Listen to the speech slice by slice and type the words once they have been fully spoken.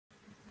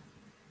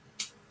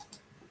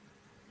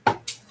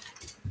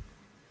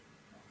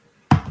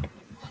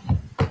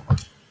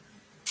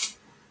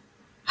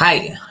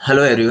Hi,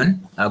 hello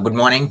everyone. Good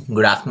morning,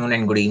 good afternoon,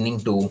 and good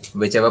evening to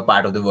whichever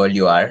part of the world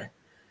you are.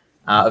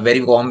 A very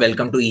warm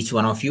welcome to each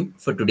one of you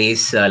for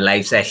today's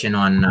live session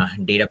on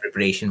Data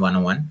Preparation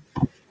 101.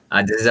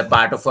 This is a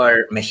part of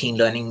our machine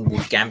learning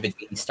bootcamp, which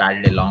we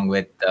started along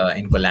with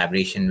in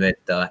collaboration with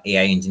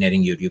AI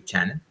Engineering YouTube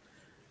channel,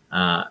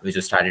 which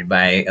was started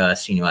by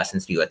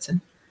Srinivasan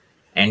Srivatsan.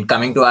 And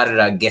coming to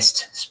our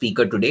guest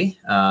speaker today,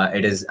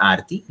 it is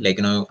Aarthi.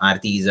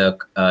 Aarthi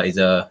is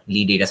a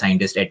lead data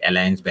scientist at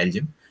Allianz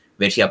Belgium,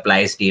 where she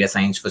applies data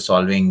science for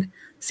solving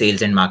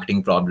sales and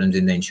marketing problems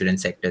in the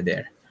insurance sector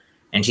there.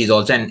 And she's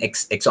also an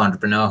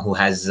ex-entrepreneur who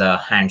has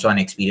hands-on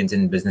experience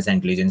in business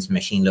intelligence,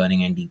 machine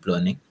learning, and deep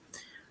learning.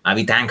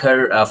 We thank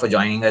her for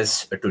joining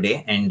us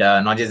today. And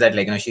not just that,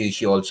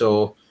 she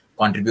also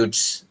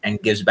contributes and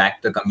gives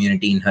back to the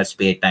community in her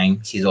spare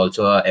time. She's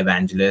also an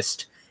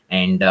evangelist,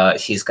 and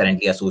she's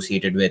currently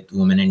associated with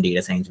Women in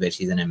Data Science, where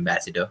she's an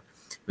ambassador.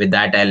 With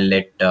that, I'll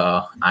let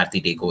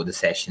Aarthi take over the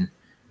session.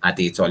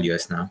 Aarthi, it's all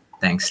yours now.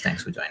 Thanks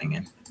for joining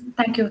in.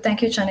 Thank you,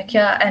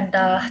 Chanakya, and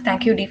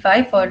thank you,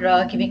 DeFi, for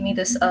giving me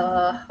this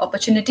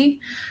opportunity.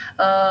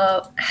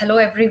 Hello,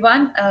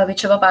 everyone,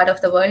 whichever part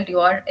of the world you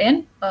are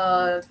in.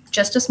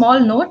 Just a small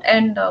note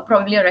and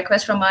probably a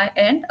request from my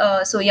end.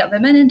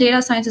 Women in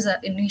Data Science is an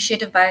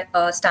initiative by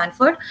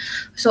Stanford.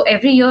 So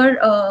every year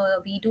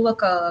we do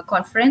a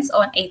conference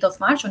on 8th of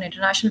March on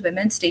International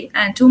Women's Day.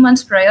 And 2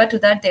 months prior to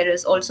that, there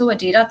is also a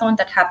datathon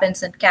that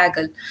happens in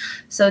Kaggle.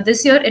 So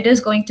this year it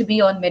is going to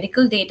be on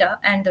medical data,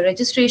 and the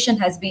registration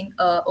has been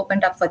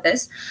opened up for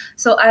this.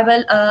 So I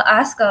will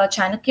ask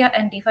Chanakya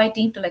and DeFi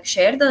team to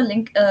share the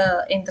link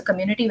in the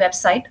community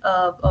website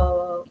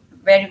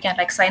where you can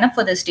sign up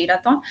for this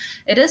datathon.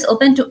 It is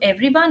open to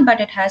everyone,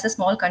 but it has a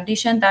small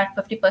condition that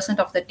 50%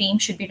 of the team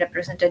should be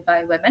represented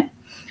by women,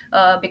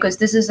 because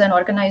this is an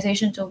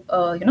organization to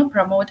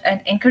promote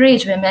and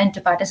encourage women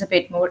to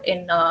participate more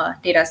in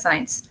data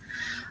science.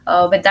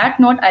 With that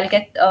note, I'll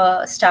get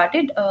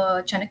started.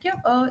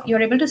 Chanakya,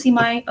 you're able to see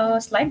my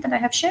slide that I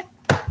have shared?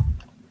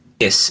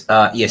 Yes,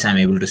 I'm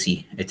able to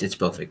see. It's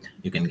perfect.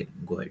 You can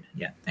go ahead.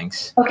 Yeah,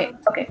 thanks. Okay,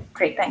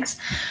 great, thanks.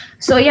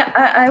 So yeah,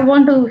 I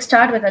want to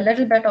start with a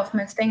little bit of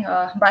myth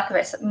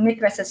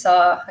versus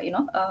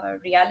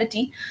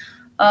reality.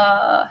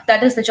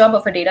 That is the job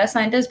of a data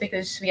scientist,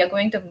 because we are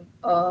going to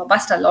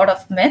bust a lot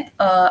of myth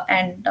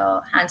and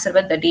answer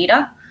with the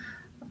data.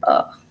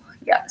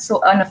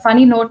 So on a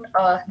funny note,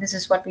 this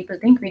is what people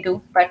think we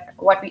do, but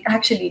what we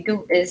actually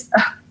do is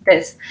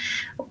this.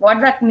 What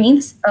that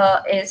means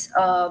is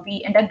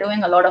we end up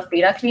doing a lot of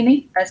data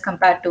cleaning as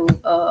compared to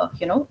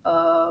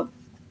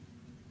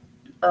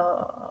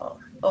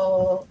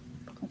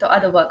the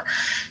other work.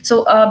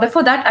 So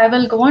before that, I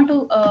will go on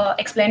to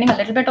explaining a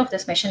little bit of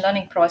this machine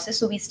learning process.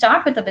 So we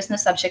start with the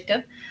business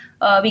objective.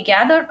 We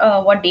gather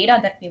what data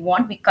that we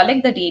want. We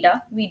collect the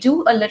data. We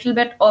do a little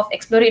bit of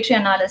exploratory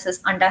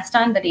analysis,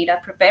 understand the data,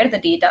 prepare the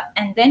data,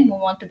 and then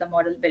move on to the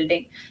model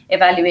building,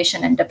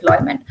 evaluation, and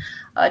deployment.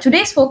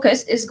 Today's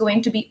focus is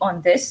going to be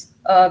on this,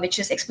 which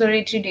is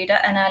exploratory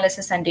data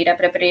analysis and data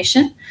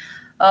preparation.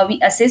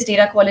 We assess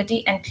data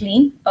quality and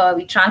clean.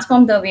 We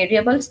transform the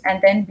variables, and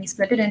then we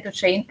split it into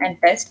train and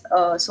test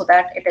so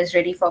that it is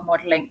ready for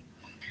modeling.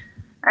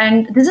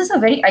 And this is a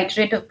very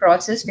iterative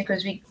process,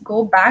 because we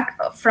go back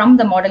from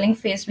the modeling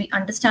phase. We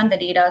understand the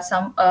data.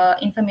 Some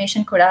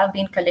information could have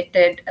been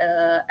collected,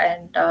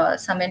 and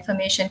some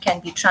information can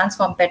be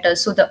transformed better.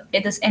 So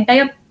this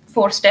entire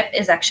 4-step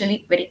is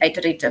actually very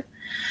iterative.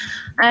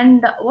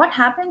 And what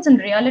happens in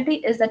reality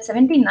is that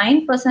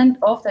 79%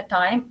 of the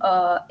time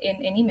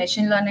in any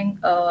machine learning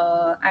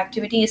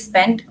activity is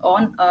spent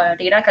on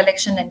data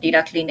collection and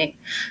data cleaning.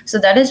 So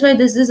that is why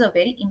this is a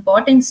very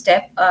important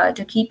step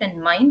to keep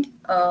in mind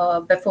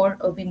before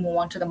we move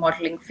on to the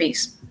modeling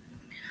phase.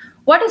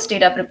 What is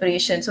data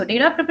preparation? So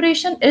data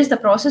preparation is the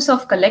process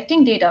of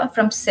collecting data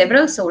from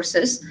several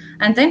sources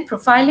and then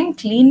profiling,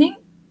 cleaning,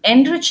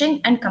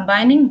 enriching, and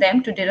combining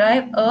them to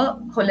derive a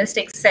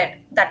holistic set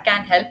that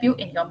can help you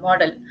in your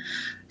model.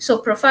 So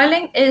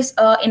profiling is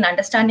in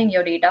understanding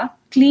your data.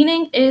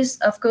 Cleaning is,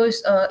 of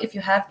course, if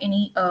you have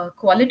any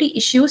quality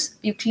issues,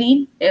 you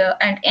clean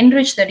and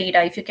enrich the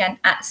data. If you can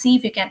see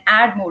if you can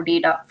add more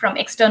data from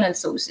external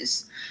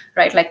sources,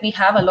 right? Like we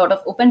have a lot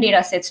of open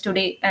data sets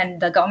today,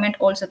 and the government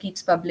also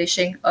keeps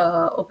publishing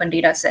open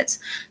data sets.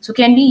 So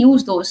can we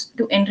use those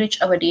to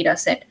enrich our data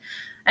set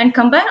and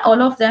combine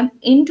all of them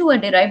into a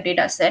derived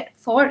data set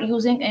for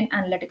using an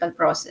analytical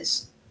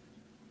process?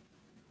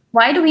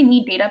 Why do we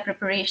need data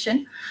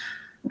preparation?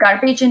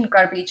 Garbage in,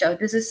 garbage out.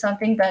 This is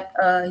something that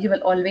you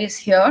will always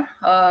hear,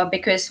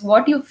 because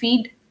what you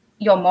feed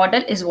your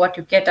model is what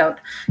you get out.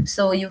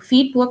 So you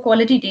feed poor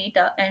quality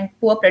data, and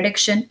poor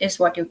prediction is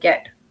what you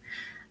get.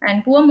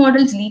 And poor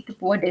models lead to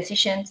poor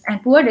decisions,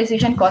 and poor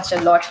decision cost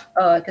a lot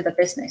to the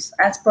business.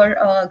 As per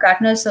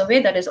Gartner's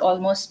survey, that is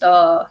almost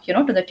to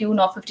the tune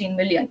of 15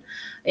 million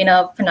in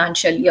a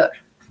financial year.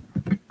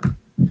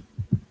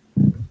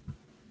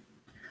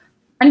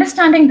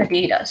 Understanding the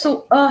data.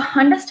 So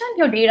understand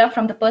your data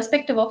from the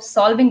perspective of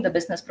solving the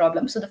business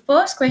problem. So the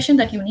first question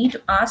that you need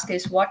to ask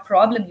is what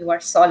problem you are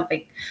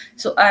solving.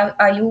 So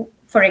are you,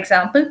 for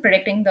example,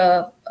 predicting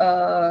the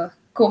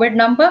COVID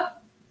number?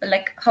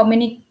 Like how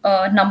many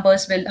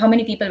how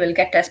many people will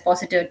get test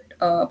positive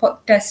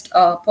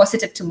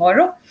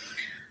tomorrow?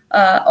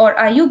 Or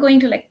are you going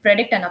to like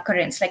predict an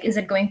occurrence? Like, is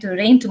it going to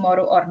rain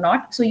tomorrow or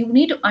not? So you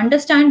need to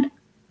understand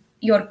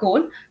your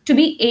goal to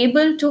be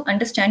able to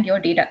understand your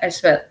data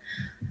as well.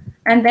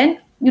 And then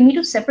you need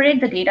to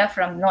separate the data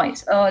from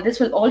noise. This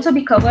will also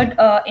be covered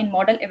in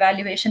model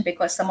evaluation,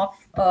 because some of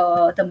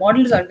the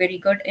models are very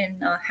good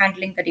in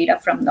handling the data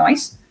from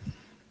noise.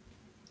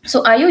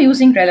 So are you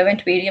using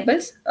relevant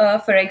variables?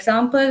 For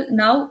example,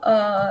 now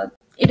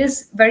it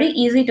is very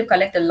easy to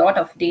collect a lot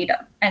of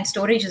data, and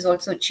storage is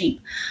also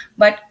cheap.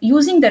 But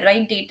using the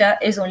right data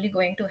is only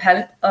going to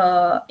help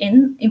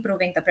in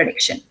improving the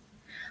prediction.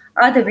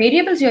 The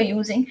variables you're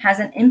using has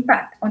an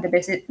impact on the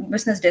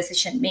business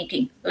decision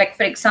making. Like,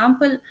 for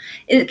example,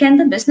 can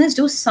the business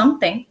do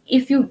something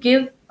if you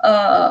give,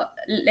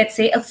 let's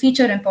say, a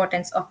feature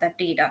importance of that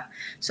data?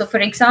 So, for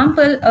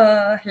example,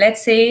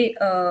 let's say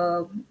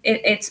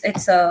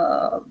it's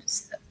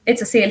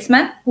a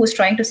salesman who's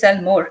trying to sell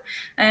more,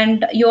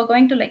 and you're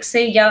going to like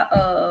say, yeah,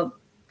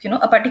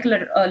 a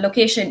particular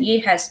location A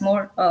has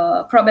more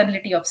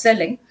probability of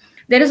selling.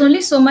 There is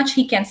only so much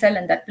he can sell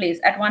in that place.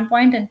 At one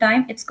point in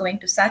time, it's going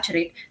to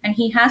saturate and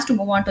he has to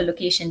move on to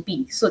location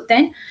B. So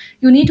then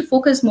you need to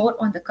focus more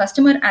on the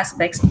customer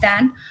aspects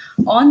than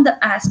on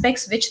the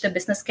aspects which the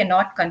business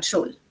cannot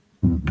control.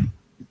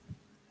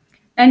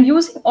 And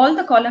using all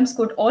the columns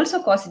could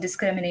also cause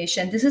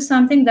discrimination. This is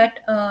something that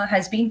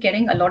has been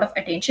getting a lot of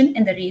attention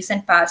in the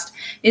recent past,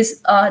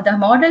 is the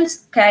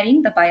models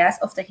carrying the bias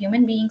of the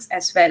human beings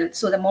as well.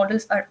 So the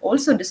models are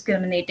also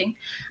discriminating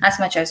as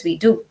much as we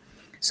do.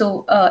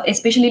 So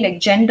especially like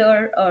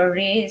gender,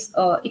 race,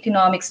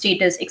 economic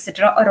status,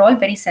 etc., are all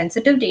very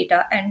sensitive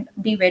data, and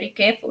be very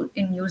careful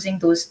in using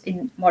those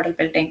in model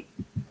building.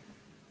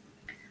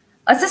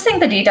 Assessing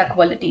the data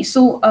quality.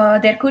 So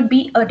there could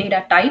be a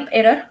data type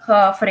error.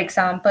 For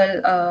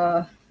example,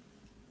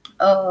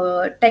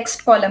 a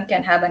text column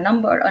can have a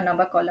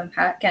number column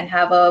can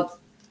have a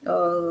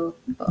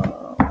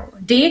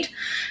date,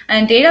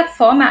 and data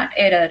format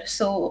error.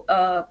 So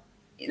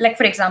like,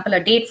 for example, a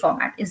date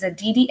format is a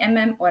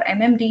DDMM or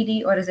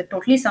MMDD, or is it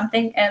totally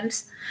something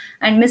else?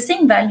 And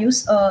missing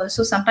values.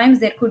 So sometimes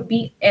there could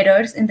be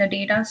errors in the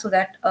data, so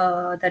that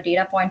the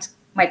data points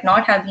might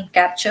not have been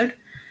captured.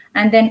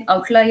 And then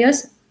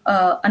outliers,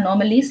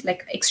 anomalies,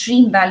 like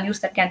extreme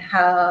values that can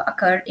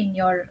occur in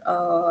your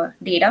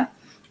data.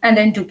 And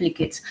then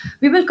duplicates.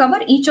 We will cover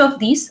each of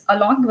these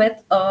along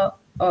with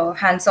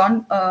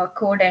hands-on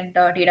code and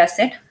data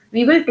set.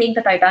 We will take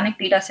the Titanic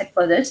data set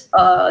for this.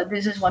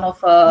 This is one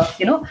of,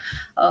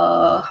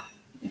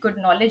 good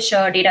knowledge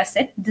data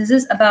set. This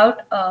is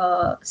about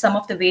some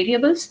of the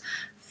variables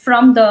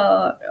from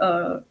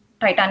the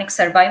Titanic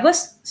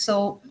survivors.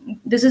 So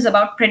this is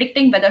about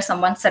predicting whether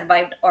someone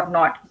survived or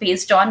not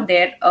based on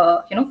their,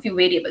 few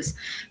variables,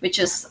 which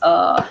is,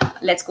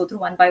 let's go through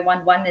one by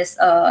one. One is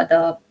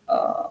the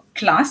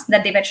class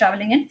that they were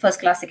traveling in,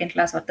 first class, second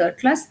class, or third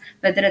class,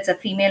 whether it's a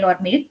female or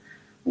male,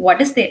 what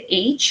is their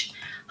age,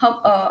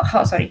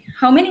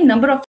 how many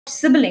number of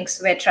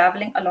siblings were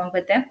traveling along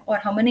with them, or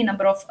how many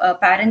number of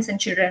parents and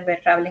children were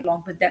traveling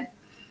along with them,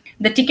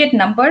 the ticket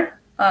number,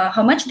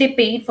 how much they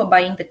paid for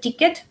buying the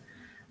ticket,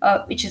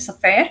 which is a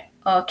fare,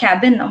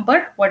 cabin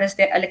number, what is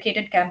their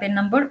allocated cabin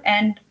number,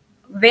 and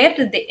where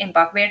did they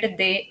embark, where did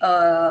they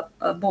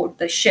board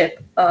the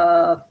ship.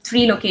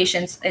 3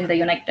 locations in the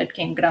United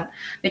Kingdom,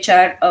 which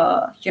are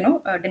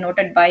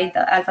denoted by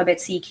the alphabet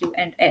C, Q,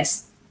 and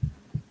S.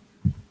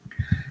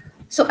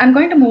 So I'm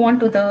going to move on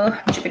to the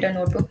Jupyter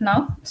notebook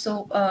now.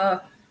 So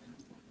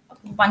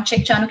one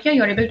check, Chanukya,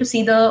 you're able to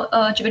see the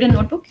Jupyter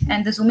notebook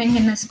and the zooming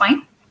in is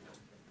fine?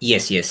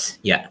 Yes,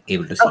 yeah,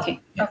 able to see. Okay,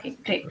 yeah. Okay,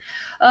 great.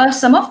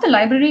 Some of the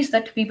libraries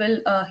that we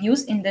will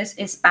use in this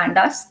is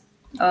pandas.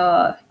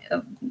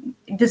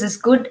 This is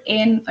good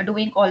in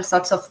doing all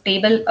sorts of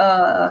table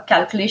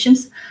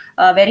calculations,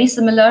 very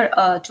similar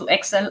to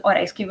Excel or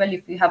SQL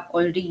if you have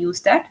already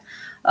used that.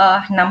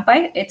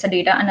 NumPy, it's a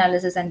data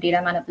analysis and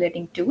data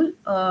manipulating tool.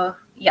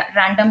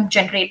 Random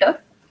generator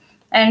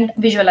and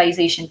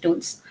visualization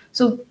tools.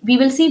 So we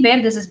will see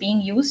where this is being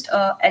used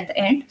at the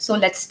end. So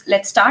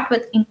let's start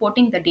with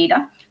importing the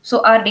data.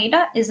 So our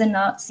data is in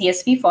a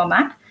CSV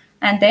format,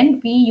 and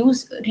then we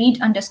use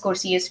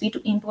read_CSV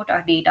to import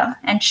our data,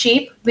 and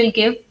shape will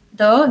give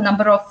the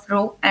number of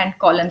row and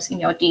columns in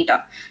your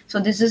data. So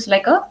this is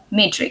like a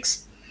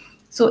matrix.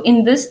 So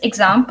in this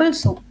example,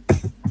 so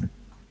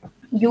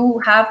you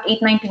have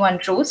 891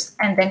 rows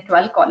and then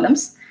 12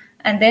 columns,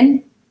 and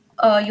then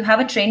you have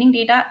a training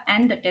data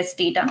and the test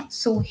data.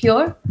 So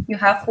here you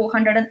have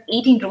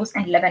 418 rows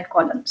and 11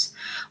 columns.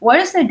 What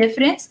is the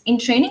difference? In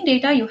training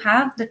data, you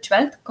have the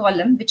 12th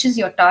column, which is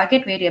your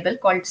target variable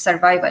called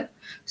survival.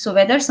 So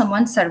whether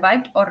someone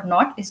survived or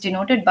not is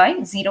denoted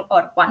by 0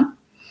 or 1.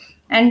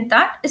 And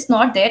that is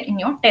not there in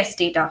your test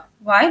data.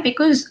 Why?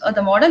 Because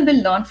the model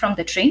will learn from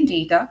the trained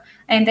data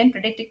and then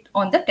predict it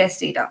on the test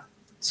data.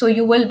 So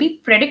you will be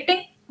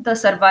predicting the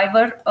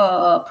survivor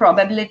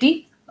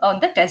probability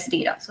on the test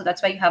data. So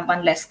that's why you have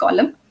one less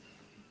column.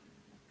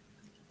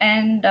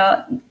 And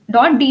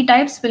 .d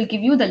types will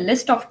give you the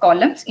list of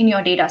columns in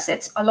your data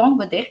sets along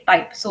with their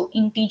type. So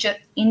integer,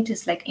 int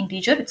is like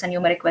integer, it's a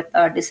numeric with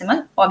a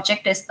decimal.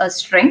 Object is a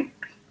string.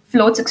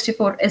 Float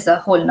 64 is a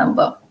whole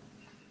number.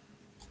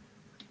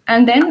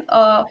 And then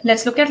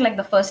let's look at like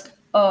the first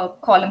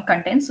column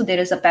content. So there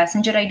is a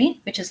passenger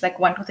ID, which is like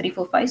 1, 2, 3,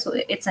 4, 5. So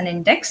it's an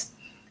index.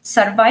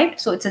 Survived,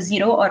 so it's a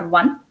 0 or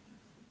 1.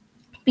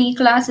 P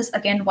class is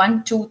again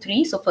 1, 2,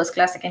 3. So first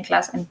class, second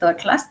class, and third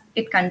class.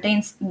 It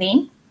contains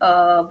name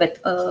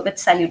with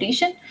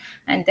salutation,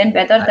 and then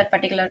whether that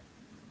particular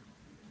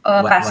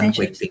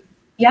passenger. One quick thing.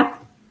 Yeah.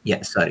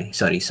 Yeah, sorry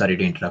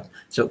to interrupt.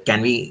 So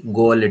can we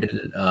go a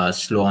little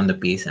slow on the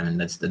pace? I mean,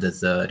 that's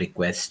the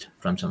request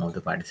from some of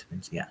the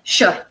participants. Yeah.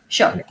 Sure.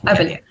 I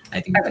will. Yeah. I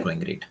think it's going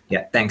great.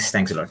 Yeah. Thanks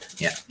a lot.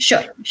 Yeah.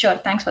 Sure.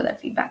 Thanks for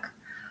that feedback.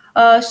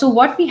 So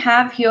what we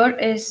have here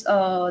is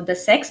the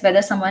sex,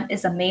 whether someone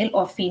is a male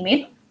or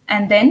female,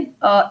 and then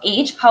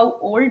age, how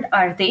old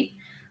are they,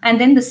 and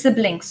then the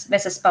siblings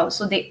versus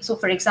spouse. So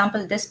for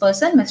example, this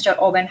person, Mr.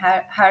 Owen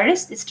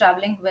Harris, is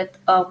traveling with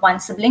one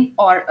sibling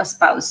or a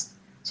spouse.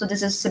 So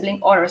this is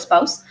sibling or a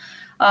spouse.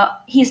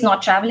 He's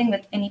not traveling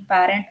with any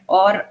parent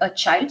or a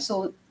child.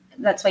 So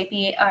that's why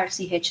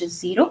PARCH is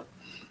 0.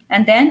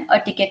 And then a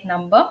ticket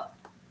number.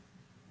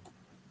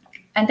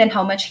 And then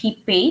how much he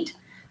paid.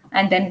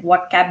 And then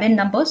what cabin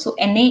number. So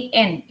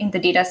NAN in the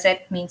data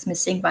set means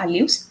missing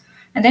values.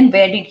 And then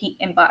where did he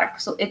embark?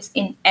 So it's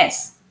in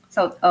S.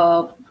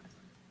 So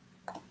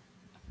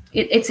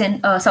it's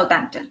in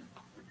Southampton,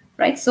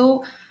 right?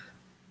 So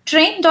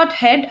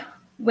train.head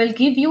will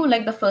give you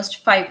like the first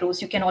 5 rows.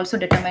 You can also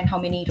determine how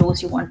many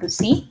rows you want to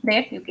see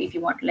there. If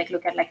you want to like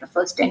look at like the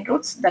first 10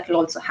 rows, that will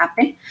also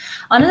happen.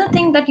 Another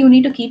thing that you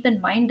need to keep in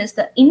mind is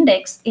the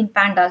index in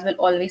pandas will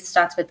always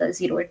start with a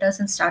 0. It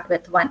doesn't start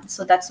with 1.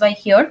 So that's why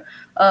here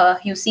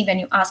you see when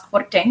you ask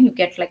for 10, you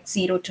get like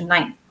 0 to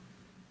 9.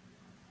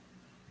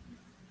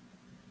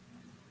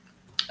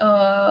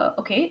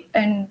 Okay,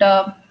 and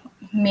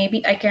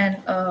maybe I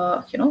can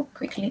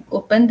quickly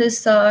open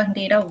this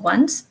data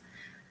once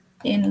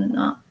in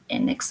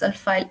an Excel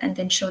file and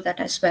then show that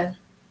as well.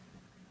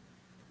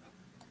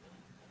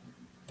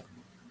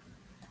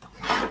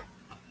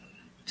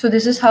 So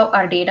this is how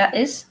our data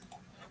is.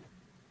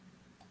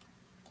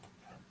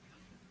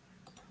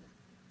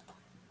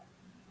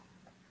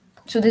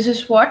 So this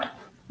is what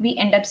we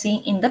end up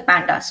seeing in the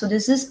Panda. So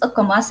this is a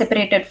comma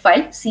separated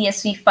file,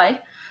 CSV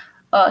file.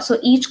 So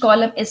each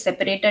column is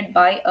separated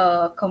by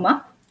a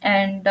comma,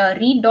 and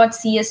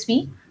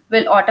read.csv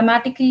will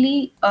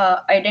automatically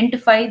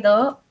identify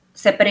the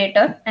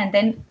separator and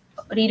then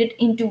read it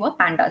into a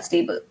pandas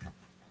table.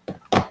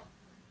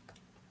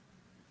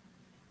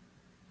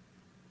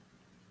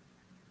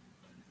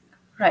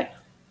 Right.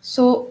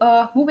 So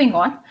moving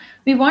on,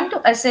 we want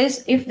to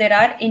assess if there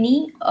are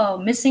any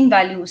missing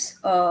values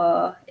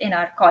in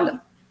our column,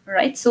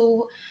 right?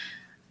 So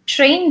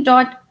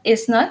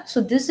train.isNull.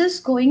 So this is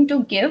going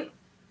to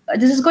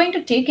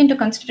take into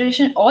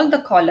consideration all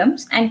the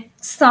columns and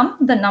sum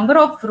the number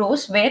of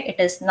rows where it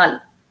is null,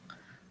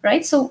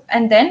 right? So,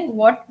 and then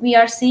what we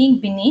are seeing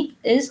beneath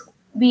is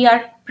we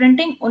are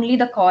printing only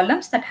the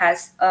columns that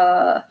has,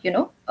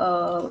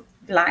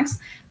 blanks.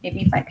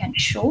 Maybe if I can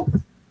show.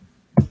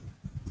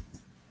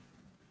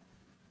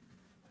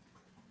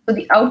 So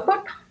the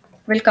output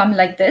will come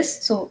like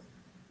this. So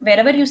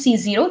wherever you see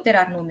 0, there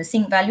are no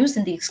missing values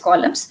in these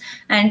columns.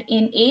 And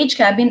in age,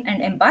 cabin,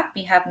 and embark,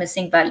 we have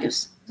missing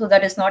values. So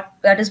that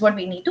is what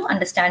we need to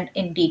understand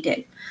in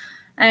detail.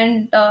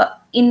 And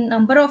in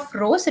number of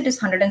rows, it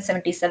is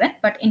 177,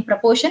 but in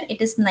proportion,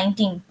 it is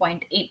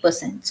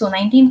 19.8%. So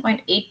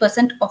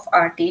 19.8% of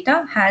our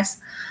data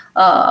has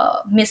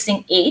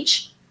missing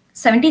age.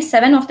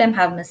 77 of them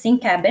have missing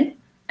cabin,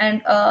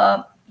 and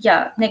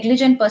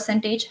negligent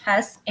percentage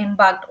has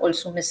embarked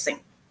also missing.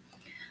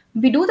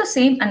 We do the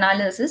same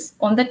analysis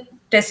on the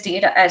test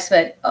data as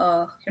well,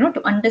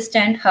 to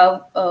understand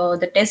how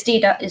the test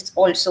data is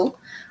also.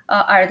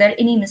 Are there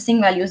any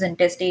missing values in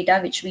test data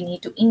which we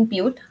need to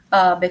impute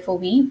before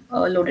we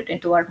load it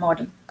into our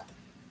model?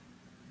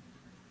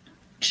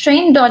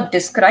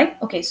 Train.describe.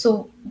 Okay,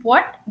 so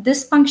what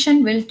this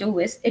function will do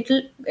is it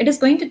is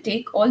going to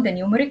take all the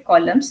numeric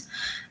columns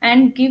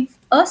and give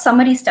a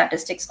summary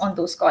statistics on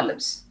those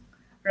columns,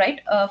 right?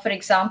 For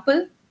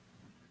example,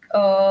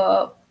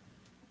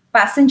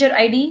 passenger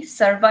ID,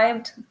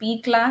 survived,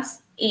 B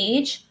class,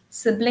 age,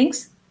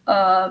 siblings,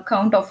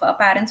 count of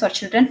parents or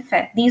children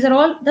fed. These are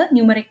all the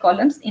numeric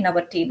columns in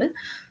our table.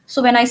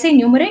 So when I say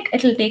numeric,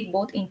 it will take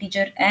both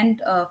integer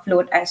and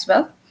float as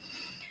well.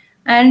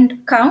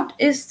 And count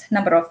is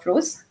number of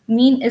rows.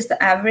 Mean is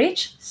the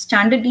average.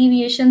 Standard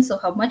deviation, so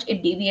how much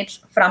it deviates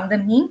from the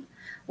mean.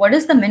 What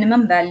is the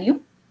minimum value?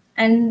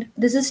 and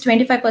this is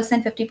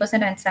 25%,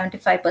 50%, and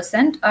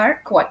 75%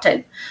 are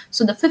quartile.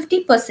 So the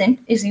 50%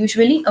 is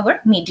usually our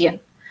median.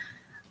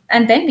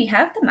 And then we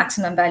have the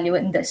maximum value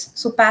in this.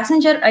 So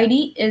passenger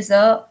ID is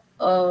a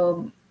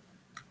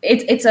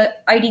it's a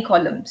ID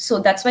column. So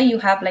that's why you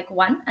have like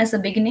 1 as a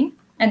beginning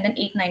and then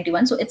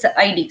 891. So it's an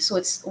ID. So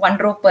it's 1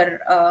 row per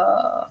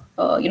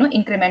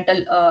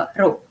incremental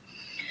row.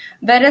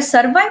 Whereas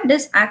survived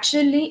is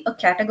actually a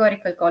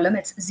categorical column.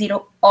 It's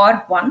 0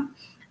 or 1.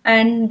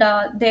 And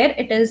there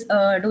it is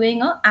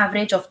doing an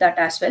average of that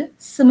as well.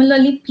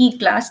 Similarly, P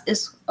class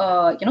is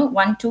 1,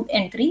 2,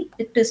 and 3.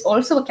 It is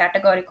also a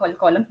categorical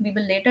column. We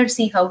will later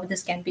see how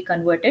this can be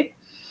converted.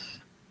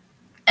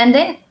 And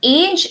then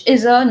age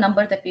is a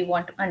number that we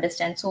want to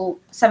understand. So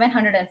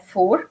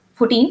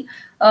 714,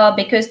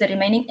 because the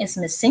remaining is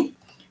missing.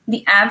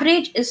 The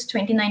average is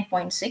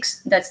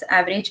 29.6. That's the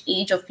average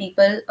age of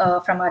people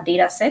from our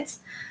data sets.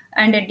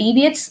 And it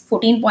deviates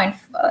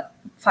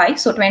 14.5.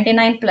 So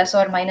 29 plus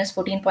or minus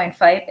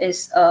 14.5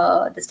 is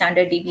the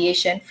standard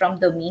deviation from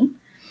the mean.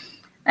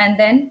 And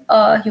then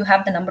you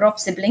have the number of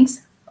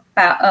siblings,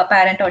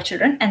 parent or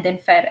children, and then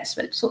fair as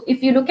well. So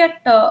if you look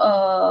at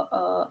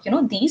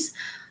these,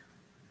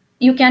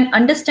 you can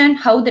understand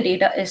how the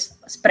data is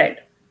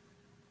spread.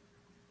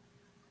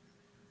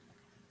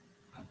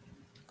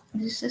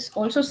 This is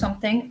also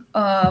something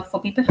for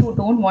people who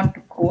don't want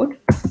to code.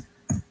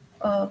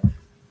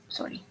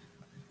 Sorry.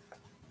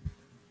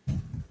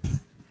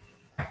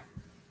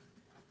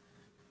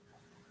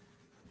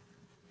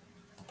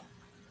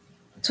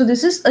 So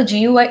this is a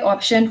GUI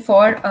option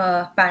for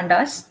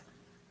pandas.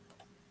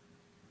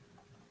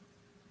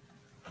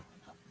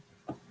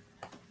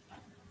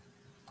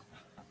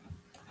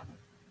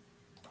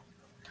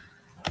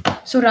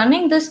 So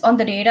running this on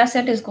the data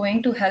set is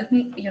going to help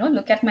me,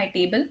 look at my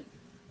table.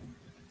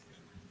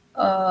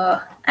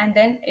 And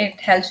then it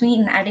helps me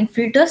in adding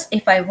filters.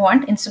 If I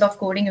want, instead of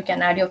coding, you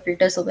can add your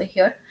filters over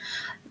here.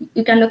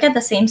 You can look at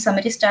the same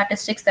summary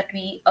statistics that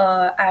we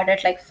added,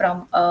 like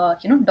from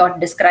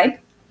dot describe.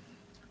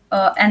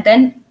 And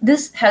then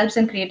this helps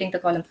in creating the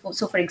column.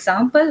 So for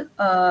example,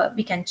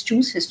 we can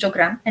choose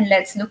histogram, and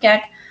let's look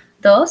at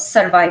the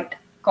survived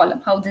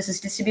column, how this is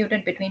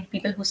distributed between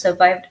people who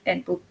survived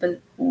and people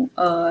who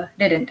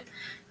didn't.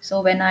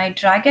 So when I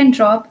drag and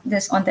drop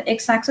this on the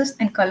x-axis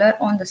and color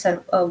on the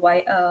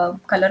y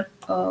color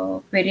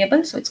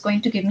variable, so it's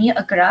going to give me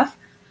a graph,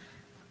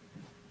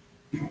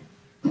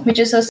 which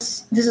is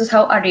this is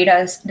how our data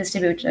is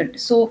distributed.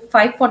 So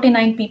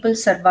 549 people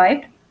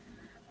survived.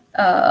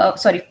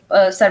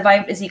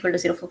 Survived is equal to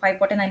 0. So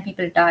 549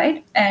 people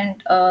died,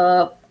 and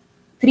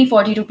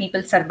 342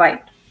 people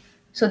survived.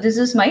 So this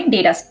is my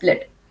data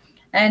split.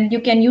 And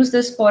you can use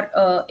this for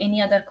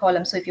any other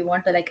column. So if you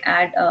want to like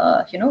add,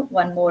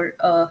 one more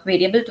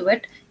variable to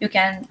it, you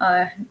can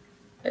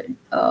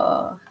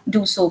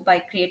do so by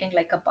creating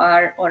like a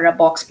bar or a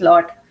box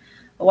plot,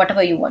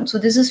 whatever you want. So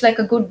this is like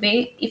a good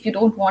way if you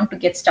don't want to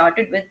get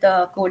started with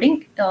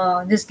coding.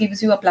 This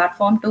gives you a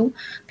platform to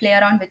play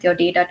around with your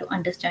data to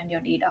understand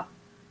your data.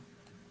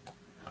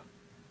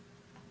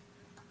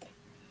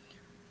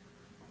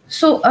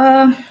 So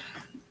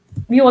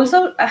we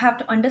also have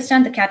to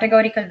understand the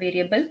categorical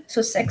variable.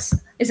 So sex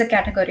is a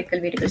categorical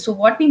variable. So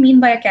what we mean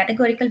by a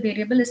categorical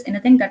variable is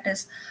anything that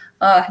is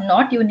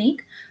not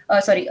unique,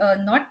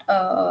 not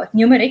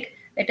numeric.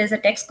 It is a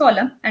text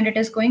column, and it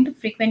is going to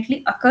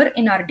frequently occur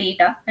in our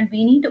data. And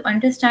we need to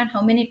understand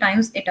how many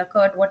times it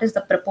occurred, what is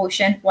the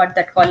proportion, what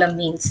that column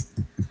means.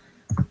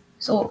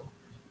 So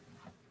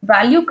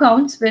value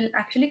counts will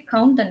actually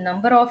count the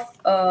number of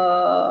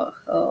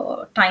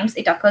times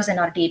it occurs in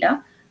our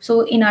data.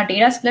 So in our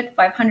data split,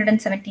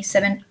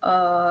 577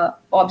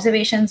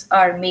 observations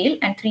are male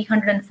and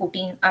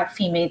 314 are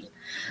female.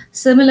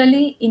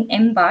 Similarly, in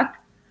Embark,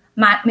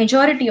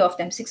 majority of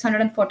them,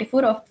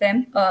 644 of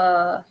them,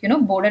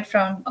 boarded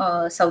from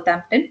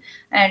Southampton,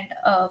 and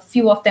a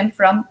few of them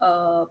from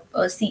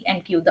C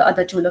and Q, the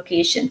other two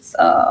locations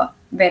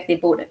where they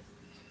boarded.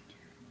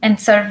 And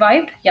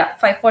survived,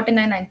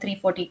 549 and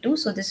 342.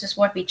 So this is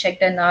what we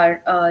checked in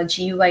our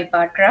GUI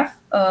bar graph.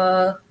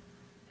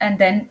 And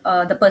then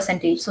the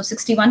percentage. So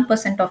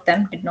 61% of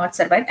them did not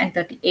survive, and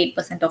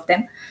 38% of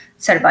them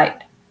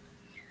survived.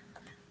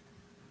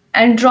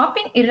 And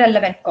dropping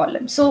irrelevant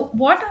columns. So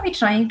what are we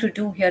trying to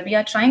do here? We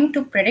are trying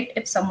to predict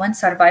if someone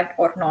survived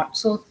or not.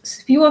 So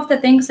few of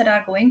the things that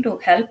are going to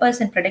help us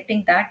in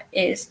predicting that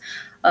is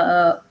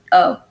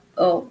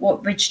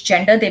which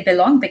gender they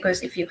belong,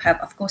 because if you have,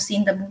 of course,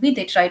 seen the movie,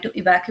 they try to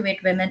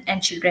evacuate women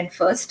and children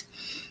first.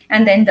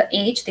 And then the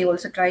age, they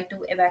also try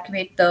to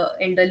evacuate the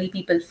elderly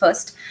people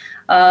first,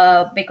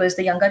 because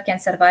the younger can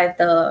survive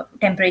the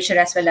temperature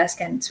as well as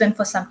can swim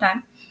for some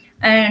time.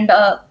 And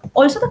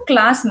also the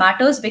class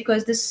matters,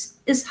 because this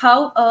is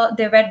how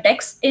there were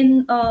decks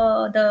in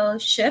the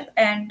ship,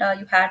 and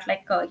you had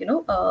like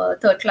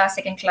third class,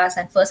 second class,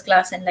 and first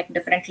class in like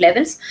different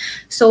levels.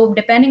 So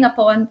depending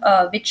upon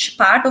which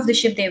part of the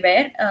ship they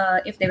were,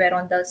 if they were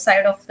on the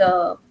side of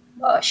the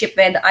ship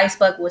where the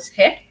iceberg was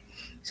hit,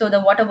 So the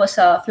water was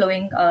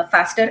flowing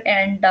faster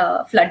and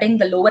flooding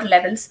the lower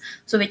levels,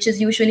 so which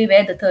is usually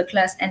where the third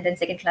class and then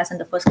second class and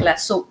the first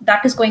class. So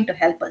that is going to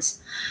help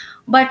us.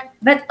 But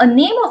a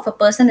name of a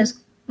person is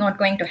not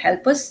going to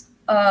help us.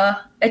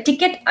 A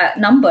ticket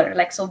number,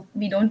 like, so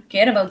we don't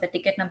care about the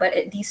ticket number.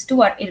 These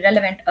two are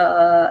irrelevant,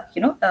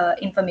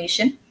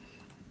 information.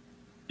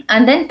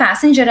 And then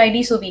passenger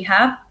ID. So we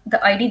have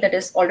the ID that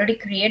is already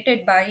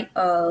created by,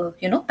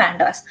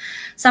 pandas.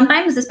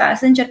 Sometimes this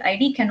passenger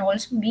ID can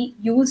also be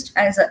used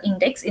as an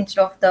index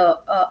instead of the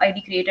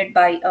ID created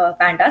by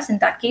pandas. In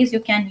that case, you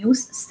can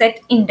use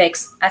set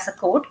index as a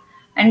code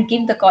and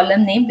give the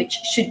column name, which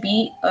should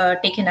be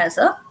taken as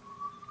a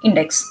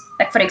index.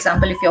 Like, for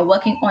example, if you're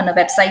working on a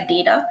website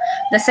data,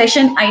 the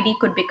session ID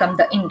could become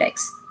the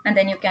index, and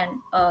then you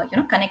can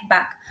connect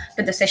back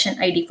to the session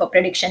ID for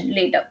prediction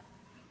later.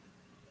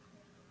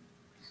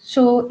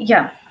 So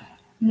yeah,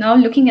 now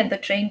looking at the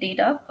train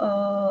data,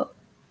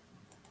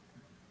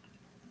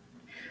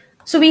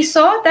 so we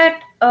saw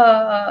that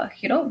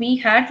we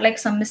had like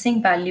some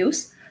missing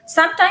values.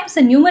 Sometimes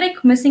the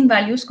numeric missing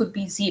values could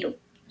be 0.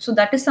 So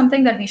that is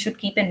something that we should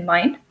keep in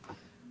mind.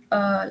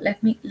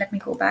 Let me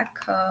go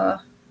back a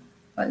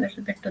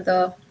little bit to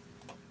the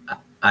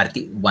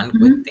Aarthi, one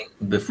quick thing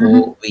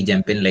before we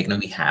jump in,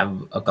 we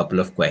have a couple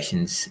of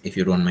questions, if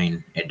you don't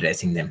mind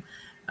addressing them.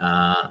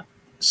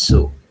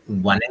 So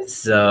one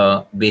is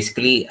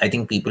basically, I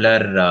think people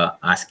are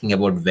asking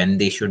about when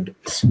they should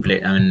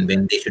split,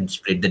 when they should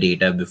split the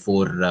data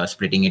before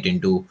splitting it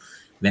into,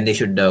 when they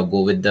should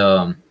go with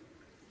the,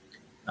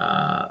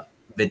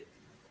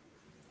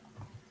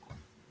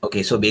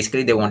 okay, so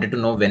basically they wanted to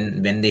know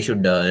when they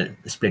should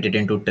split it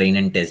into train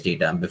and test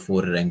data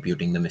before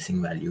imputing the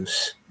missing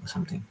values or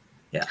something.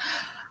 Yeah.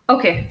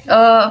 Okay.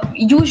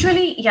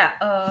 Usually,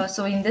 yeah.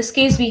 So in this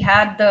case, we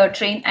had the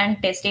train and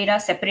test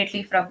data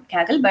separately from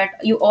Kaggle, but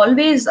you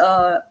always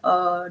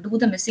do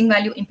the missing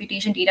value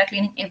imputation, data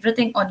cleaning,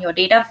 everything on your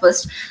data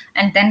first,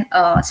 and then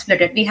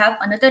split it. We have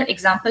another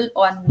example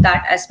on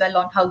that as well,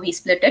 on how we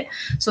split it,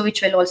 so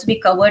which will also be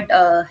covered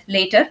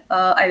later.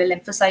 I will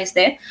emphasize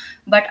there.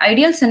 But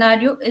ideal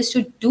scenario is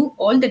to do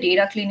all the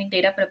data cleaning,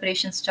 data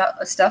preparation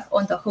stuff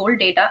on the whole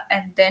data,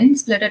 and then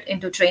split it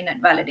into train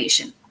and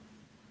validation.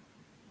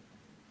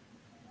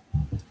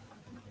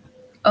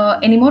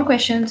 Any more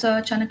questions,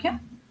 Chanakya?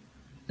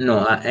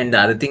 No, and the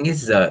other thing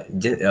is,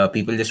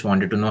 people just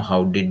wanted to know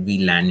how did we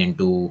land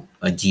into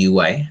a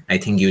GUI? I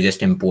think you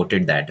just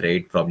imported that,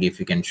 right? Probably if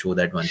you can show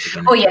that once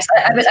again. Oh yes,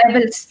 I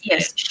will.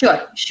 Yes,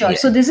 sure. Yeah.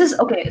 So this is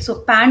okay.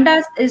 So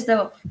pandas is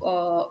the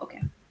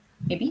okay,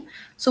 maybe.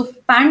 So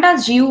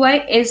pandas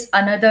GUI is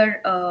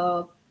another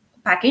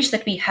package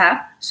that we have.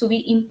 So we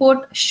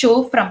import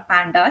show from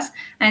pandas,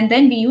 and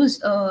then we use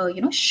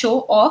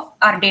show of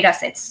our data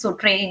sets. So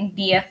train,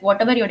 df,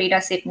 whatever your data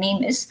set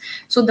name is.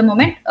 So the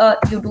moment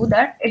you do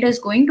that, it is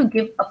going to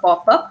give a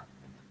pop-up,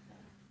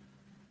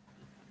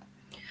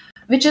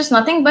 which is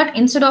nothing but,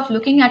 instead of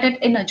looking at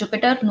it in a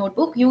Jupyter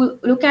notebook, you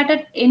look at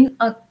it in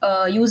a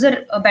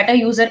better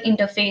user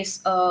interface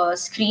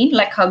screen,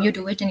 like how you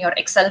do it in your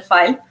Excel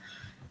file.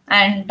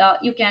 And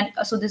you can,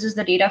 so this is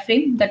the data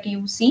frame that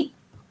you see.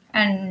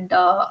 And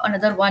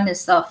another one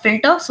is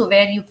filter. So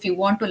where if you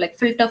want to like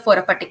filter for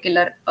a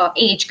particular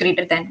age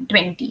greater than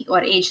 20 or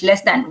age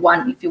less than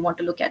 1, if you want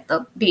to look at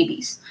the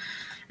babies.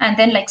 And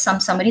then like some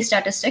summary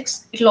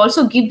statistics. It will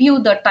also give you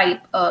the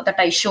type that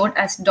I showed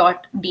as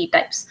 .d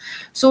types.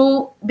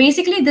 So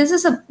basically this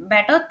is a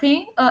better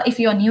thing if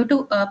you're new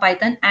to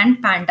Python and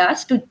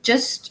pandas, to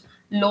just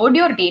load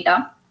your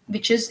data,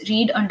 which is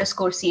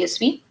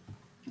read_CSV.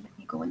 Let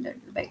me go a little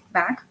bit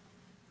back.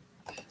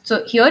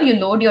 So here you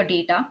load your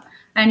data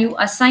and you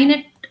assign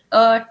it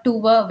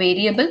to a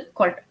variable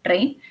called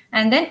train.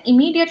 And then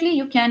immediately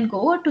you can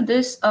go to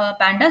this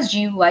pandas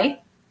GUI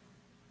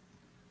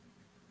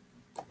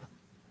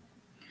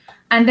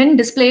and then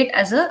display it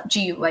as a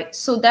GUI,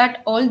 so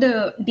that all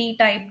the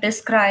D-type,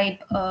 describe,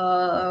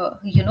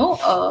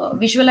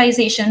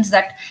 visualizations,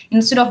 that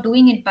instead of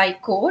doing it by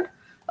code,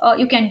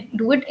 you can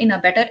do it in a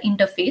better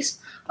interface.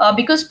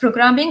 Because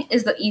programming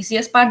is the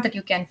easiest part that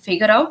you can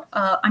figure out.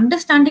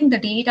 Understanding the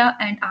data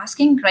and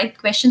asking right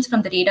questions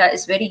from the data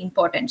is very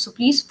important. So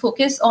please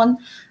focus on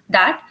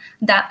that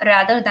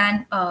rather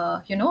than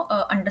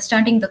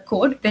understanding the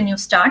code when you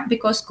start,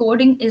 because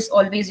coding is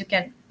always, you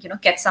can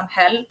get some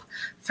help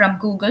from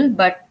Google,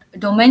 but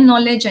domain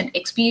knowledge and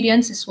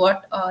experience is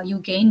what you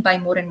gain by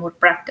more and more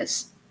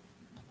practice.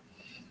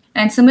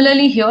 And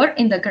similarly here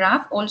in the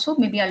graph also,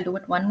 maybe I'll do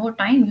it one more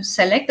time. You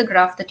select the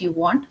graph that you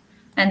want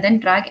and then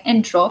drag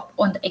and drop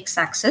on the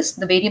x-axis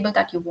the variable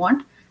that you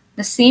want.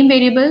 The same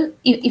variable,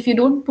 if you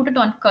don't put it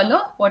on color,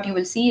 what you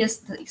will see is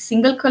the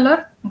single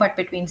color, but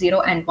between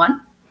 0 and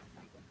 1.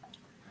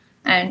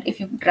 And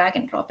if you drag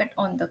and drop it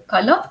on the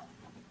color,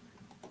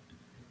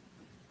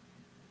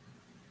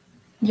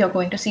 you're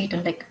going to see it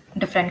in like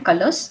different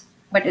colors,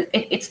 but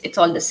it's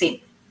all the same.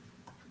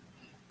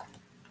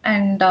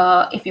 And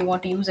if you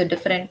want to use a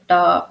different,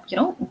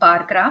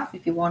 bar graph,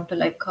 if you want to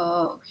like,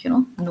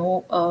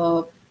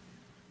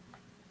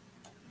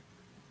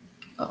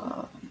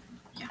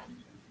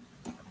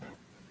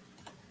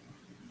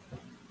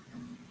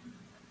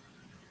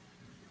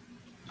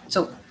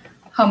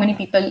 how many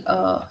people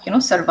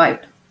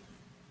survived.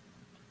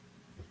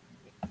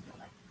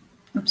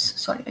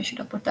 Oops, sorry, I should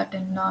have put that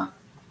in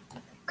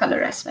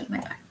color as well, my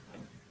bad.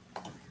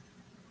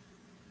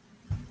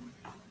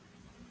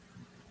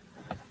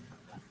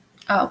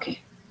 Okay,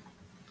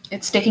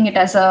 it's taking it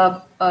as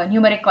a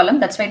numeric column,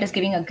 that's why it is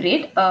giving a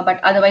grade, but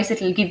otherwise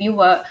it will give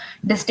you a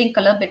distinct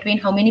color between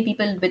how many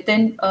people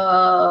within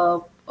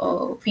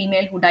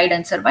female who died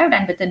and survived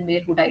and within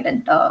male who died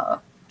and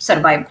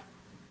survived.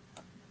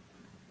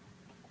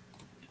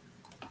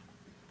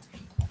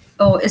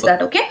 Oh, is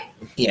that okay?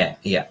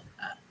 Yeah.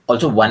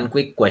 Also, one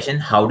quick question: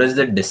 how does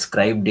the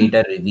describe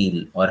data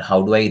reveal, or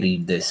how do I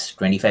read this?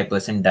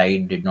 25%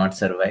 died, did not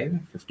survive.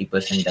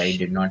 50% died,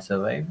 did not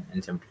survive,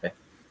 and 75.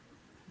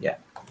 Yeah.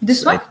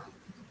 This one.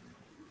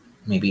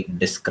 Maybe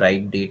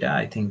describe data.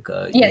 I think.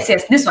 Yes,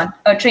 this one.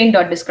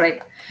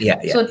 Train.describe. Yeah.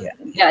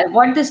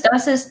 What this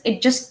does is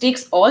it just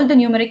takes all the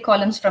numeric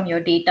columns from your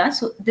data.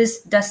 So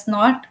this does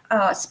not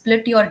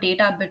split your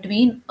data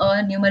between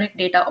numeric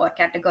data or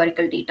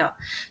categorical data.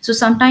 So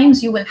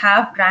sometimes you will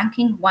have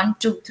ranking 1,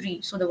 2,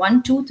 3. So the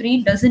 1, 2,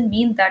 3 doesn't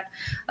mean that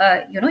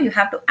you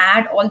have to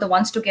add all the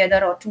ones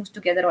together or twos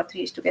together or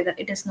threes together.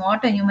 It is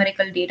not a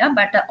numerical data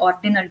but an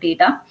ordinal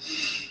data.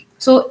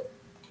 So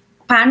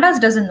Pandas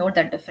doesn't know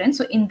that difference.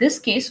 So in this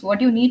case,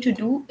 what you need to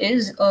do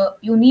is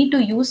you need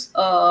to use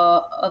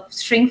a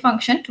string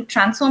function to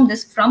transform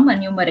this from a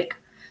numeric.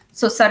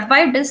 So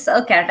survived is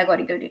a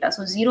categorical data.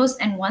 So zeros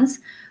and ones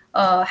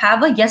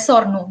have a yes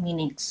or no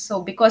meaning.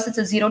 So because it's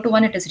a 0 to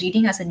 1, it is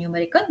reading as a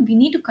numerical. We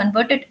need to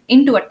convert it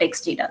into a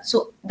text data.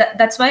 So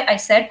that's why I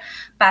said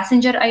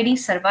passenger ID,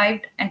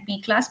 survived, and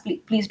P class.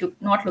 Please do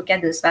not look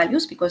at these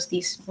values because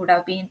these would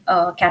have been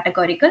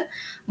categorical.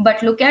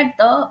 But look at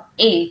the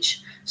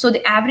age. So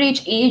the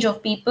average age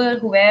of people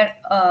who were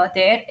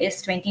there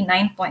is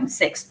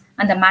 29.6,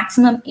 and the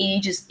maximum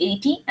age is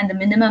 80, and the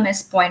minimum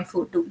is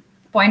 0.42.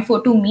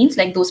 0.42 means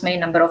like those many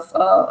number of,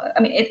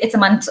 it's a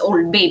month's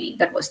old baby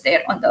that was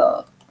there on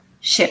the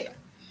ship.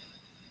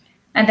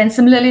 And then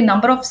similarly,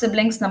 number of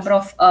siblings, number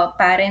of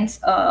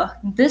parents,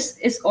 this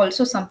is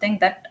also something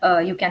that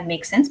you can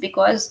make sense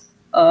because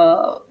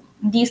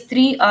these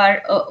three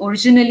are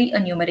originally a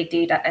numeric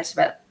data as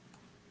well.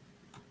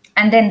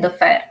 And then the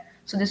fare.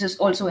 So this is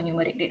also a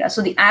numeric data.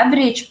 So the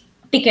average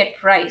ticket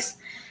price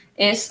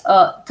is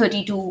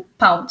 32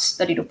 pounds,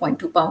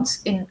 32.2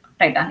 pounds in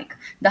Titanic.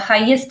 The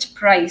highest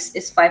price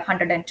is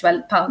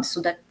 512 pounds.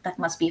 So that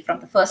must be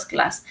from the first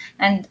class.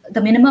 And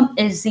the minimum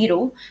is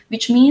 0,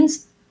 which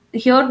means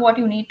here what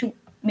you need to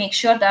make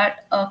sure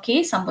that,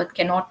 okay, someone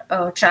cannot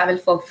travel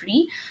for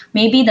free.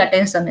 Maybe that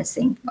is a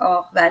missing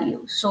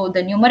value. So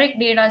the numeric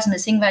data's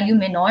missing value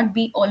may not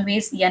be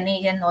always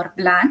NaN or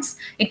blanks.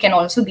 It can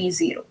also be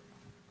 0.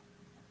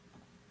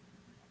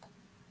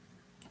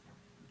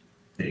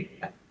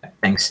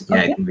 Thanks. Yeah,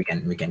 okay. I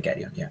think we can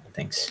carry on. Yeah,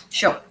 thanks.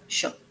 Sure.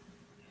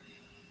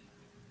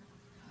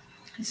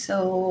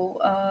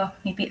 So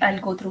maybe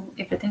I'll go through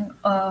everything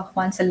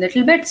once a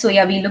little bit. So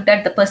yeah, we looked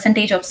at the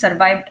percentage of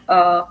survived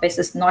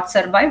versus not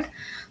survived.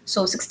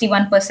 So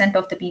 61%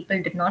 of the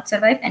people did not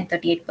survive and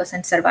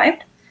 38%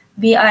 survived.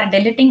 We are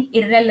deleting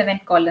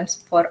irrelevant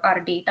columns for our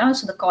data.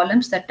 So the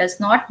columns that does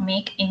not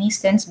make any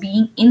sense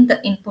being in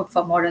the input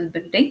for model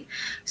building.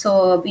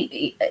 So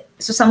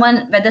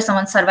whether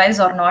someone survives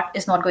or not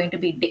is not going to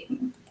be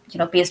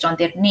based on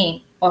their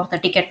name or the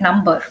ticket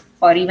number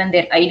or even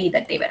their ID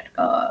that they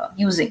were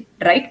using,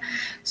 right?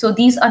 So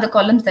these are the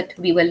columns that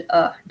we will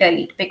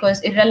delete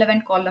because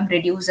irrelevant column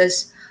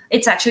reduces,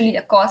 it's actually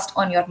a cost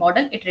on your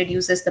model. It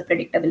reduces the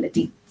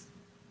predictability.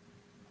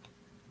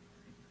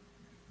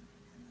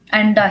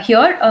 And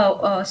here,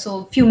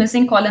 so few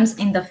missing columns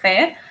in the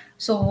fare.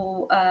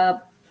 So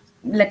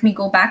let me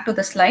go back to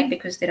the slide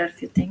because there are a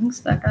few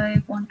things that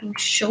I want to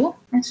show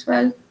as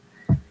well.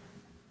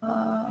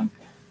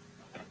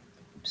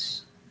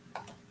 Oops.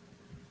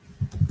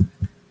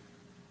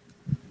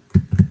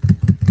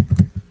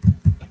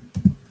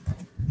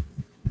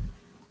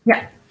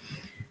 Yeah.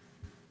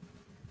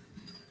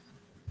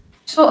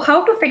 So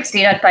how to fix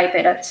data type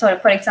error? So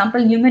for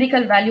example,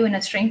 numerical value in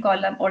a string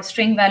column or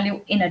string value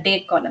in a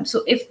date column.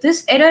 So if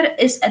this error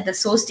is at the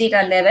source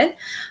data level,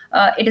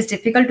 it is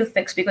difficult to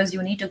fix because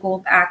you need to go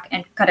back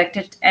and correct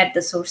it at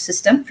the source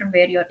system from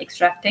where you're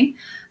extracting.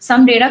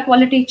 Some data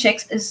quality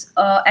checks is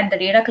at the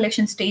data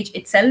collection stage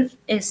itself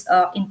is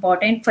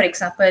important. For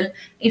example,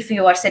 if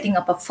you are setting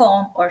up a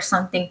form or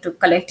something to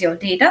collect your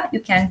data,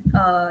 you can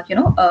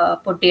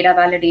put data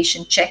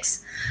validation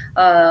checks.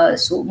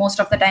 So most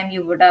of the time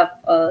you would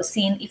have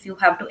seen if you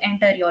have to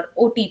enter your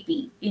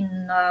OTP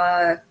in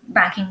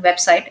banking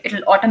website, it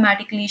will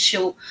automatically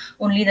show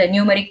only the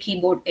numeric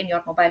keyboard in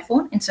your mobile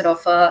phone instead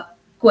of a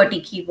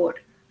QWERTY keyboard,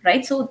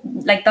 right? So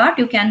like that,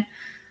 you can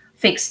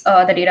fix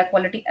the data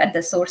quality at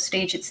the source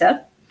stage itself.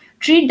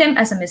 Treat them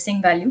as a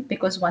missing value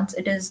because once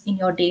it is in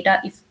your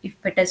data, if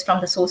it is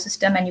from the source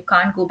system and you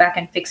can't go back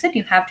and fix it,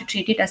 you have to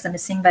treat it as a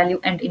missing value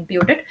and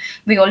impute it.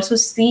 We also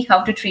see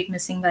how to treat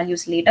missing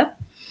values later.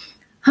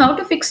 How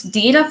to fix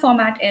data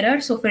format error?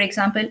 So for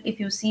example, if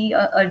you see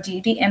a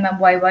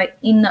GDMMYY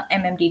in a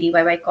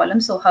MMDDYY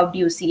column, so how do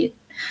you see it?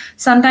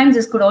 Sometimes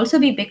this could also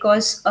be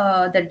because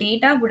the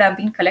data would have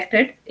been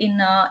collected in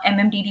a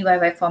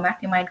MMDDYY format.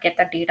 You might get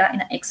that data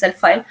in an Excel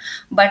file,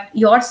 but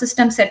your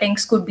system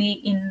settings could be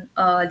in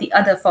the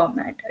other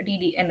format,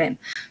 DDMM.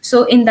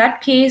 So in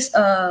that case,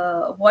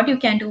 what you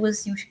can do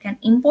is you can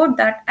import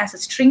that as a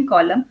string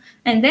column.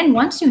 And then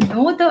once you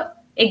know the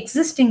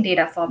existing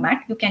data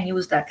format, you can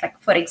use that. Like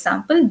for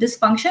example, this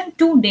function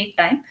to date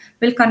time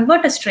will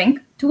convert a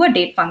string to a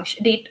date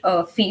function, date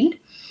field,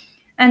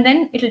 and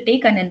then it'll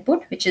take an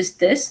input, which is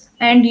this,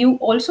 and you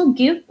also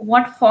give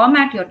what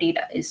format your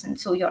data is. And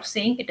so you're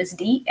saying it is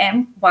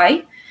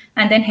DMY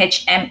and then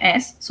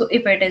HMS. So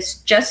if it is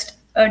just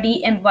a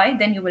DMY,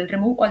 then you will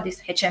remove all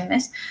this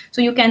HMS.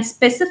 So you can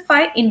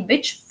specify in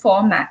which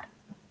format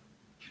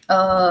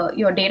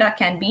your data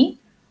can be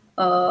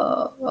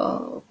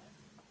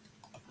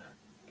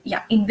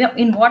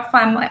in what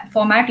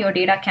format your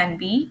data can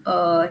be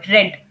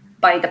read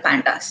by the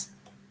pandas.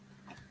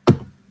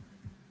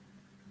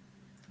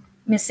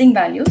 Missing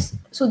values.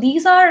 So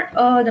these are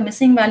the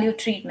missing value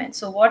treatment.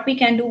 So what we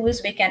can do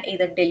is we can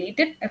either delete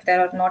it if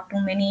there are not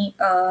too many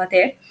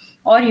there,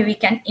 or we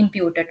can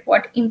impute it.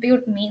 What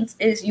impute means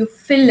is you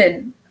fill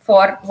in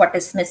for what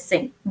is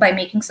missing by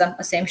making some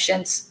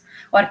assumptions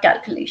or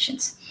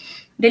calculations.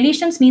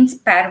 Deletions means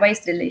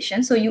pairwise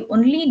deletion. So you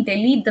only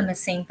delete the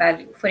missing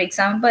value. For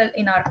example,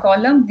 in our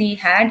column, we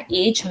had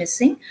age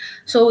missing.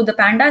 So the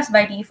pandas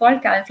by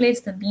default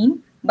calculates the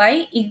mean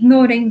by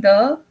ignoring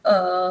the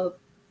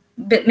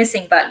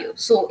missing value.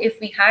 So if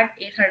we had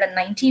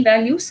 890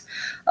 values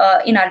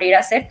in our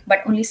data set,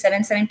 but only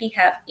 770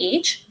 have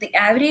age, the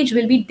average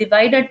will be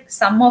divided,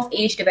 sum of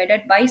age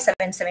divided by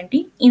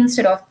 770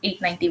 instead of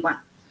 891.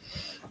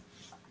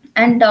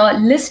 And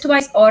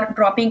list-wise or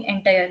dropping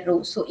entire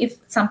row. So if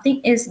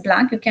something is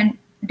blank, you can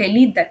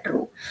delete that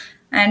row,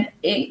 and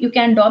you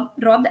can drop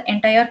the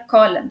entire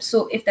column.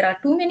 So if there are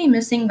too many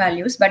missing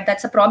values, but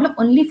that's a problem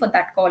only for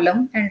that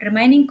column, and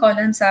remaining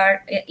columns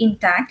are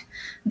intact,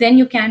 then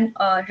you can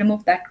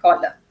remove that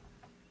column.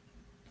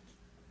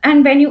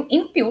 And when you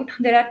impute,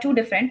 there are two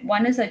different.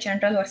 One is a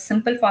general or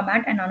simple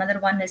format, and another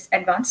one is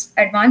advanced.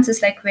 Advanced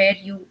is like where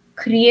you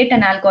create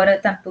an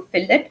algorithm to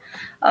fill it.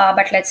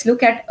 But let's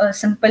look at a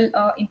simple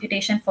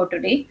imputation for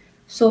today.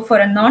 So for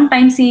a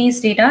non-time series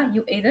data,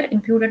 you either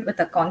impute it with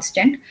a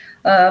constant.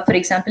 For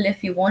example,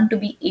 if you want to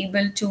be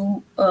able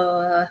to,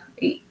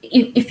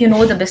 if you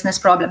know the business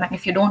problem and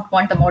if you don't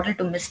want the model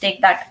to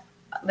mistake that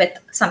with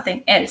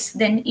something else,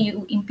 then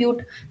you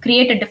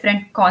create a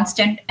different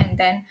constant, and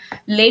then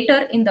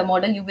later in the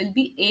model, you will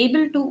be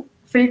able to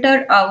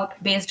filter out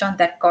based on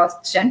that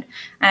constant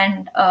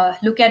and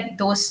look at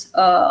those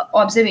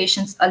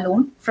observations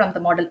alone from the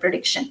model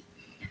prediction.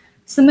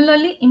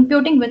 Similarly,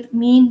 imputing with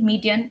mean,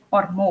 median,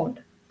 or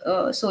mode.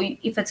 So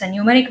if it's a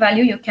numeric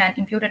value, you can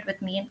impute it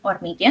with mean or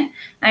median,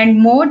 and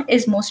mode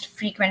is most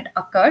frequent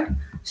occurred.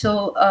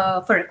 So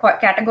for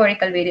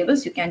categorical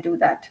variables, you can do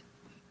that.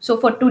 So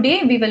for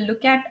today, we will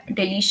look at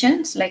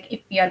deletions, like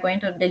if we are going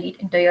to delete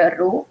entire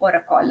row or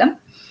a column.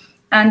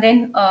 And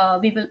then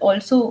we will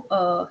also,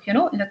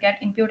 look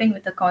at imputing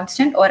with a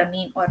constant or a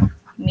mean or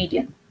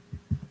median.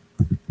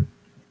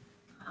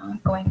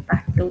 Going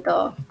back to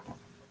the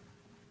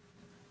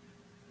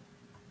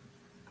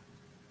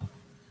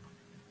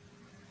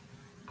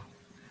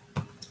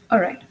all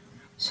right.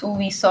 So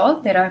we saw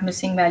there are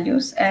missing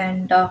values,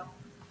 and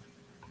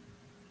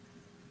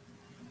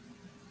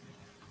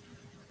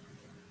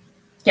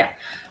yeah.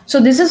 So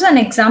this is an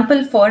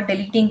example for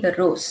deleting the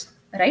rows,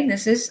 right?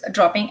 This is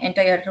dropping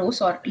entire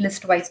rows or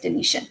list-wise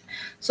deletion.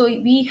 So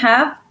we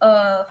have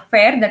a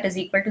pair that is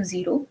equal to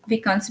 0. We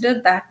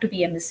consider that to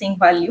be a missing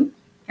value,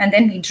 and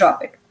then we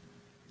drop it.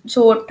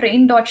 So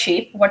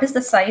train.shape, what is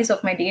the size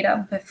of my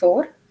data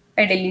before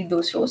I delete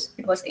those rows?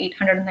 It was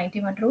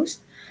 891 rows.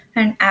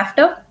 And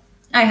after,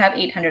 I have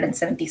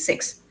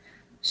 876.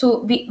 So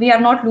we are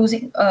not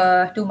losing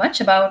too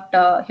much, about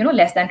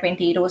less than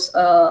 20 rows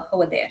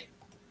over there.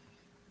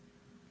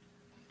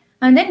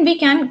 And then we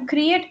can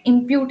create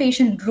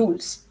imputation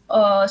rules.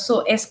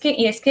 So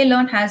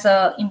sklearn has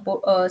a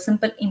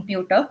simple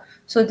imputer.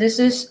 So this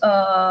is,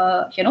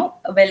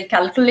 will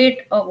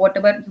calculate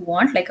whatever you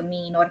want, like a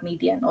mean or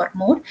median or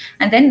mode.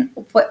 And then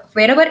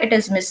wherever it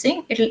is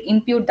missing, it will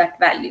impute that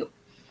value.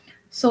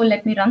 So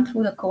let me run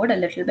through the code a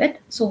little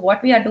bit. So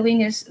what we are doing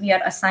is we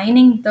are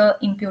assigning the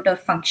imputer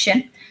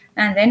function,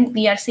 and then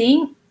we are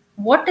saying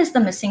what is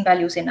the missing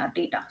values in our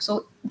data.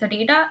 So the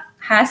data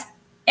has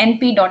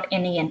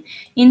np.nan.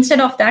 Instead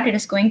of that, it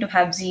is going to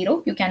have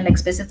 0. You can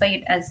specify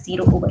it as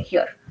 0 over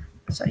here.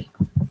 Sorry,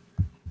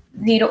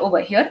 0 over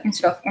here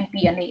instead of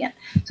np.nan.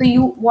 So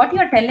what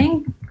you're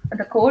telling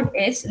the code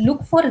is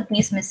look for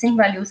these missing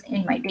values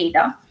in my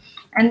data,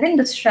 and then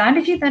the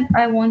strategy that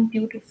I want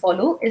you to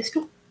follow is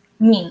to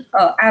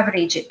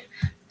average it.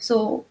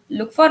 So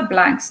look for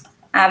blanks,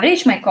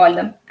 average my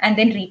column, and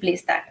then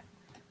replace that.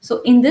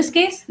 So in this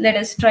case, let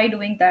us try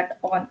doing that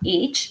on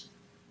age.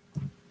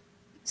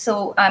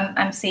 So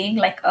I'm saying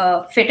like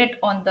fit it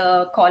on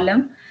the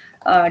column,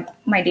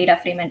 my data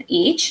frame and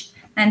age,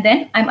 and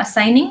then I'm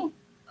assigning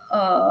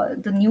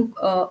the new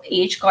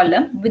age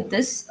column with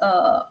this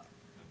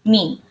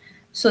mean.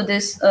 So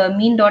this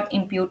mean dot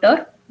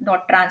imputer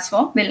dot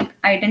transform will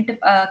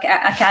identify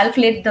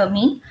calculate the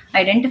mean,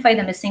 identify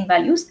the missing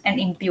values, and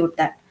impute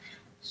that.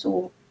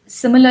 So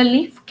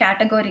similarly,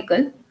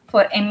 categorical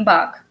for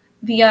embark,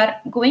 we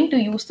are going to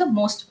use the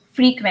most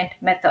frequent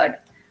method,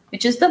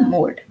 which is the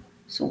mode.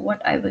 So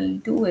what I will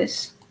do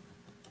is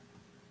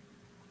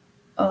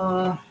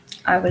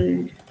I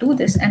will do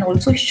this and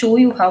also show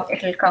you how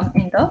it will come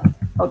in the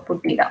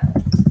output data.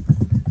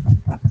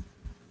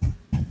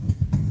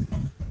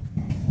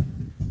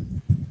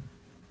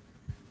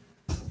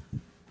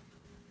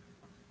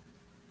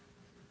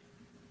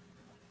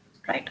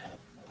 Right.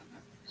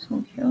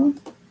 So here.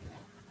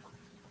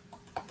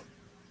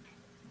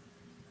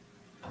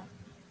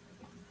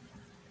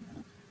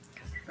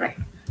 Right.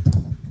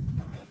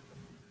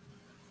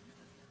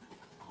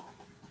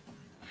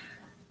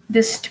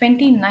 This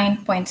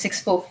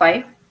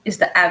 29.645 is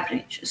the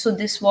average. So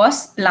this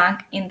was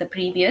blank in the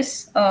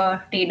previous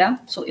data.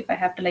 So if I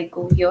have to like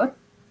go here,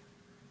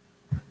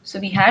 so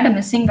we had a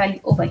missing value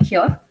over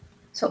here.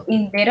 So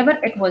in wherever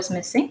it was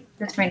missing,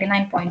 this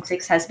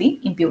 29.6 has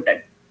been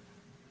imputed.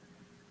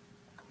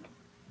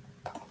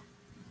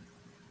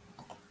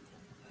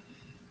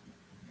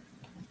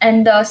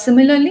 And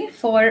similarly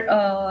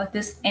for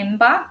this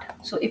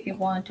embarked, so if you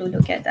want to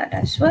look at that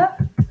as well.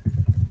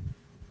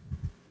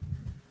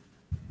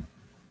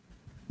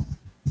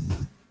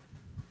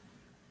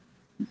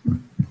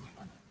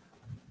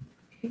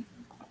 Okay.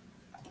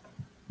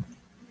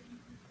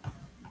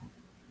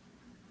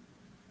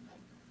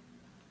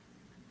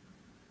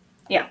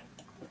 Yeah,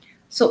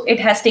 so it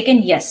has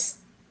taken yes.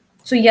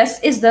 So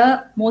yes is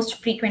the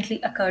most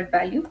frequently occurred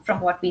value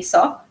from what we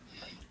saw.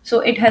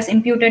 So it has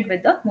imputed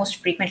with the most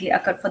frequently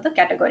occurred for the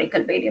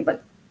categorical variable.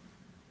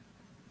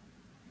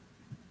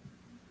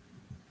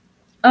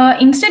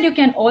 Instead, you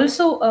can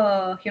also,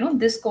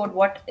 this code,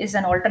 what is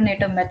an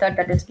alternative method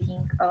that is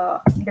being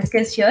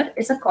discussed here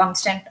is a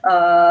constant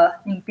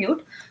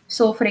impute.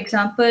 So for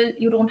example,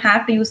 you don't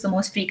have to use the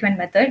most frequent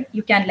method.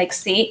 You can like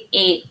say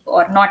A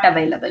or not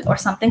available or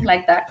something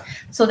like that.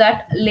 So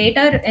that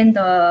later in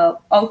the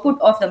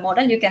output of the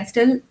model, you can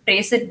still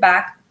trace it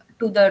back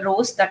to the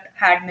rows that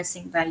had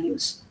missing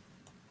values.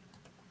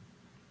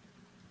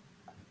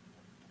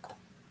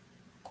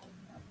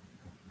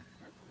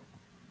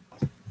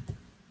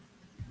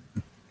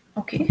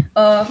 Okay,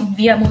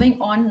 we are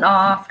moving on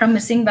from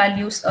missing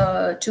values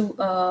to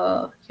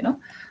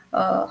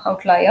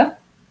outlier.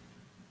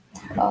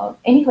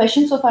 Any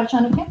questions so far,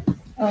 Chanukya?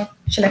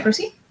 Shall I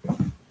proceed?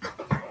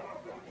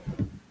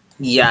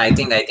 Yeah, I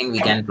think we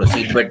can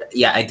proceed. But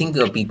yeah, I think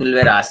people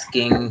were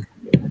asking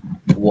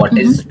what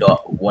does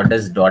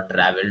dot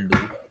travel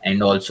do,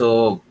 and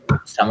also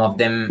some of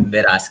them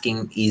were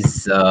asking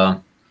is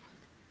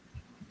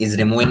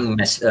removing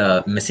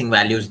missing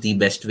values the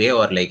best way,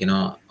 or like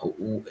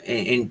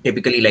in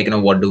typically like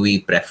what do we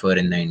prefer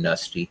in the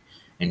industry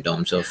in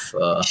terms of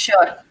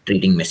Sure.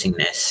 treating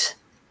missingness?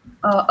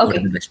 Okay. What are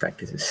the best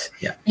practices?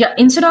 Yeah. Yeah.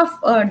 Instead of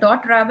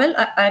dot travel,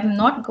 I'm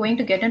not going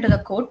to get into the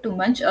code too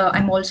much.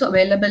 I'm also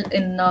available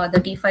in the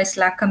DeFi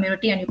Slack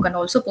community, and you can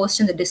also post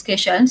in the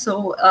discussion.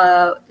 So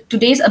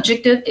today's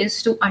objective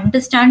is to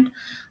understand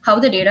how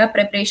the data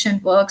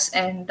preparation works,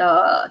 and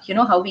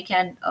how we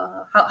can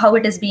how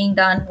it is being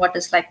done. What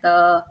is like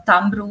the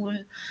thumb rule,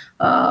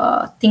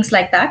 things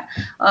like that.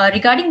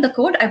 Regarding the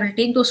code, I will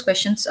take those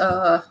questions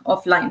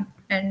offline,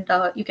 and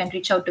you can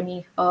reach out to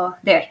me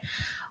there.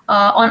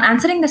 On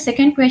answering the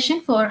second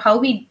question for how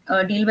we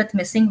deal with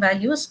missing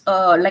values,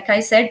 like I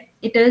said,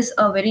 it is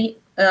a very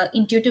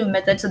intuitive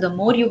method. So the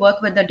more you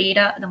work with the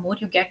data, the more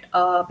you get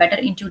better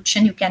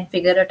intuition, you can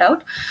figure it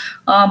out.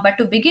 But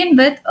to begin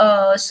with,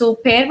 so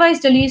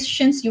pairwise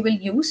deletions you will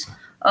use.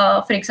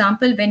 For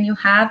example, when you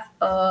have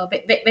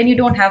when you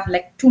don't have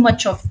like too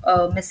much of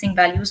missing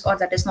values, or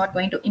that is not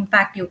going to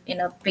impact you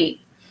in a way,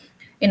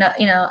 in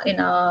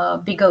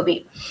a bigger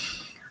way.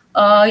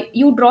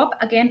 You drop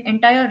again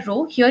entire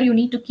row. Here you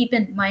need to keep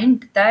in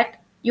mind that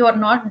you are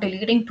not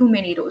deleting too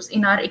many rows.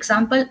 In our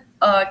example,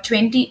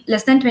 20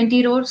 less than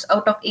 20 rows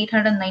out of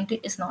 890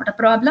 is not a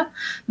problem.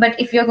 But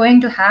if you're going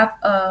to have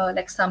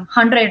like some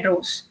 100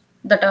 rows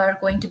that are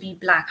going to be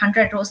blank,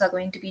 100 rows are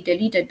going to be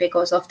deleted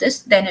because of this,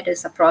 then it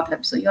is a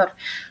problem. So you're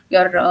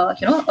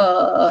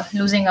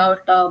losing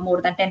out more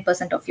than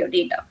 10% of your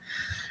data.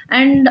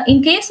 And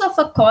in case of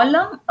a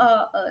column,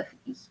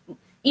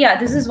 yeah,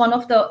 this is one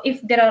of the,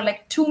 if there are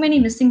like too many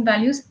missing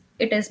values,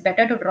 it is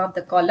better to drop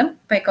the column,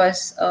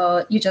 because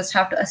you just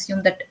have to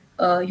assume that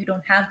you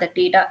don't have the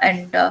data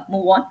and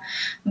move on,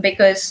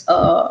 because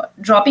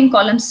dropping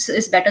columns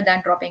is better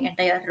than dropping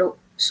entire row.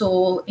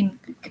 So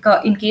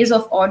in case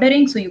of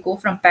ordering, so you go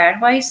from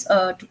pairwise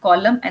to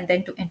column and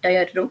then to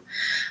entire row.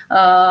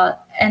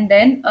 And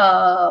then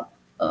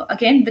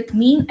again, with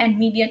mean and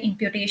median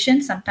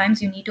imputation,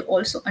 sometimes you need to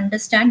also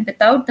understand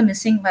without the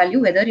missing value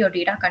whether your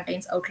data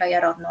contains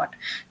outlier or not.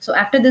 So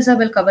after this, I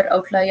will cover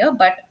outlier,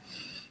 but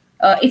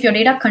if your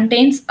data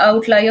contains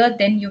outlier,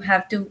 then you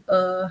have to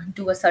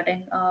do a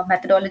certain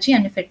methodology,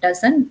 and if it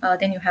doesn't,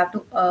 then you have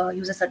to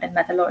use a certain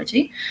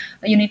methodology.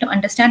 You need to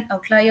understand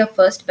outlier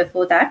first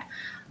before that.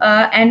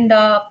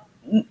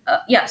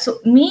 Yeah, so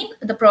mean,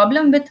 the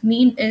problem with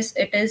mean is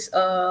it is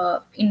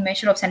in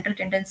measure of central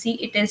tendency,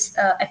 it is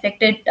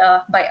affected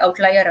by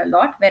outlier a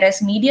lot,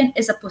 whereas median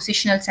is a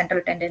positional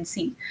central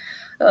tendency.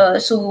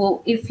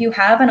 So if you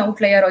have an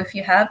outlier or if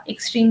you have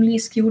extremely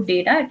skewed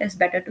data, it is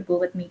better to go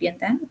with median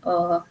than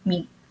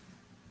mean.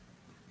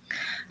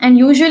 And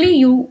usually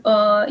you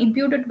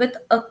impute it with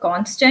a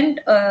constant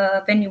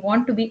when you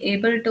want to be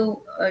able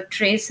to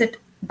trace it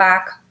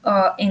back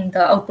in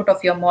the output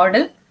of your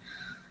model.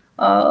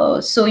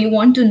 So you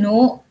want to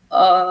know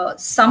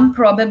some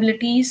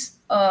probabilities.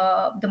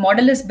 The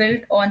model is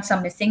built on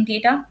some missing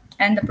data,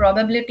 and the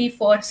probability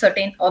for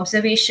certain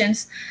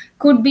observations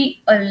could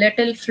be a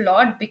little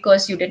flawed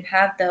because you didn't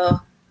have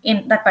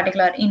that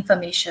particular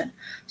information.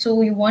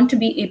 So you want to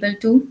be able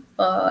to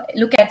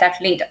look at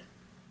that later.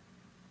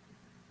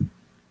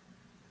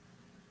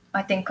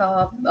 I think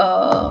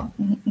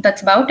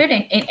that's about it.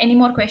 Any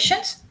more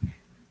questions?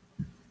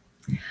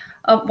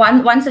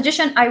 One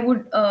suggestion I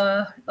would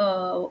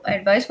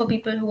advise for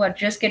people who are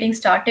just getting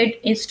started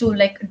is to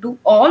do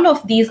all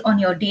of these on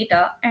your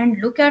data and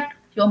look at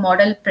your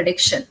model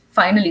prediction.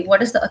 Finally,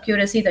 what is the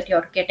accuracy that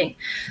you're getting?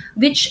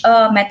 Which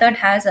method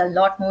has a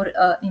lot more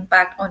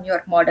impact on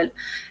your model?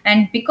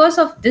 And because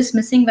of this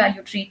missing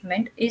value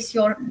treatment, is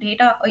your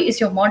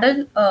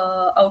model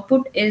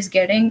output is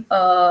getting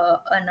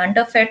an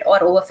underfed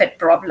or overfed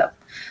problem?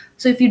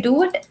 So if you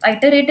do it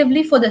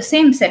iteratively for the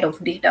same set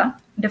of data,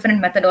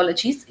 different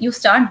methodologies, you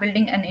start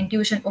building an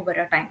intuition over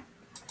a time.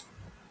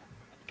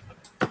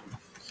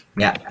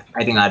 Yeah,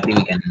 I think Aarthi,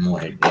 we can move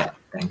ahead. Yeah,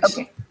 thanks.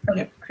 Okay,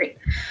 yeah. Great.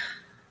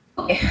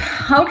 Okay,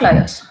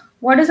 outliers.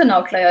 What is an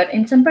outlier?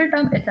 In simple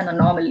terms, it's an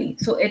anomaly.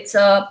 So it's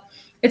a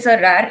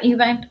rare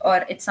event,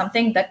 or it's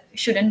something that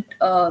shouldn't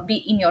be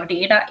in your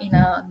data in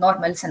a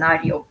normal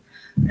scenario.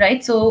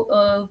 Right,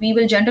 so we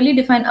will generally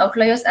define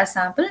outliers as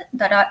samples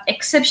that are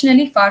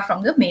exceptionally far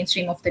from the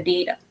mainstream of the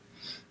data,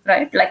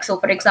 right? Like, so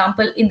for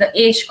example, in the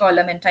age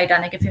column in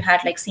Titanic, if you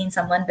had seen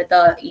someone with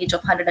an age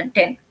of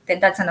 110, then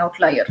that's an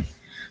outlier.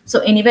 So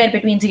anywhere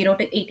between 0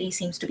 to 80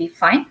 seems to be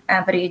fine.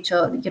 Average,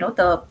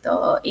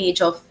 the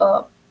age of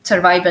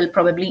survival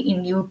probably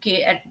in UK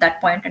at that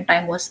point in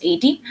time was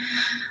 80,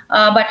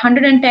 but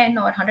 110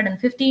 or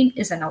 115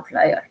 is an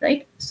outlier,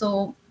 right?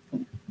 So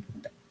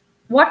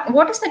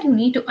what is that you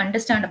need to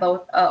understand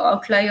about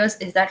outliers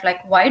is that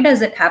why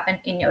does it happen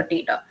in your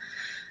data?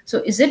 So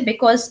is it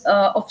because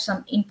of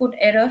some input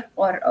error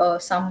or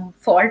some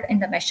fault in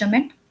the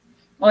measurement,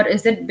 or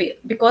is it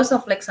because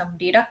of some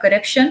data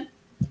corruption?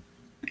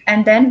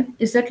 And then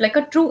is it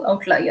a true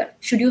outlier?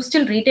 Should you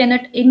still retain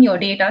it in your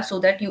data so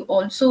that you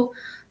also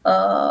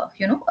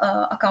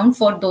account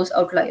for those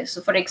outliers?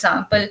 So for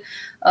example,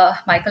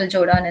 Michael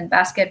Jordan in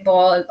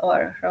basketball,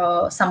 or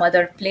some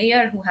other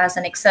player who has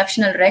an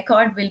exceptional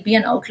record will be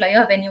an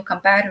outlier when you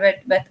compare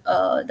it with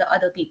the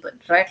other people,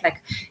 right?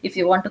 If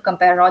you want to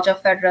compare Roger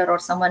Federer or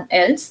someone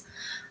else,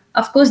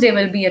 of course they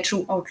will be a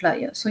true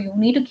outlier. So you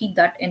need to keep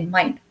that in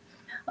mind.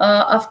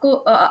 Of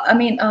course,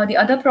 the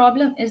other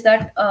problem is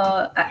that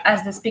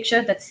as this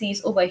picture that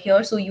sees over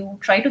here, so you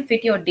try to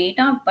fit your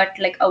data, but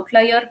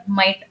outlier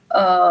might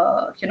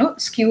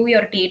skew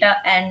your data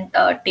and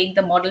take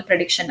the model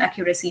prediction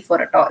accuracy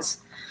for a toss.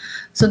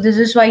 So this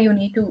is why you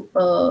need to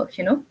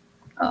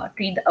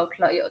treat the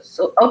outliers.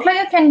 So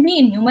outlier can be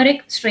in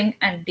numeric, string,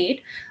 and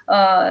date.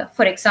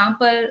 For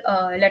example,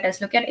 let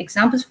us look at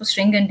examples for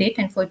string and date,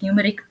 and for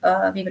numeric,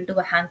 we will do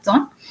a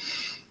hands-on.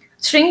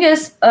 String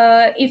is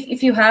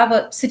if you have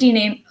a city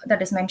name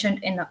that is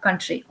mentioned in a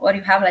country, or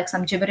you have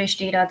some gibberish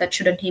data that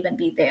shouldn't even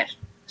be there.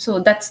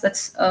 So that's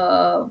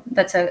a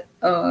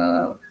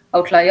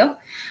outlier.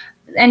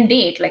 And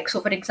date, so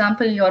for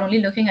example, you're only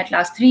looking at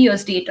last 3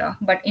 years data,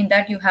 but in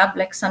that you have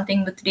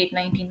something with date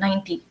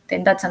 1990,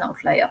 then that's an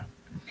outlier.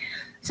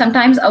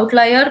 Sometimes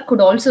outlier could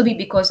also be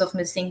because of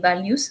missing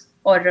values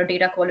or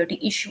data quality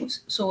issues.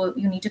 So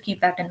you need to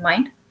keep that in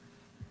mind.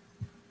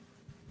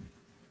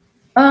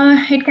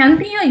 It can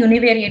be a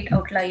univariate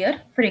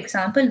outlier. For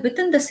example,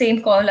 within the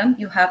same column,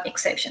 you have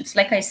exceptions.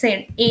 Like I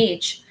said,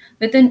 age.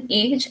 Within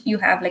age, you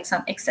have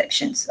some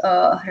exceptions,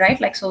 right?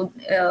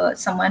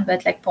 Someone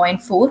with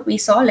 0.4, we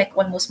saw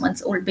almost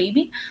months old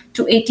baby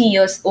to 80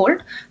 years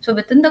old. So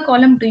within the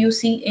column, do you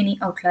see any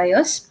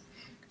outliers?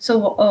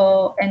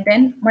 So, and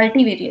then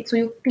multivariate. So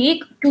you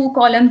take two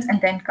columns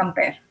and then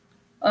compare.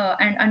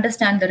 And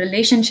understand the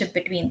relationship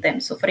between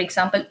them. So for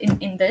example,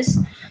 in this,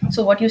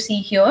 so what you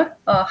see here,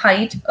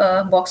 height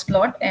box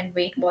plot and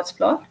weight box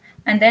plot.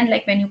 And then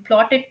like when you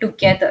plot it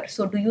together,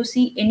 so do you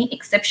see any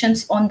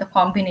exceptions on the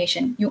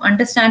combination? You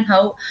understand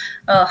how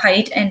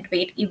height and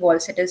weight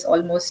evolves. It is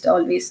almost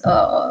always,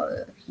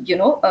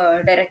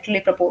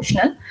 directly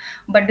proportional.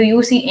 But do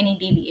you see any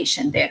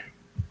deviation there?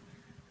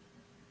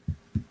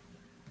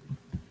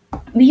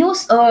 We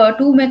use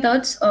two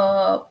methods.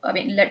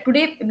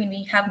 Today,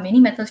 we have many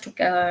methods to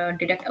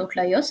detect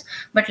outliers,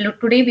 but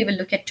today we will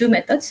look at two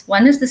methods.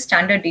 One is the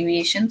standard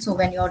deviation. So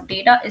when your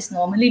data is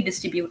normally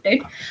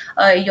distributed,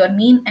 your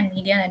mean and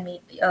median and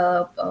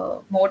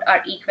mode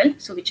are equal.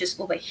 So which is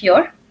over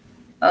here.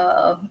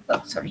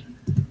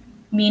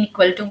 Mean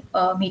equal to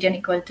median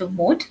equal to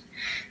mode.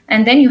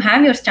 And then you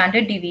have your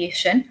standard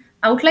deviation.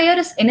 Outlier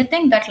is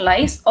anything that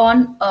lies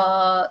on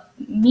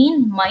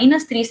mean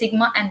minus 3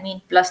 sigma and mean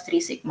plus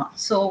 3 sigma.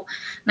 So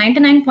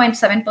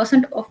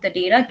 99.7% of the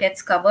data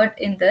gets covered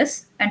in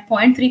this, and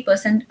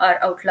 0.3%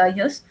 are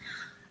outliers.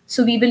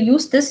 So we will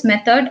use this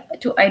method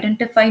to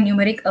identify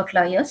numeric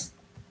outliers.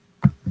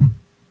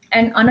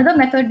 And another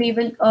method we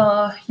will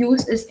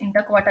use is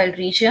interquartile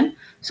region.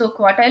 So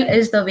quartile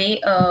is the way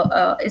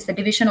is the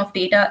division of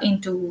data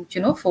into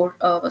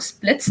 4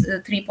 splits,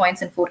 3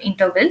 points and 4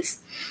 intervals.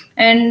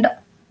 And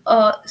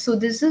so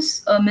this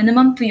is a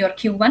minimum to your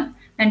Q1,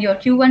 and your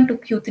Q1 to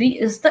Q3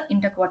 is the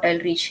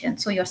interquartile region.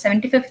 So your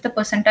 75th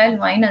percentile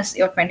minus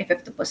your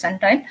 25th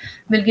percentile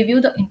will give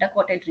you the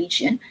interquartile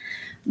region.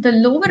 The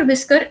lower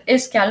whisker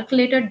is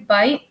calculated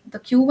by the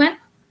Q1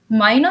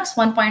 minus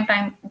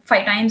 1.5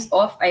 times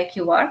of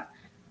IQR,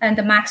 and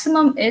the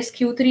maximum is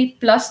Q3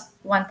 plus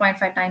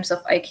 1.5 times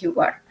of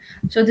IQR.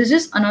 So this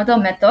is another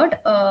method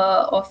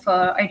of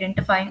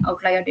identifying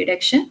outlier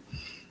detection.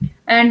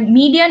 And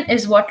median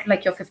is what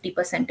like your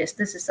 50% is.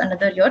 This is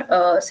another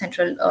your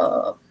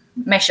central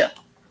measure.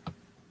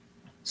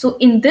 So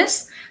in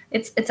this,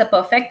 it's a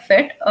perfect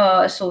fit.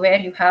 So where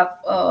you have,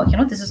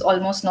 this is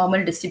almost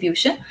normal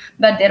distribution,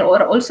 but there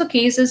are also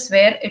cases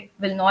where it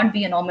will not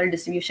be a normal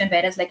distribution,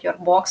 whereas like your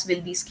box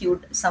will be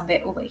skewed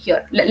somewhere over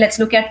here. Let's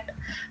look at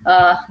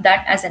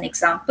that as an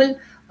example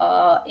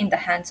in the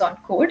hands-on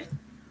code.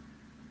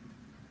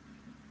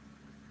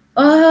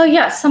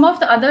 Some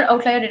of the other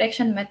outlier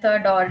detection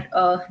method are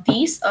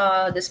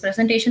this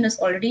presentation is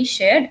already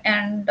shared,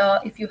 and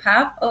if you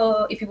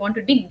want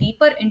to dig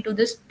deeper into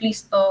this,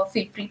 please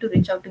feel free to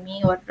reach out to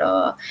me, or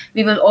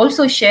we will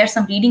also share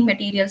some reading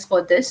materials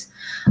for this.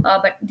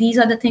 But these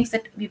are the things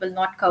that we will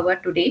not cover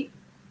today.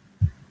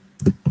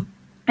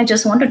 I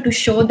just wanted to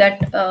show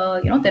that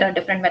there are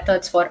different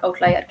methods for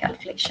outlier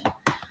calculation.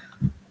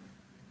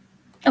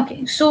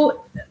 Okay,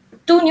 so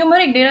two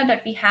numeric data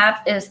that we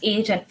have is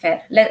age and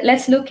fair.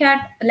 Let's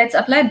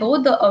apply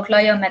both the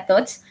outlier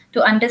methods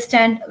to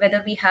understand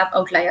whether we have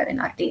outlier in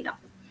our data,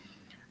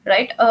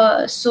 right?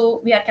 So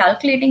we are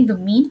calculating the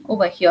mean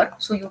over here.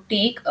 So you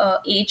take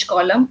age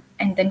column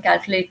and then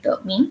calculate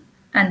the mean,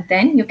 and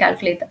then you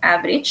calculate the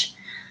average.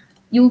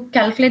 You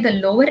calculate the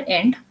lower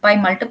end by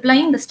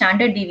multiplying the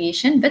standard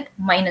deviation with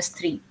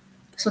 -3,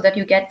 so that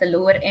you get the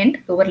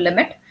lower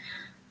limit,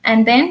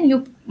 and then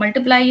you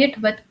multiply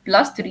it with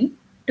 +3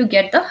 to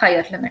get the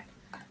higher limit.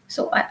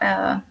 So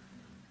our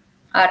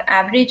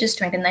average is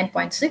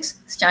 29.6,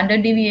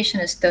 standard deviation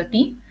is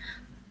 30,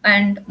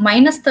 and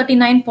minus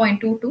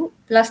 39.22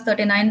 plus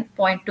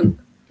 39.2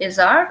 is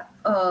our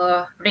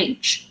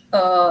range.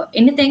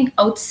 Anything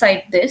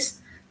outside this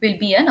will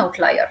be an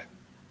outlier.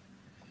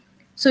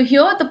 So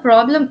here the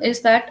problem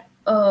is that,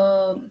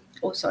 I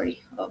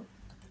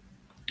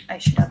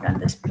should have done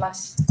this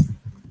plus.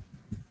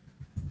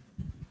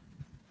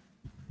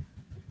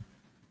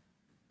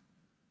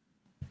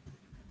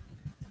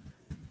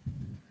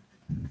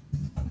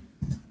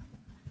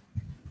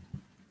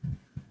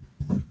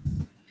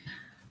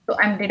 So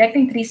I'm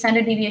deducting 3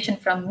 standard deviation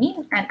from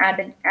mean and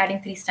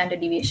adding 3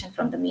 standard deviation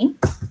from the mean.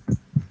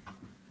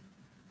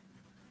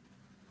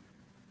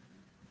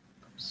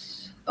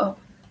 Oops. Oh,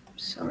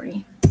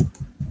 sorry.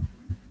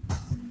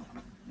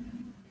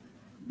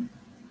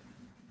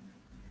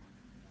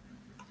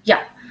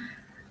 Yeah.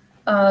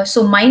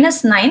 So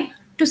 -9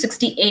 to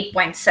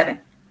 68.7,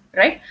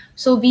 right?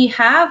 So we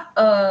have,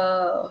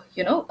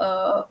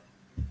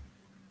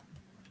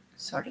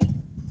 sorry.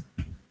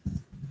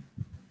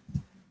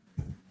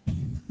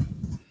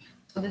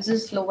 So this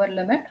is lower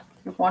limit.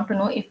 We want to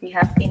know if we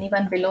have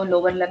anyone below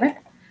lower limit,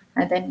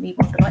 and then we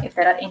want to know if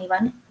there are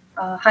anyone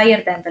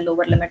higher than the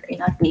lower limit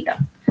in our data.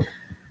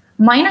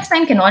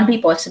 -9 cannot be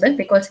possible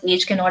because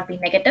age cannot be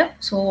negative.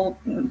 So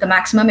the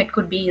maximum it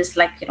could be is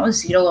like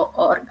 0,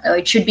 or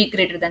it should be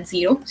greater than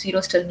 0.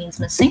 0 still means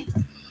missing.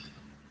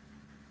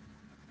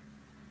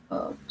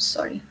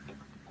 Sorry.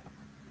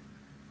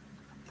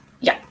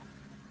 Yeah.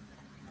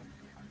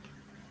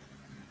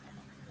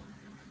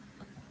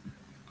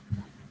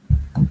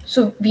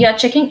 So we are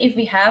checking if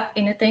we have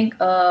anything,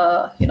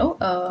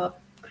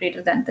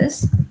 greater than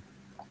this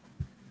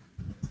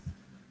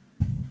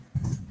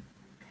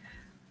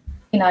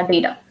in our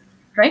data,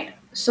 right?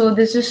 So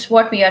this is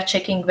what we are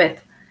checking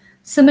with.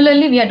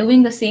 Similarly, we are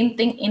doing the same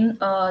thing in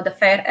the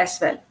fair as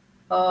well.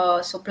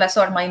 So plus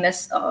or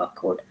minus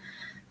code.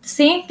 The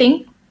same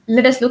thing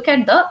let us look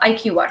at the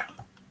IQR.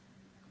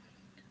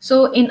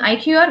 So in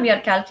IQR, we are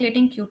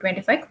calculating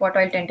Q25,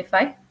 quartile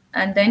 25,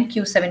 and then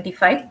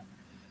Q75.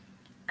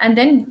 And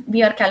then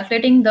we are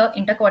calculating the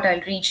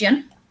interquartile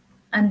region,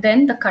 and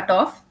then the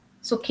cutoff.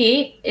 So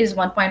K is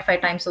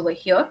 1.5 times over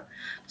here.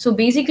 So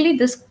basically,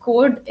 this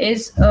code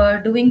is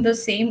doing the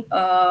same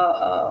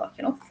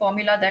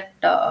formula that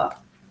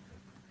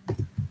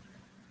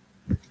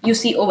you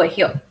see over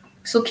here.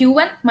 So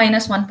Q1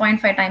 minus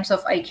 1.5 times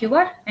of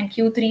IQR and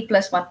Q3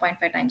 plus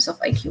 1.5 times of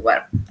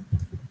IQR.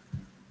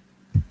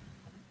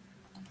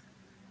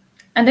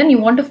 And then you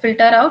want to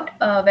filter out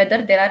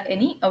whether there are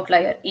any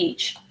outlier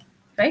age,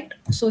 right?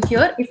 So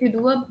here, if you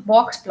do a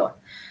box plot,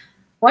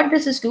 what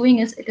this is doing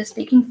is it is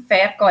taking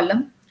fair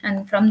column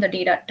and from the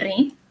data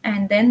train,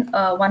 and then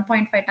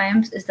 1.5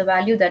 times is the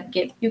value that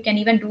give. You can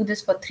even do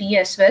this for 3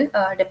 as well,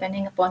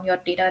 depending upon your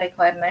data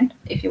requirement,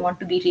 if you want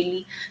to be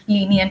really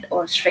lenient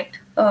or strict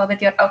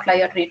with your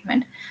outlier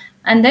treatment.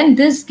 And then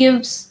this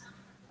gives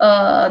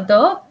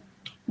the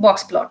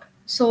box plot.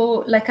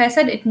 So like I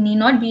said, it need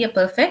not be a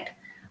perfect.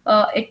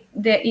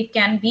 It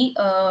can be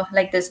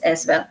like this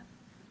as well.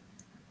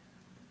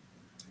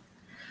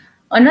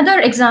 Another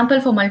example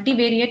for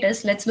multivariate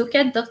is, let's look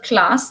at the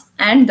class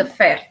and the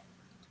fair,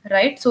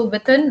 right? So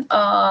within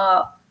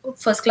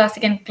first class,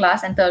 second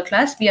class, and third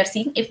class, we are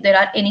seeing if there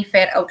are any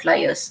fair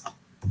outliers.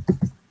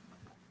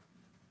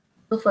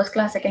 So first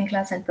class, second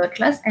class, and third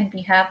class, and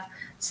we have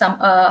some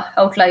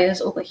outliers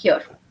over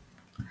here.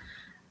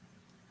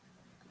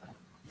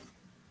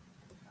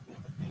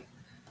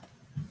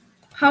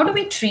 How do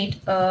we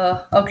treat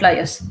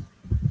outliers?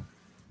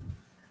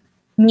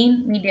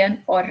 Mean,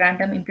 median, or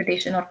random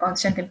imputation or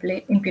constant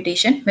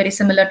imputation, very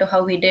similar to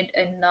how we did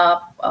in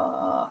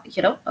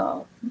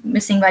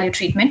missing value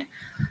treatment.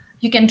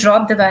 You can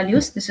drop the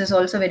values. This is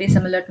also very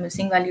similar to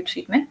missing value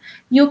treatment.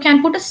 You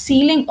can put a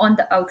ceiling on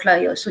the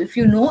outlier. So if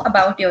you know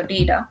about your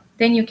data,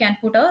 then you can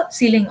put a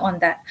ceiling on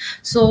that.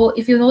 So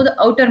if you know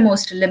the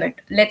outermost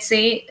limit, let's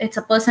say it's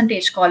a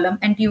percentage column,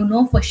 and you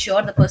know for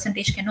sure the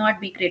percentage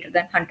cannot be greater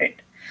than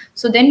 100.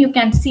 So then you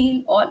can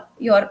seal all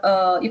your,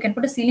 you can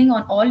put a ceiling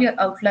on all your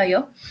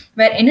outlier,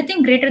 where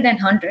anything greater than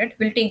 100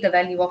 will take the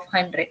value of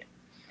 100.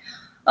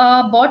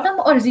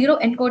 Bottom or zero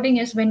encoding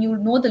is when you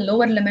know the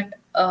lower limit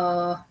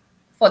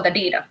for the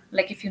data.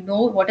 Like if you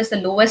know what is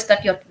the lowest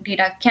that your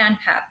data can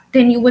have,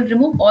 then you will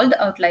remove all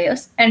the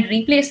outliers and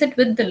replace it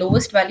with the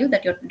lowest value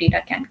that your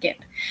data can get.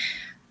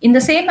 In the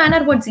same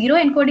manner, what zero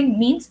encoding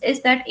means is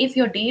that if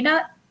your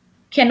data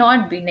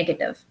cannot be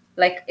negative,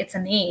 like it's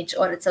an age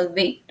or it's a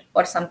weight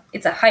or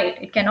it's a height,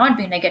 it cannot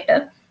be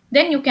negative,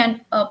 then you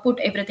can put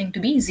everything to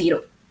be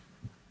 0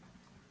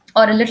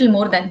 or a little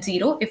more than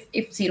 0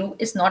 if 0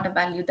 is not a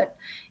value that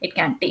it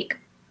can take,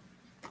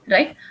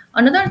 right?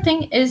 Another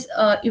thing is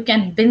you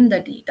can bin the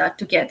data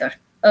together.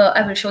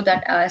 I will show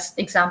that as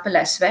example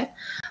as well.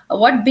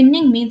 What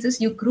binning means is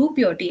you group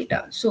your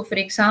data. So for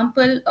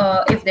example,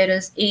 if there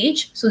is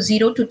age, so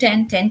 0 to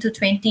 10, 10 to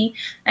 20,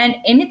 and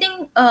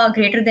anything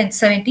greater than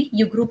 70,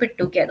 you group it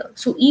together.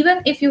 So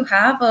even if you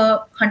have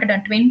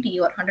 120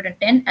 or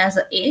 110 as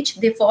an age,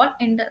 they fall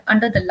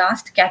under the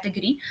last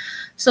category.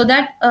 So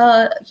that,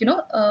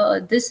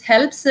 this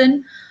helps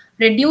in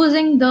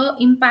reducing the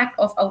impact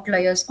of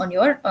outliers on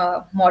your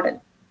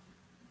model.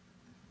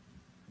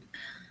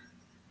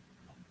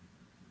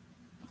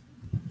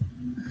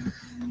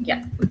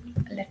 Yeah,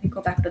 let me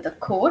go back to the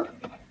code.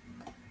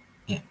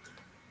 Yeah.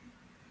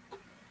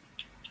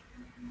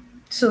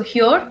 So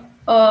here,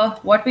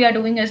 what we are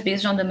doing is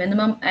based on the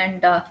minimum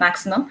and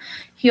maximum.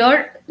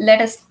 Here, let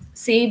us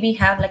say we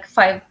have like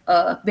 5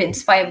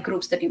 bins, 5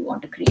 groups that you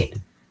want to create,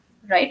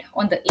 right,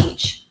 on the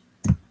age.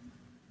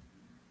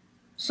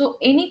 So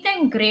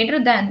anything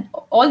greater than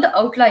all the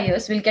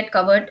outliers will get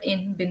covered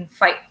in bin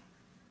 5.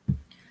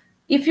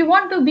 If you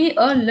want to be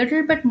a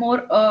little bit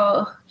more,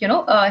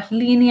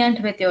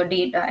 lenient with your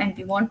data, and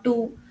you want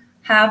to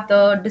have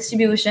the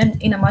distribution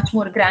in a much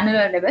more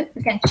granular level,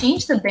 you can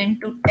change the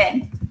bin to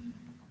 10.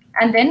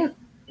 And then,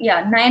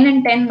 9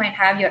 and 10 might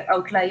have your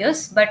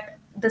outliers, but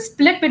the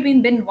split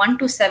between bin 1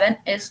 to 7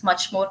 is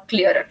much more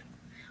clearer.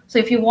 So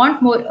if you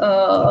want more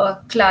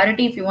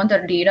clarity, if you want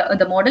the data,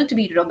 the model to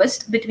be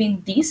robust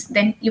between these,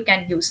 then you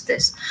can use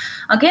this.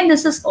 Again,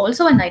 this is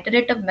also an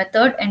iterative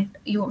method, and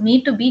you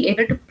need to be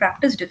able to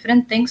practice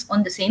different things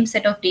on the same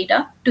set of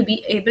data to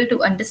be able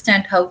to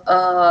understand how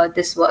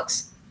this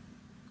works.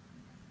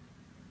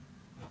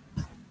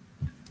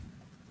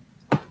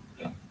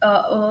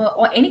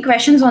 Or any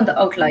questions on the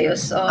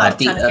outliers?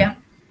 Aarthi,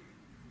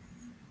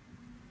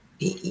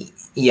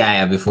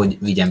 yeah, before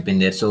we jump in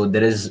there. So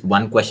there is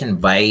one question,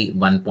 why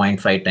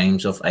 1.5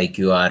 times of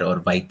IQR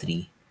or why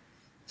 3?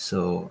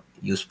 So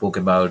you spoke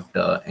about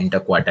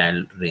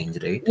interquartile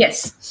range, right?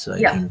 Yes. So I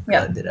think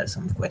there are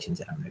some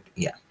questions around it.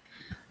 Yeah.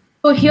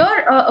 So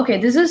here, okay,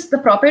 this is the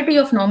property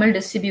of normal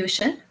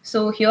distribution.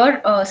 So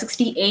here,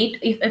 68,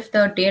 if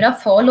the data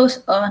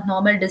follows a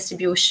normal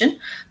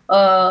distribution,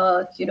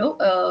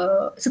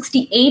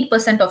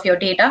 68% of your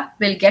data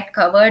will get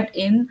covered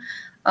in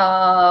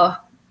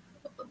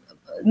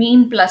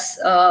mean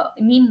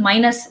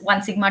minus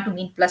 1 sigma to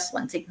mean plus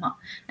 1 sigma.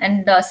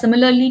 And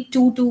similarly,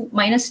 2 to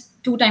minus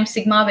 2 times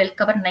sigma will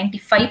cover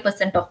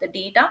 95% of the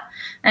data,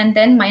 and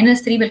then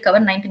minus 3 will cover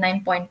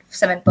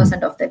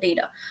 99.7% of the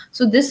data.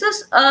 So this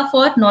is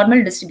for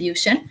normal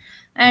distribution.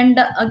 And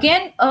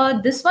again,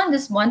 this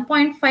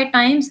 1.5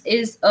 times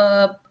is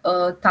a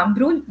thumb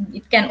rule.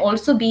 It can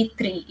also be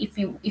 3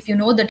 if you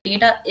know the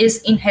data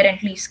is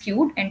inherently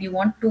skewed and you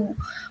want to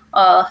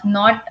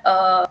not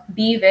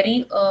be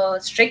very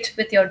strict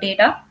with your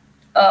data.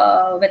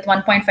 With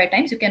 1.5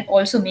 times, you can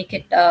also make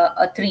it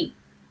a 3.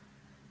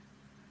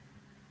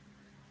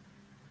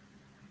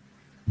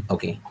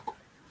 Okay.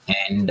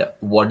 And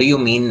what do you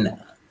mean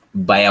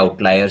by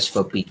outliers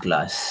for P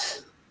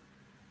class?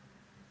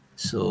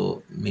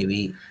 So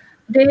maybe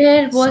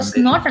there was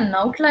not an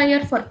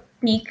outlier for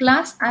P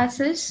class as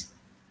is.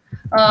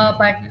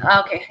 But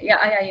okay, yeah,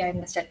 I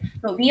understand.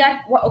 So we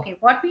are okay.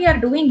 What we are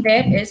doing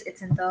there is,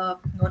 it's in the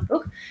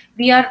notebook.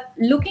 We are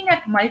looking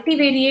at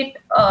multivariate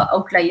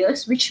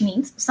outliers, which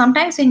means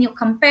sometimes when you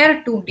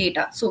compare two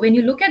data, so when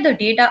you look at the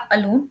data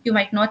alone, you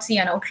might not see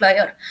an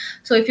outlier.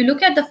 So if you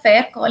look at the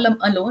fair column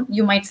alone,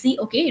 you might see,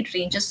 okay, it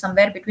ranges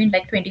somewhere between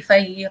like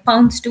 25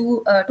 pounds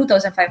to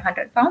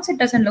 2,500 pounds. It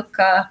doesn't look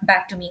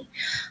bad to me.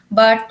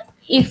 But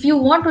if you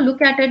want to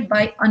look at it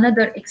by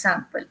another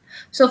example,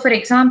 so for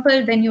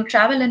example, when you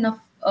travel in a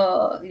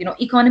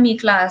economy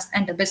class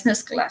and a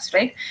business class,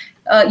 right,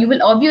 you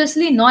will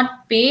obviously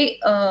not pay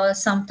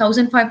some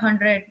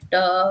 1,500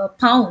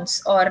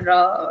 pounds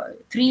or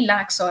 3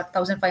 lakhs or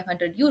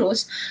 1,500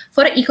 euros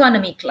for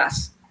economy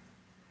class,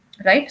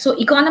 right? So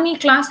economy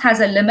class has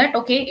a limit.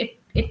 Okay,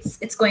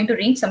 it's going to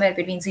range somewhere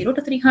between 0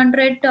 to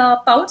 300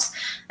 pounds,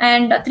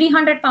 and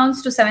 300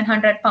 pounds to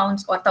 700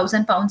 pounds or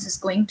 1,000 pounds is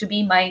going to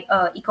be my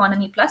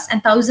economy plus,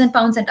 and 1,000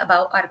 pounds and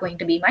above are going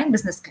to be my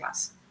business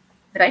class,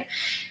 right?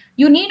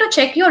 You need to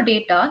check your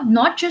data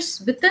not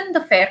just within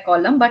the fair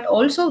column but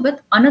also with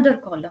another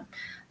column.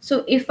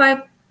 So if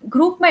I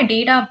group my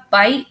data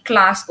by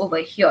class over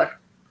here,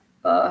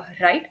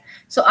 right,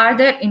 so are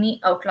there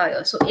any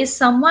outliers? So is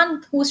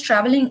someone who's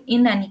traveling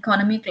in an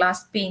economy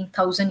class paying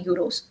 1,000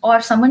 euros,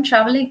 or someone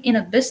traveling in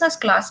a business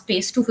class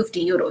pays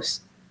 250 euros,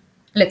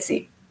 let's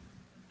say,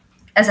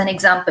 as an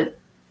example,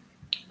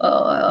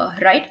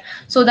 right?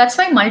 So that's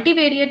why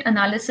multivariate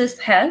analysis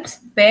helps,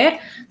 where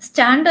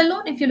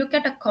standalone, if you look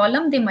at a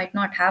column, they might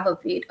not have a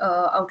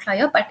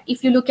outlier, but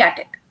if you look at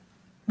it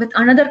with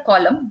another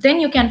column, then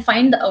you can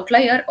find the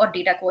outlier or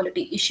data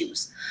quality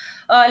issues.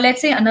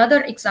 Let's say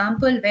another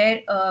example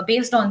where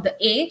based on the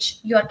age,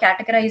 you are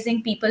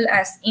categorizing people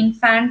as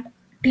infant,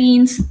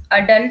 teens,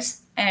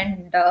 adults,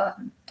 and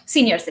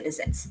senior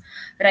citizens,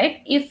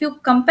 right? If you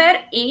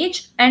compare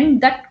age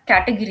and that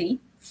category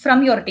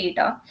from your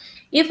data,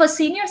 if a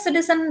senior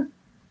citizen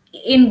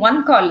in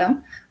one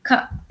column,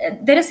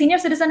 there is senior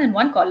citizen in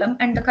one column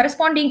and the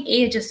corresponding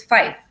age is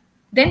 5,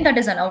 then that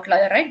is an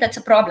outlier, right? That's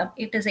a problem.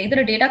 It is either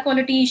a data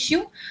quality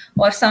issue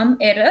or some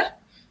error,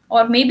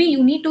 or maybe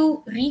you need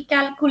to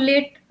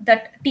recalculate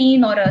that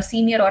teen or a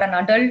senior or an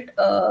adult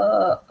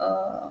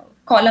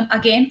column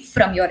again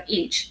from your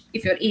age,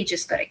 if your age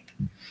is correct.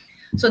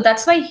 So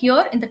that's why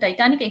here in the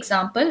Titanic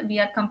example, we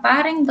are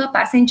comparing the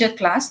passenger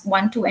class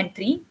 1, 2, and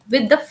 3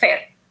 with the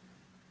fare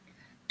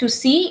to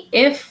see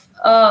if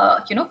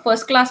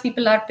first class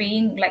people are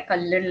paying like a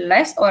little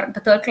less, or the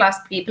third class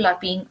people are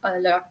paying a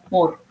lot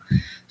more.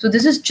 So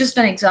this is just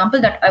an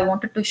example that I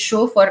wanted to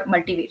show for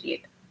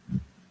multivariate.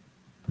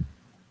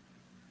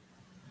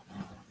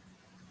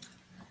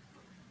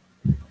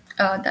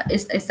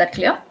 Is that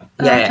clear?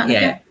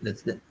 Yeah.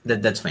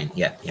 That's fine.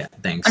 Yeah.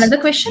 Thanks. Another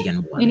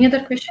question? Any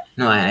other question?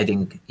 No, I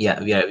think we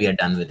are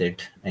done with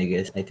it. I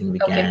guess I think we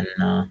can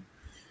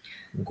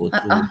go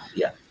through.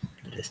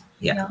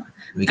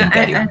 We can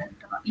carry on.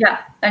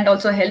 And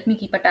also help me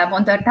keep a tab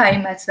on the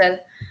time as well.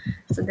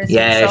 So this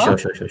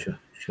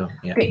Sure.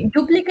 Yeah. Okay.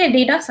 Duplicate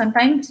data.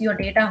 Sometimes your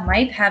data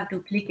might have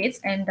duplicates,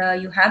 and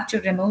you have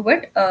to remove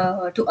it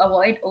to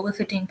avoid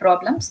overfitting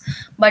problems.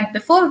 But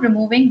before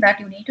removing that,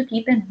 you need to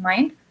keep in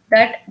mind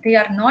that they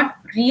are not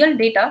real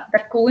data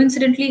that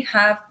coincidentally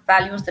have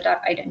values that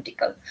are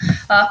identical.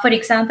 For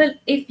example,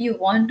 if you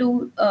want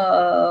to,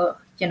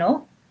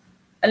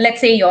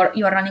 let's say you're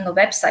running a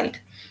website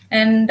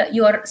and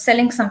you're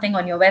selling something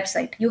on your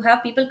website, you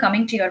have people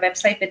coming to your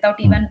website without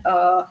even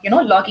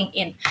logging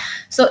in.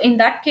 So in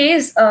that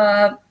case,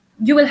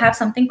 you will have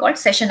something called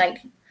session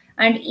ID,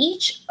 and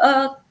each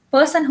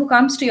person who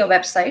comes to your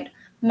website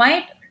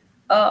might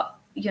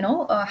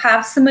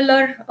have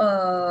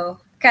similar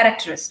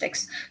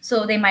characteristics.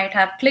 So they might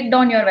have clicked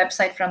on your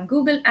website from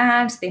Google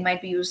Ads, they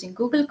might be using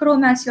Google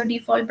Chrome as your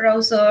default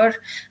browser,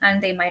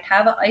 and they might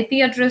have an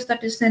IP address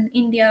that is in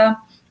India,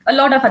 a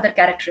lot of other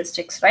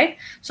characteristics, right?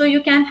 So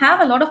you can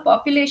have a lot of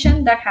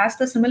population that has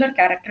the similar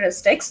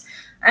characteristics,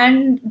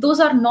 and those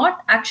are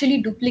not actually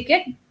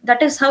duplicate.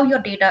 That is how your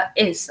data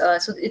is.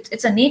 So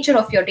it's a nature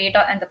of your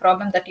data and the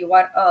problem that you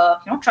are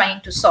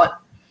trying to solve.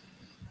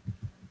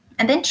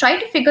 and then try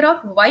to figure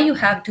out why you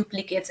have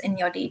duplicates in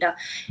your data.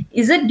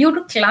 Is it due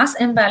to class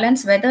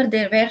imbalance, whether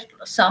there were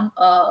some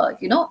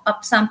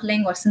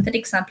upsampling or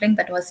synthetic sampling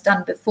that was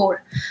done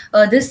before?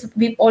 This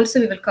we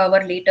will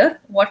cover later,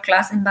 what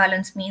class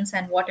imbalance means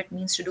and what it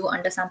means to do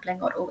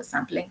undersampling or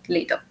oversampling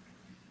later.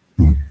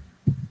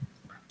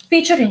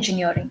 Feature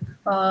engineering,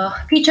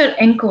 feature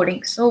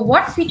encoding. So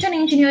what feature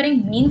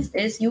engineering means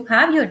is you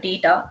have your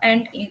data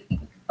and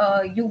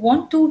you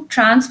want to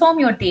transform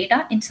your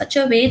data in such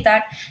a way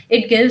that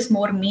it gives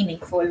more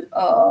meaningful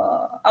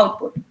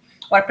output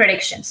or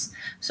predictions.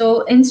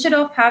 So instead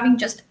of having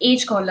just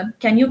age column,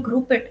 can you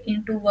group it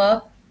into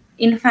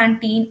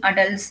infantine,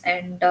 adults,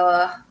 and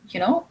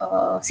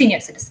senior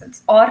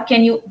citizens? Or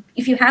can you,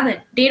 if you have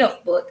a date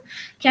of birth,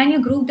 can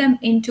you group them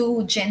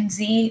into Gen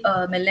Z,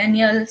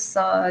 millennials,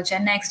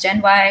 Gen X,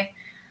 Gen Y,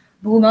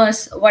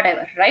 boomers,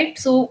 whatever, right?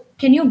 So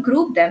can you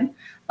group them?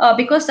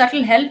 Because that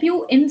will help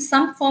you in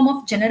some form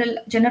of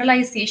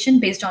generalization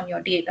based on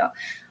your data.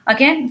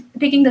 Again,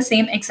 taking the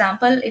same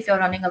example, if you're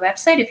running a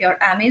website, if you're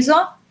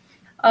Amazon,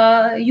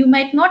 you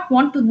might not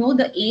want to know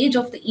the age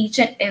of each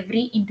and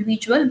every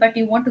individual, but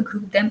you want to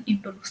group them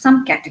into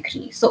some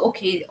category. So,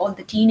 okay, all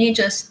the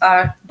teenagers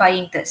are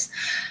buying this.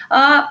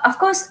 Of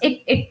course,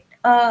 it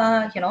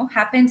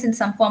happens in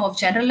some form of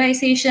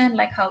generalization,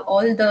 like how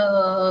all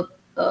the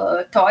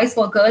toys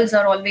for girls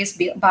are always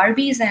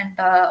Barbies and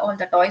all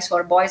the toys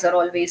for boys are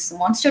always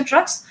monster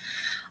trucks.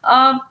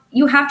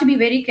 You have to be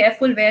very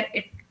careful where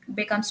it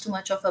becomes too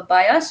much of a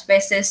bias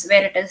versus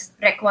where it is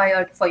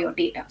required for your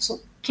data. So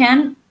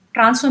can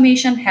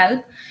transformation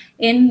help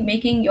in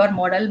making your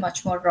model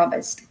much more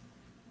robust?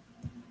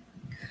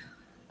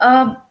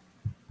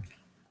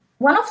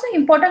 One of the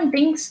important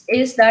things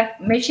is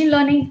that machine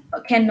learning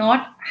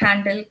cannot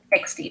handle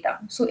text data.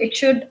 So it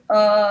should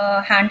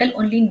handle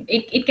only,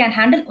 it can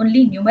handle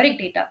only numeric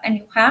data, and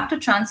you have to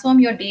transform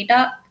your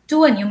data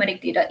to a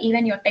numeric data,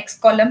 even your text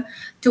column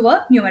to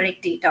a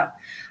numeric data.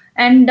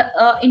 And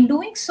in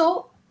doing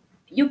so,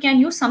 you can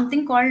use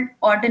something called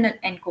ordinal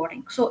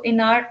encoding. So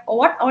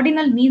what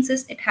ordinal means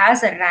is it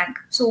has a rank.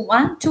 So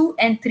 1, 2,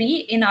 and 3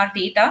 in our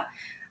data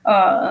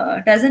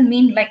doesn't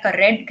mean like a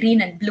red,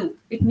 green, and blue.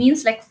 It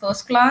means like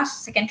first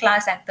class, second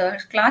class, and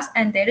third class,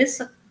 and there is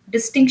a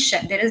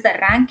distinction. There is the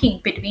ranking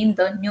between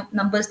the new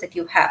numbers that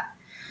you have,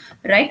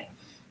 right?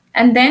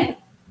 And then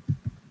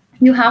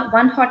you have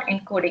one-hot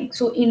encoding.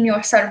 So in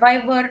your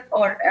survivor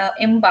or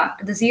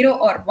embarked, the 0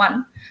 or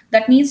 1,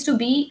 that needs to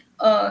be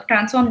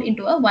transformed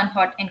into a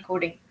one-hot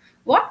encoding.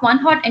 What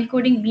one-hot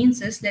encoding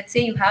means is, let's say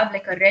you have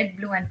like a red,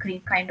 blue, and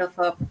green kind of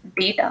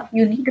data.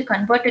 You need to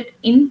convert it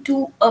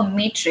into a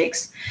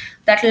matrix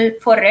that will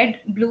for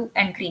red, blue,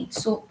 and green.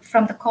 So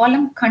from the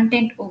column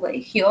content over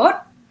here,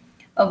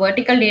 a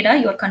vertical data,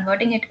 you're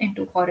converting it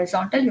into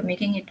horizontal. You're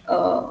making it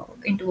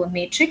into a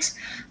matrix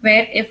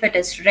where if it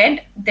is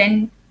red,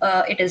 then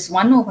it is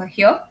 1 over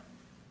here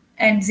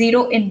and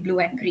 0 in blue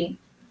and green.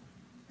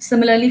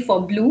 Similarly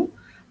for blue,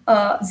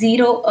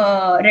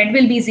 red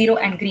will be 0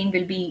 and green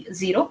will be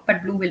 0,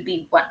 but blue will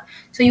be 1.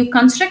 So you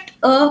construct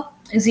a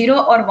 0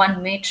 or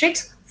 1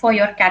 matrix for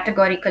your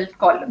categorical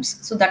columns.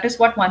 So that is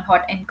what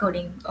one-hot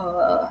encoding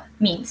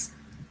means.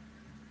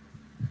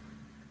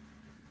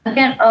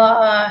 Again,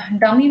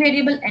 dummy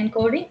variable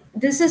encoding.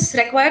 This is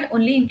required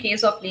only in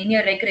case of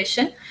linear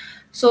regression.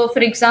 So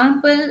for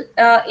example,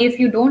 if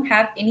you don't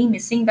have any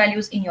missing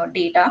values in your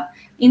data,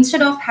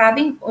 instead of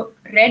having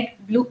red,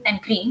 blue,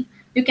 and green,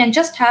 you can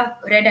just have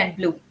red and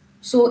blue.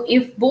 So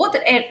if both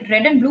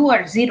red and blue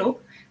are 0,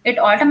 it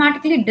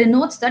automatically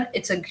denotes that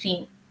it's a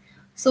green.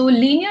 So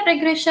linear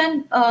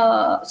regression,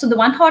 so the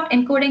one-hot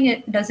encoding,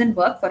 it doesn't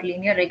work for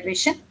linear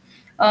regression.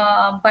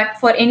 But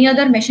for any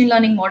other machine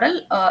learning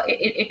model,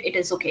 it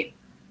is okay.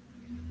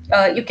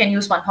 You can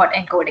use one-hot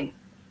encoding.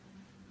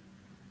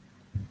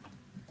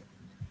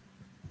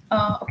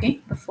 Okay,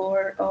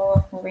 before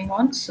moving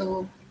on,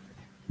 so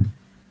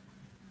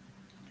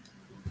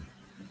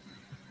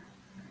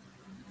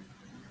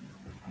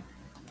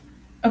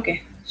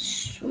okay,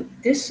 so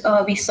this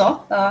we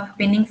saw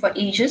winning for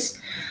ages.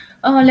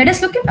 Let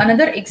us look at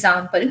another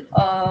example.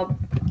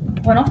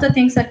 One of the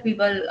things that we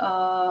will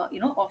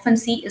often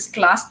see is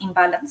class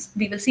imbalance.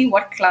 We will see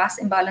what class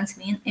imbalance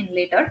means in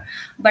later,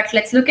 but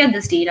let's look at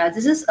this data.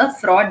 This is a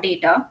fraud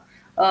data.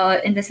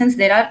 In the sense,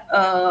 there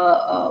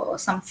are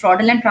some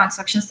fraudulent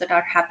transactions that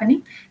are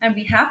happening, and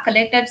we have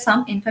collected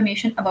some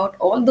information about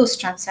all those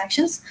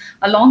transactions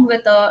along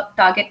with a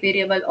target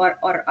variable or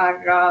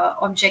our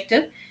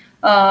objective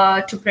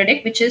to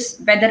predict which is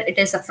whether it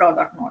is a fraud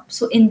or not.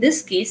 So in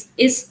this case,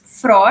 is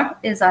fraud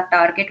is our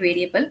target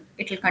variable.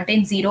 It will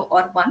contain 0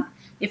 or 1.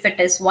 If it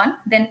is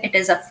 1, then it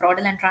is a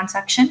fraudulent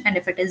transaction, and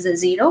if it is a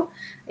 0,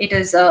 it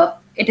is a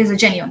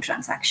genuine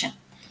transaction.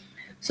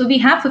 So we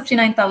have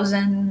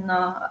 59,000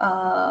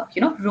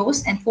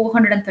 rows and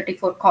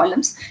 434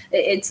 columns.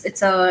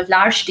 It's a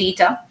large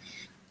data,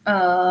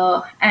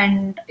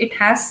 and it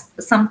has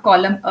some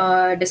column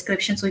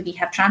description. So we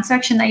have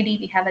transaction ID,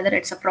 we have whether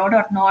it's a fraud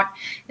or not.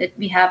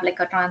 We have like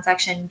a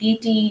transaction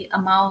DT,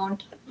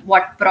 amount,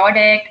 what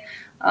product,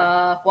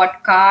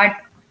 what card,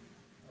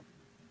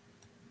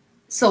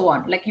 so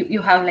on. Like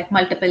you have like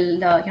multiple,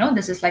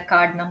 this is like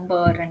card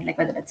number, and like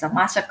whether it's a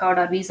MasterCard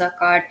or Visa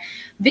card,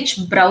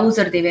 which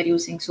browser they were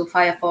using. So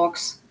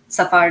Firefox,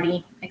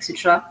 Safari,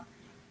 etc.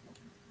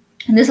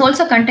 This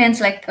also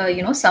contains like,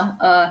 some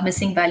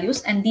missing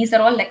values. And these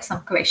are all like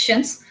some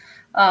questions,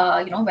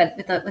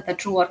 with a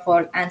true or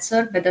false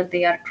answer, whether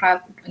they are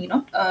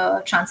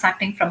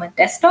transacting from a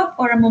desktop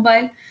or a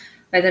mobile,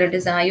 whether it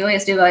is an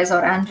iOS device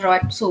or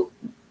Android. So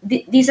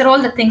these are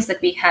all the things that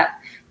we have.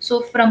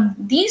 So from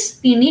these,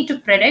 we need to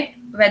predict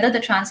whether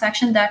the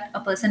transaction that a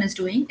person is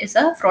doing is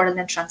a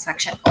fraudulent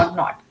transaction or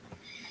not.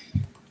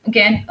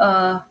 Again,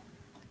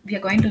 we are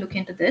going to look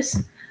into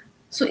this.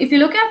 So if you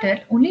look at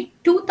it, only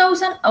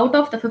 2,000 out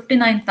of the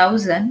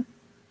 59,000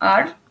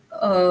 are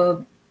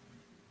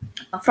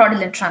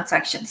fraudulent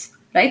transactions,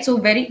 right? So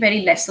very,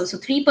 very less. So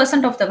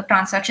 3% of the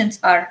transactions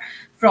are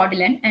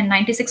fraudulent and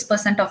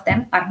 96% of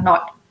them are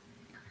not.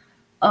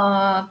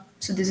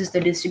 So this is the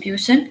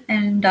distribution,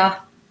 and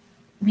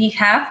we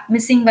have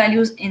missing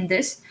values in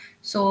this.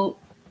 So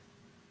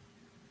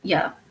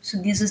yeah,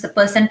 so this is the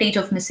percentage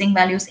of missing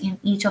values in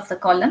each of the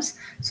columns.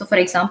 So for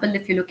example,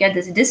 if you look at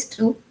this dist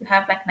 2, you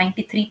have like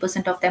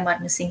 93% of them are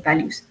missing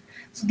values.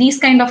 So these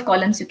kind of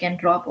columns you can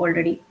drop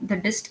already. The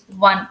dist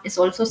 1 is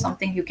also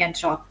something you can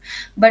drop.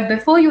 But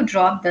before you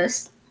drop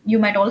this, you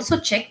might also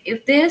check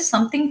if there is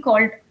something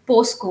called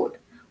postcode,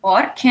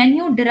 or can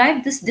you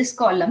derive this dist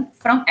column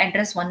from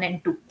address 1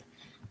 and 2.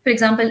 For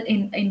example,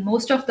 in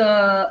most of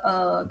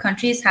the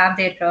countries have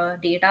their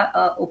data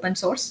open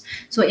source.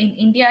 So in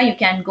India, you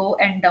can go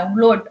and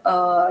download,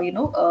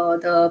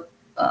 the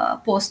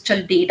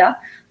postal data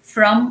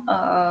from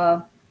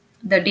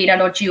the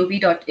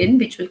data.gov.in,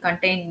 which will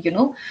contain,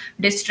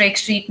 district,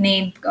 street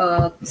name,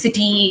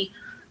 city,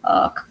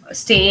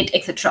 state,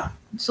 etc.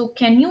 So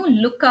can you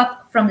look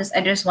up from this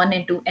address 1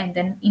 and 2 and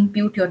then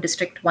impute your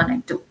district 1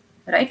 and 2,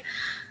 right?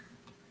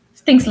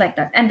 Things like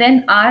that. And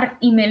then our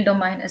email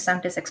domain is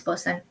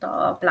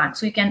 76% blank.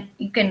 So you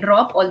can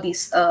drop all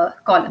these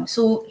columns.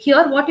 So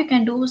here what you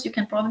can do is you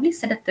can probably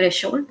set a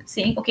threshold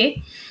saying,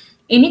 okay,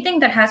 anything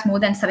that has more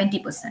than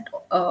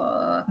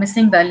 70%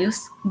 missing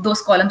values,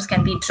 those columns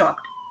can be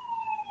dropped.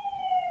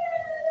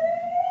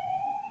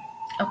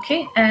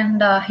 Okay,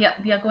 and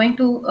yeah, we are going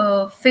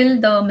to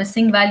fill the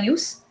missing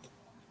values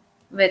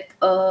with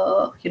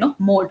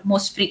mode,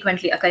 most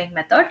frequently occurring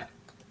method.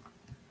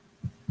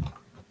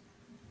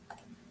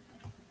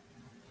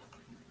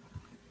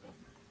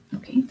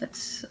 Okay,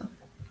 that's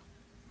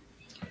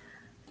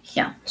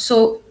yeah.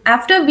 So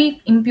after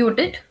we impute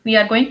it, we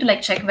are going to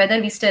like check whether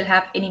we still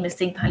have any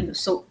missing values.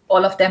 So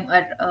all of them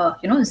are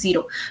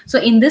 0. So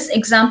in this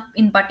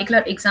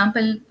particular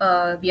example,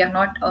 we are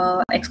not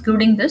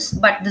excluding this,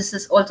 but this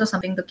is also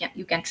something that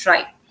you can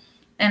try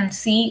and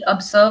see,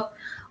 observe.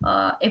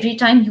 Every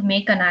time you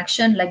make an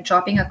action like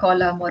dropping a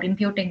column or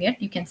imputing it,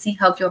 you can see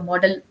how your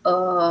model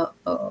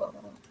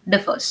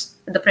differs,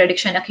 the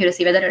prediction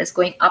accuracy, whether it is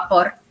going up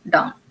or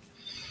down.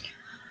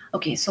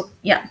 Okay, so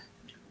yeah,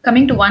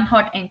 coming to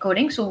one-hot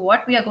encoding. So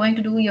what we are going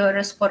to do here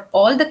is for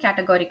all the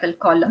categorical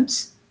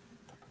columns,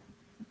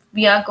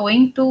 we are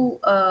going to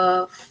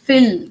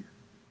fill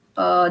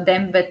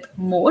them with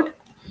mode.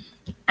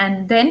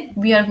 And then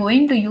we are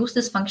going to use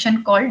this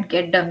function called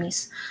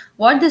getDummies.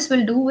 What this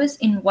will do is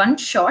in one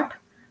shot,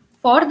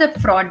 for the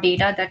fraud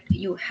data that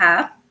you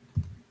have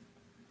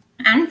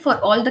and for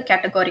all the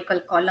categorical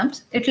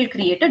columns, it will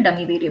create a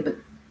dummy variable.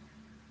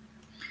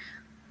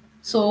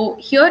 So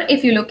here,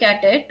 if you look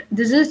at it,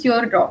 this is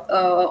your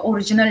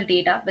original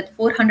data with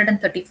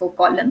 434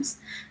 columns.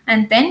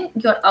 And then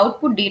your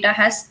output data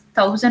has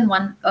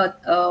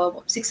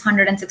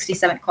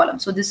 667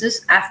 columns. So this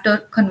is after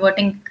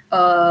converting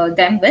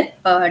them with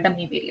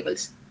dummy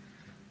variables.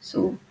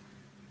 So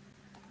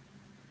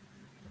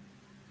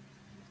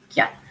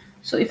yeah.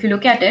 So if you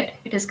look at it,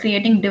 it is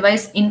creating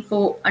device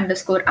info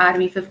underscore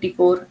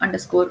RV54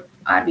 underscore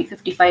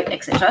RV55,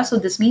 etc. So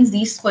this means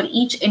these for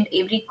each and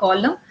every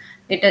column,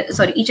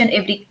 each and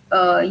every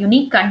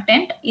unique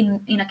content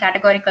in a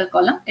categorical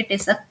column, it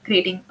is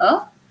creating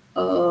a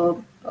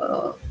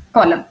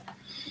column.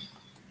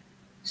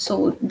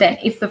 So then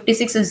if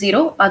 56 is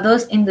 0,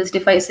 others in this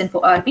device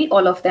info RV,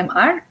 all of them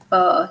are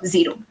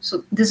 0.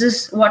 So this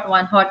is what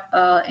one-hot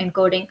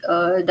encoding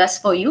does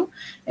for you,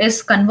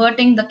 is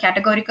converting the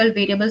categorical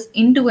variables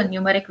into a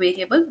numeric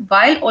variable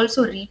while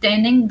also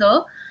retaining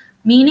the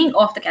meaning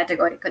of the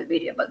categorical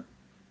variable.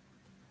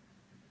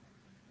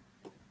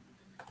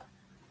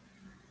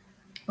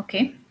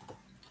 Okay.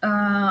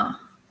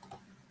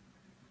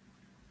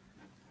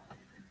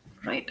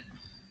 Right.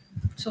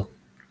 So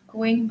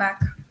going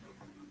back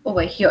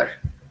over here,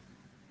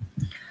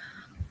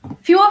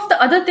 few of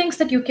the other things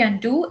that you can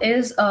do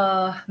is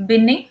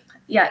binning.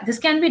 Yeah, this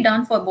can be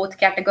done for both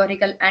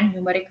categorical and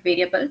numeric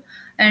variable.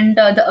 And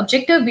the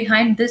objective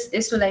behind this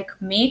is to like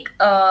make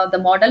the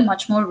model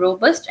much more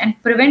robust and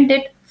prevent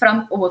it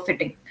from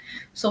overfitting.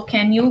 So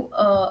can you,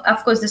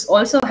 of course, this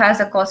also has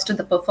a cost to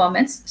the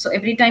performance. So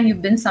every time you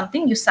bin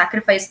something, you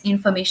sacrifice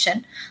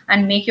information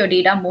and make your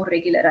data more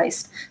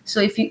regularized. So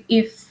if you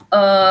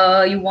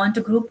want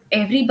to group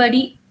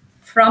everybody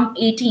from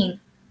 18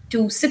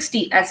 to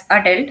 60 as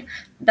adult,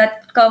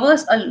 that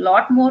covers a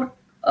lot more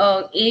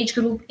age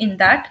group in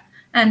that,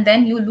 and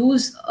then you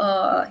lose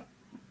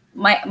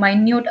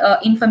minute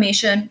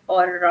information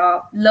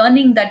or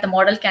learning that the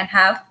model can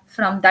have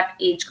from that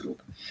age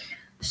group.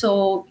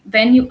 So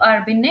when you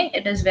are binning,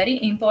 it is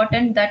very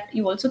important that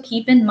you also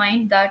keep in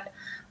mind that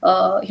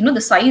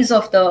the size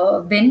of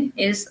the bin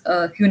is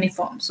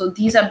uniform. So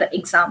these are the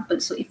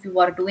examples. So if you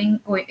are going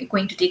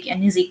to take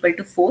n is equal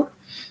to 4,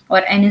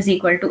 or n is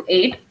equal to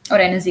 8, or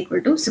n is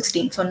equal to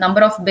 16. So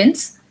number of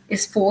bins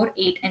is 4,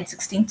 8, and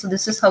 16. So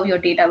this is how your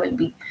data will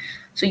be.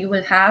 So you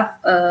will have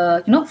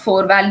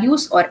 4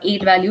 values, or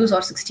 8 values,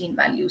 or 16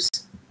 values.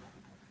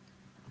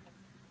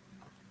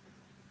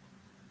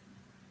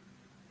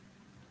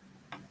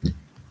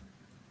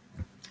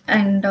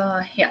 And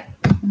yeah,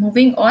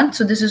 moving on.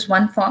 So this is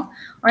one form.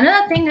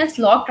 Another thing is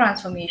log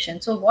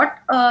transformation. So what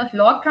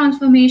log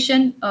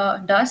transformation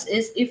does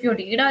is, if your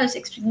data is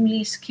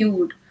extremely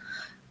skewed,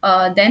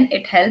 then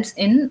it helps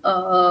in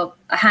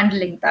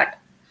handling that.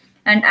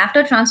 And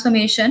after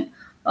transformation,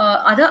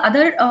 other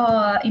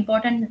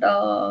important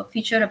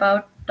feature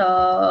about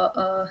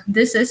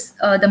this is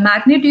the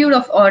magnitude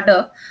of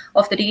order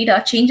of the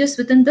data changes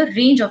within the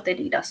range of the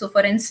data. So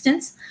for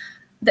instance,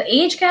 the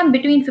age gap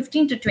between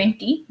 15 to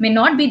 20 may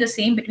not be the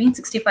same between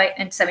 65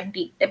 and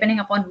 70, depending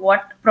upon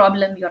what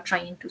problem you're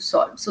trying to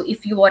solve. So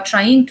if you are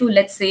trying to,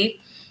 let's say,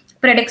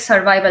 predict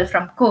survival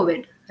from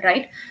COVID,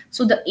 right?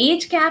 So the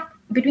age gap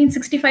between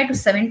 65 to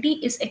 70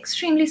 is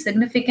extremely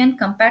significant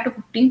compared to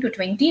 15 to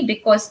 20,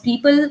 because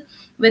people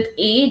with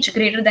age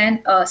greater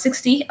than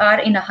 60 are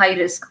in a high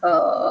risk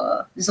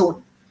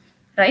zone,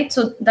 right?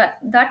 So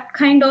that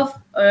kind of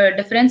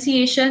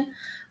differentiation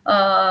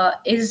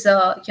is,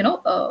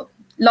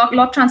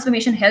 log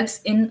transformation helps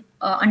in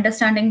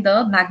understanding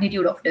the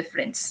magnitude of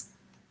difference.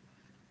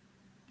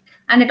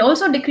 And it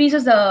also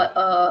decreases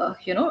the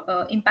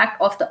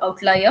impact of the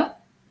outlier.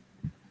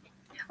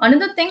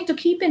 Another thing to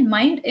keep in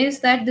mind is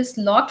that this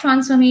log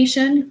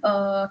transformation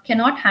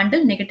cannot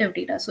handle negative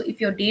data. So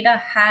if your data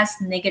has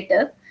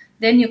negative,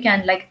 then you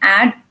can like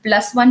add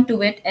 +1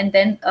 to it, and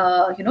then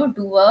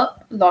do a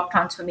log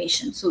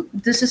transformation. So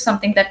this is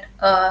something that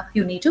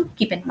you need to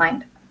keep in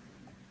mind.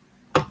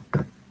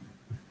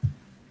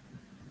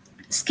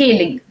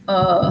 Scaling,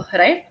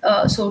 right?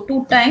 So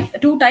two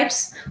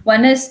types.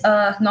 One is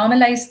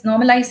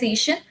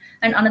normalization,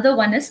 and another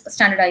one is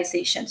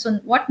standardization. So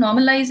what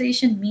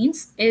normalization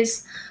means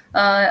is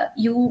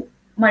you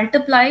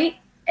multiply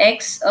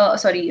x,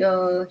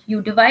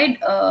 you divide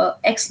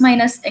x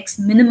minus x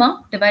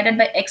minimum divided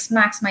by x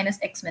max minus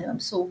x minimum.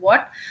 So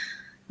what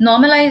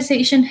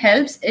normalization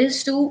helps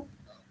is to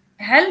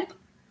help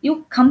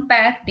you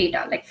compare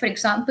data. Like, for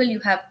example, you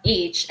have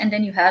age and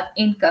then you have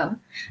income,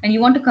 and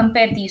you want to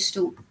compare these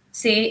two.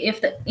 Say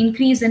if the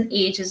increase in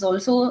age is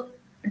also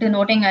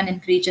denoting an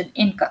increase in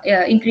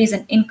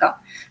income,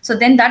 so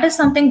then that is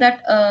something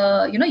that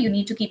you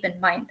need to keep in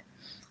mind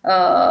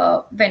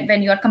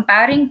when you are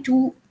comparing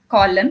two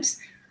columns.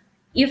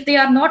 If they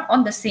are not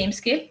on the same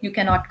scale, you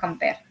cannot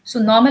compare. So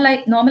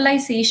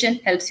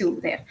normalization helps you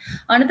there.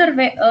 Another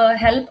way,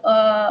 help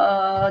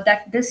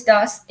that this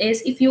does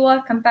is, if you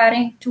are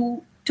comparing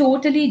two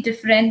totally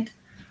different,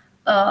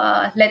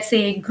 let's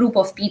say, group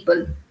of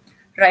people,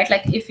 right?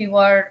 Like if you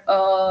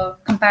are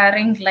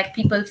comparing like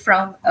people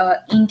from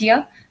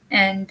India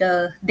and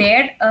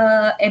their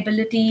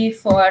ability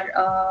for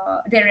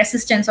their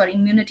resistance or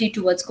immunity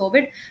towards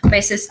COVID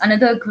versus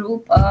another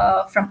group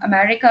from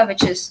America,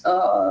 which is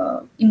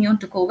immune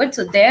to COVID.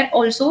 So there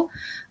also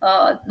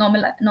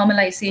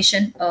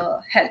normalization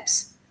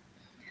helps.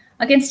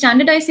 Again,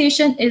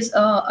 standardization is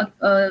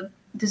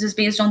this is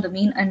based on the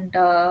mean and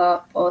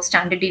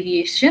standard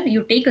deviation.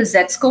 You take a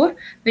z-score,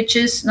 which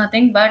is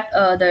nothing but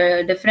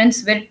the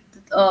difference with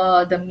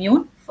the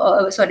mean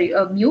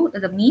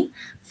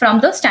from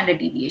the standard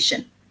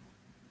deviation.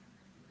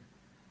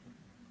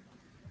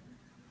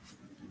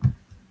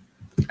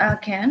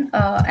 And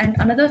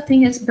another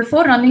thing is,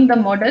 before running the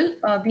model,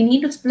 we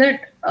need to split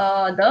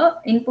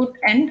the input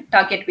and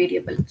target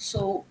variable.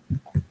 So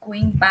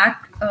going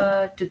back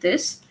to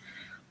this.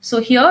 So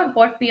here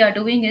what we are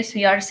doing is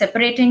we are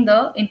separating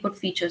the input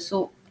features.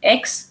 So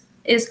X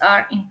is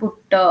our input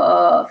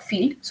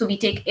field. So we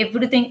take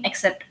everything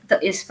except the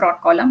is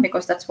fraud column,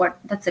 because that's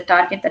the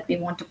target that we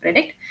want to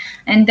predict.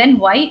 And then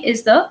Y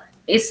is the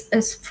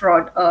is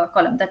fraud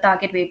column, the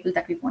target variable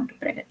that we want to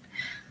predict.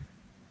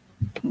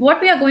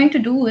 What we are going to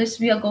do is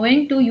we are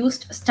going to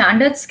use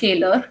standard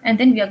scaler, and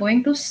then we are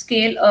going to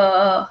scale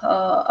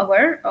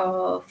our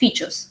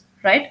features,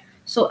 right?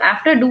 So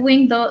after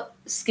doing the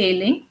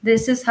scaling,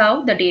 this is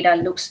how the data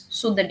looks.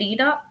 So the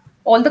data,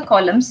 all the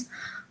columns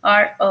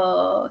are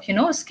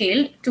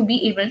scaled to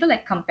be able to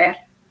like compare.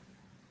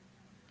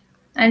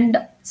 And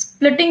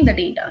splitting the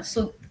data.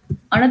 So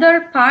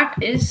another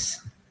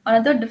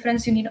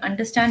difference you need to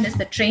understand is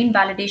the train,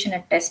 validation,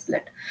 and test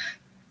split.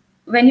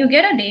 When you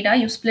get a data,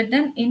 you split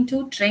them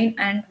into train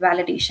and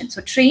validation.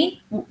 So train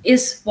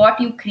is what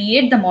you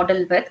create the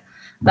model with.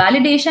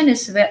 Validation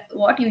is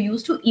what you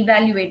use to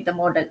evaluate the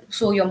model.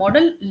 So your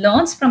model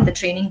learns from the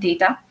training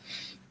data,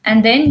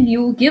 and then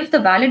you give the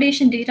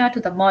validation data to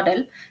the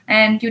model,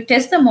 and you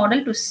test the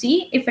model to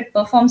see if it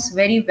performs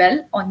very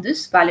well on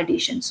this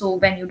validation. So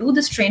when you do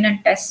this train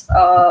and test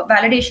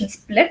validation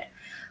split,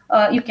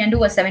 you can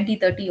do a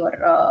 70-30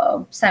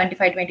 or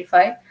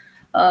 75-25.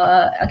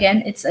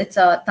 Again, it's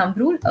a thumb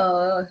rule.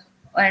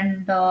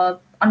 And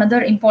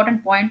another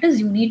important point is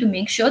you need to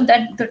make sure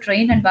that the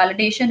train and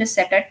validation is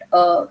set at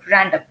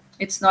random.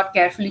 It's not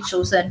carefully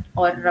chosen,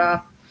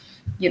 or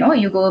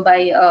you go by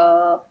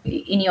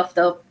any of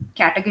the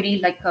category,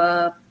 like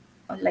a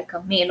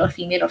male or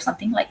female or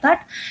something like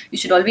that. You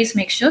should always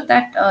make sure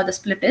that the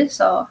split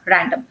is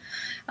random.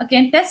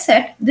 Again, test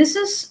set, this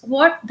is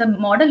what the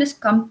model is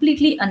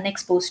completely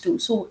unexposed to.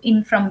 So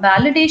from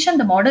validation,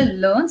 the model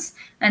learns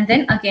and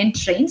then again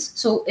trains.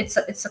 So it's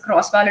a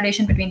cross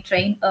validation between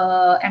train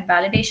and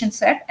validation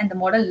set, and the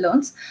model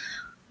learns.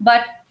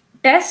 But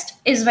test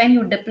is when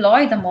you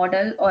deploy the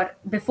model, or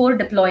before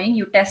deploying,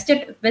 you test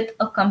it with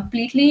a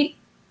completely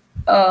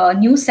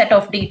new set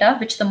of data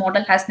which the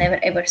model has never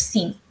ever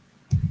seen.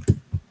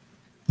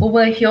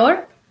 Over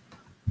here,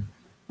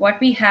 what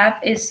we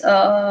have is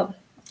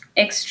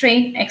X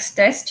train, X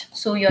test.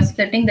 So you're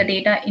splitting the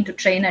data into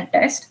train and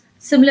test.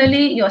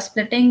 Similarly, you're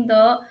splitting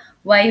the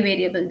Y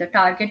variable, the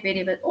target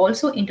variable,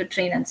 also into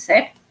train and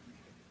set.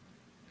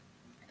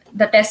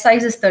 The test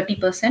size is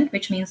 30%,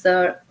 which means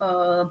the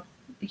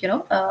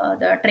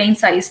train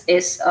size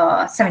is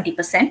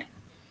 70%.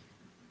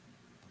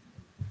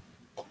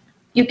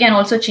 You can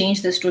also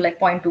change this to like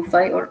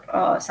 0.25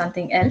 or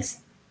something else.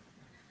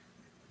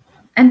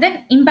 And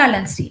then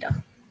imbalance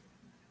data.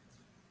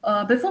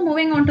 Before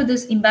moving on to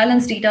this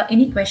imbalance data,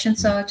 any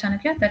questions,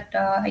 Chanakya, that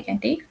I can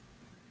take?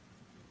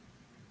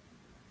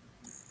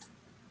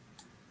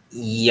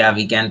 Yeah,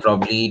 we can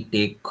probably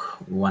take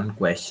one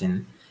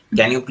question.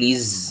 Can you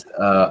please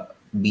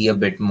be a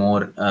bit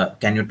more,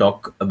 can you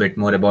talk a bit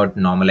more about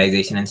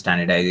normalization and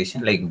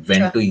standardization, like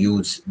when to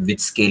use which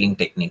scaling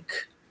technique?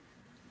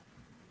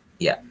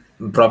 Yeah,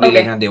 probably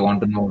like they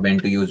want to know when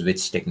to use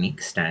which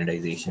technique,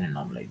 standardization and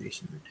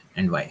normalization,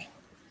 and why.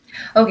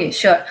 Okay,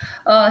 sure.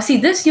 See,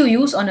 this you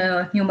use on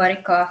a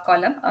numeric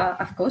column,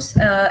 of course,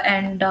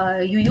 and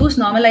you use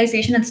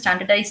normalization and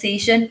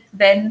standardization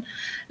when,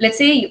 let's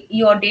say,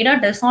 your data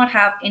does not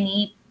have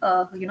any,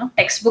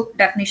 textbook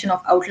definition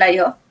of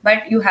outlier,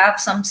 but you have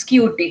some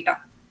skewed data.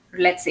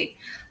 Let's say,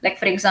 like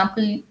for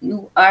example,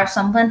 you are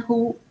someone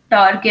who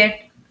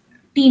target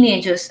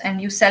teenagers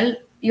and you sell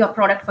your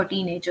product for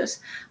teenagers,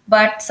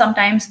 but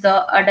sometimes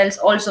the adults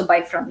also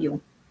buy from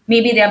you.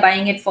 Maybe they are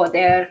buying it for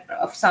their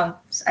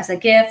as a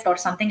gift or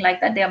something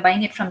like that. They are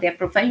buying it from their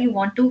profile. You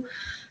want to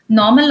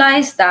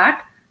normalize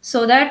that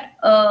so that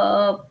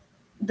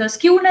the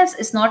skewness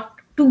is not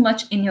too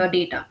much in your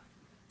data,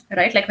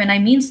 right? Like when I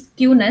mean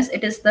skewness,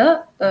 it is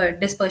the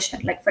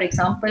dispersion. Like for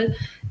example,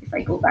 if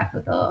I go back to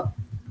the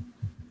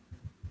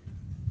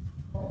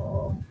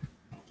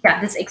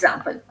this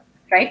example,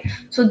 right?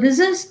 So this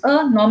is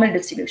a normal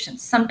distribution.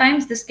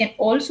 Sometimes this can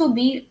also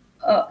be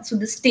so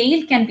this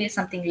tail can be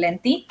something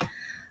lengthy.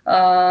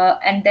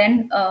 And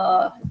then,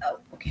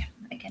 okay,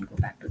 I can go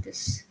back to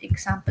this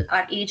example,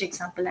 our age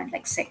example, and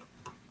like say,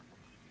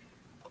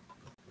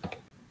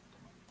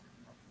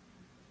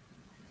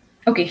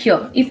 okay,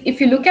 here, if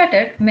you look at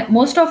it,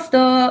 most of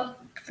the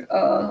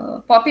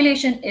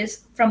population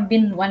is from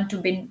bin 1 to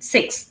bin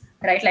 6,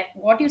 right? Like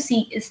what you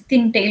see is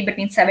thin tail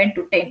between 7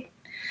 to 10.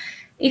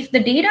 If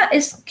the data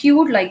is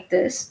skewed like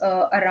this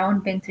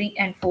around bin 3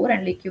 and 4,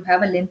 and like you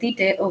have a lengthy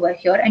tail over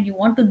here, and you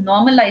want to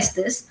normalize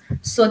this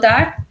so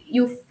that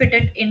you fit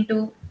it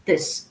into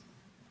this,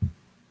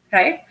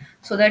 right?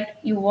 So that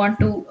you want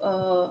to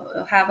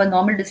have a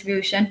normal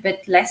distribution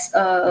with less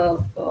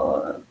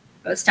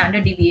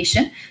standard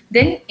deviation,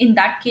 then in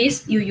that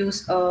case you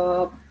use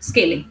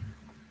scaling.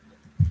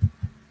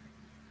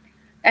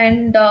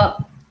 And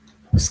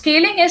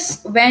scaling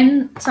is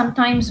when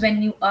sometimes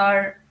when you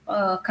are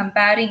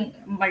comparing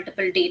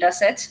multiple data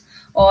sets,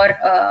 or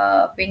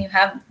when you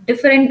have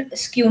different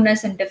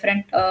skewness in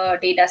different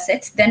data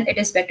sets, then it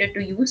is better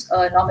to use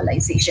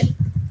normalization.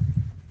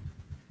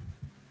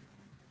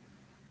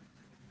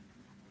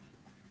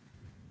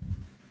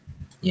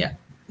 Yeah,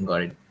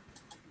 got it.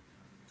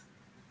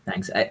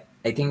 Thanks.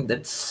 I think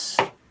that's,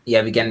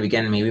 yeah, we can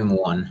maybe move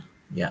on.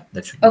 Yeah,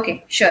 that should be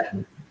okay. Sure.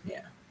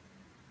 Yeah.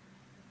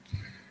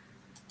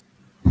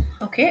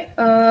 Okay.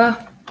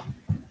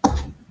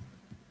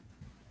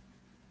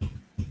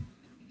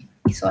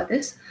 We saw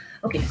this.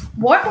 Okay,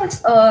 what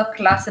is a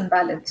class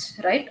imbalance,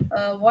 right?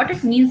 What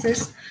it means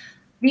is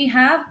we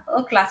have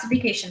a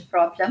classification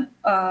problem.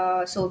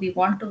 So we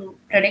want to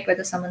predict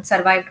whether someone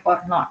survived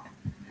or not,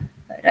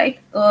 right?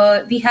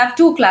 We have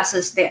two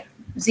classes there,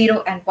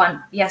 0 and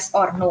 1, yes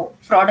or no,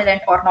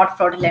 fraudulent or not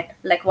fraudulent,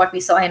 like what we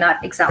saw in our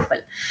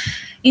example.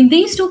 In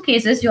these two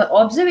cases, your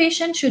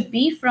observation should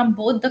be from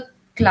both the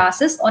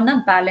classes on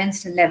a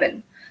balanced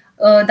level.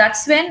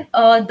 that's when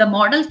the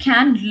model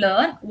can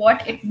learn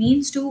what it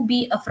means to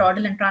be a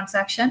fraudulent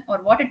transaction,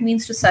 or what it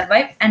means to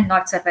survive and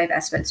not survive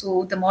as well.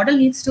 So the model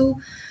needs to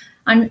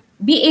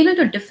be able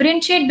to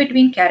differentiate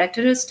between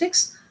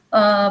characteristics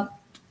to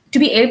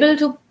be able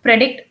to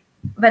predict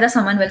whether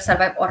someone will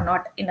survive or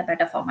not in a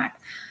better format.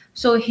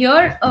 So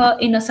here,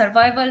 in a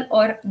survival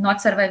or not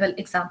survival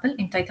example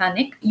in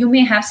Titanic, you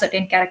may have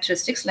certain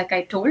characteristics. Like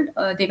I told,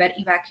 they were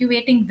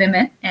evacuating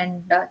women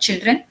and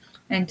children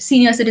and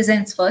senior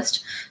citizens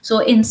first. So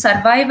in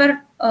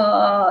survived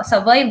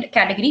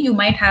category, you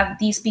might have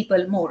these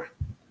people more,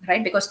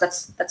 right? Because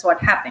that's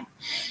what happened.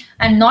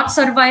 And not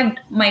survived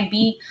might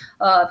be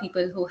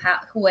people who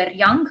were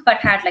young but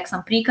had like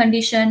some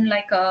precondition,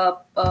 like a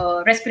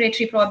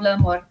respiratory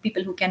problem, or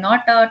people who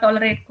cannot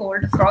tolerate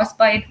cold,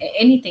 frostbite,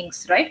 anything,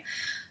 right?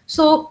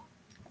 So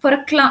for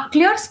a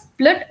clear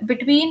split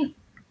between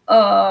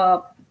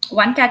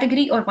one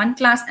category or one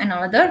class and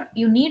another,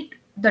 you need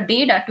the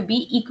data to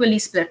be equally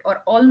split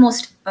or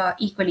almost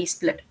equally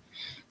split.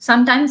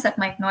 Sometimes that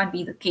might not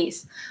be the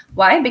case.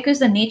 Why? Because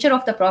the nature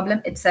of the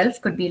problem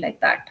itself could be like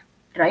that,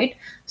 right?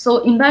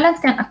 So imbalance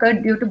can occur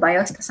due to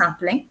biased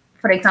sampling.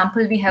 For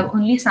example, we have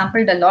only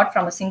sampled a lot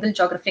from a single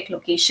geographic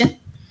location,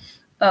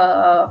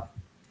 or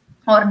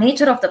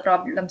nature of the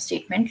problem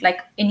statement,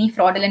 like any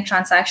fraudulent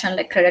transaction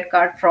like credit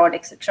card fraud,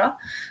 etc.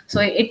 So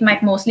it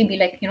might mostly be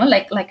like,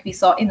 like we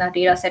saw in our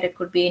data set, it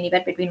could be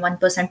anywhere between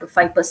 1% to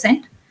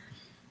 5%.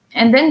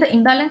 And then the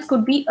imbalance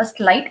could be a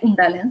slight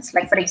imbalance,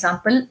 like for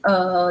example,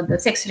 the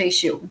sex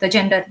ratio, the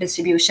gender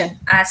distribution,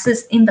 as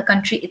is in the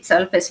country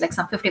itself, is like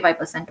some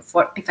 55% to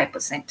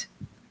 45%.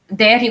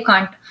 There you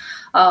can't,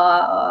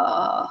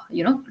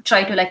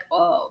 try to like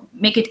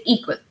make it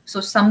equal.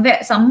 So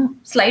somewhere, some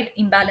slight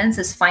imbalance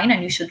is fine,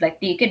 and you should like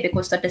take it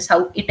because that is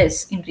how it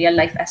is in real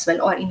life as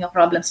well, or in your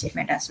problem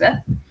statement as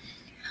well.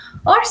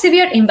 Or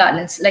severe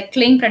imbalance, like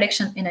claim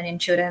prediction in an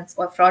insurance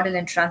or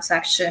fraudulent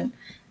transaction.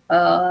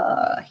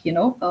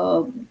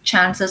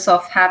 Chances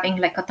of having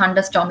like a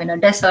thunderstorm in a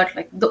desert,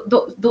 like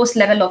those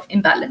level of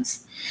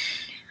imbalance.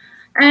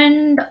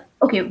 And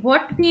okay,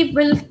 what we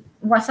will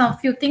was a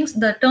few things,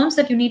 the terms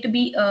that you need to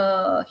be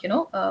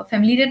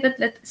familiar with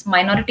is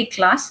minority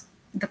class,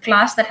 the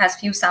class that has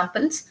few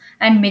samples,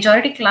 and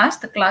majority class,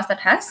 the class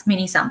that has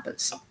many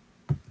samples.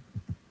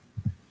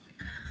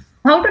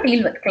 How to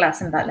deal with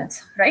class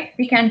imbalance, right?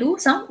 We can do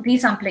some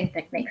resampling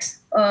techniques.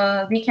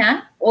 We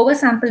can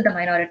oversample the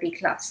minority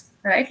class,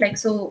 right? Like,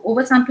 so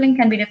oversampling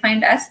can be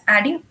defined as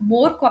adding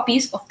more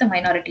copies of the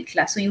minority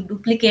class. So you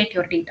duplicate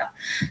your data.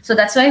 So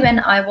that's why when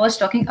I was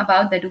talking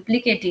about the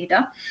duplicate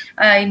data,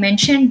 I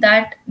mentioned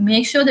that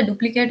make sure the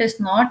duplicate is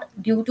not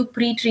due to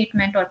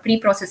pre-treatment or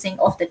pre-processing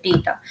of the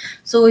data.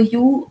 So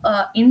you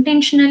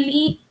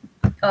intentionally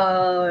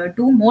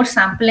do more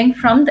sampling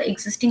from the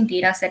existing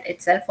data set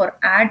itself, or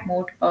add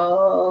more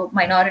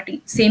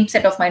same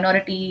set of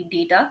minority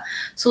data,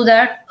 so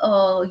that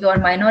your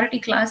minority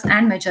class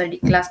and majority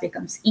class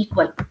becomes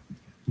equal.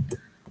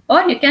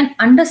 Or you can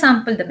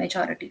undersample the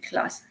majority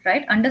class,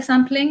 right?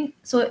 Undersampling,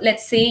 so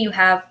let's say you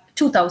have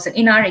 2,000.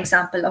 In our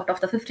example, out of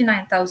the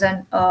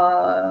 59,000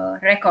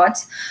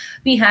 records,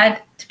 we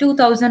had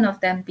 2,000 of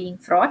them being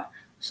fraud.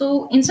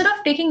 So instead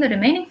of taking the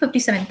remaining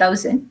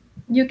 57,000,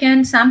 you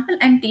can sample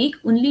and take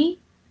only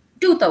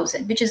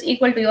 2,000, which is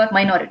equal to your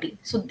minority.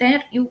 So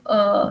there you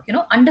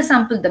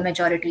undersample the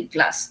majority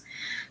class.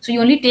 So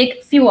you only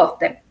take few of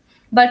them.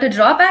 But the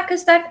drawback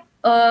is that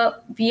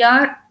we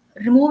are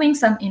removing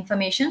some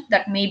information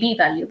that may be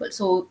valuable.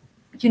 So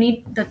you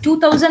need the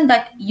 2,000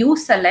 that you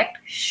select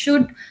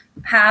should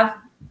have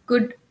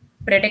good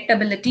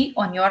predictability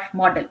on your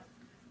model,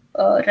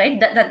 right?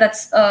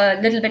 That's a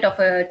little bit of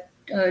a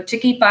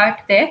tricky part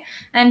there,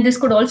 and this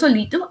could also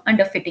lead to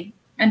underfitting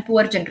and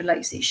poor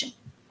generalization.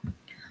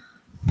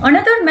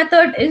 Another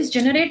method is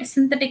generate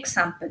synthetic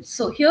samples.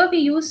 So here we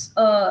use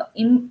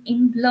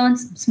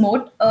Imbalance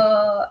SMOTE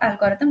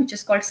algorithm, which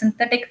is called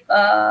synthetic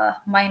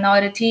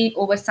minority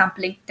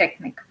oversampling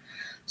technique.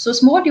 So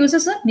SMOTE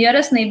uses a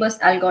nearest neighbors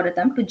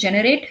algorithm to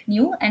generate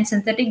new and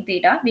synthetic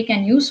data we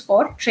can use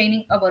for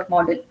training our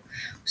model.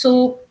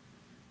 So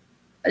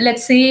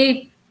let's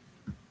say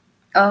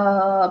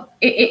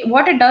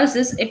what it does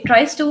is it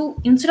tries to,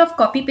 instead of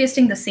copy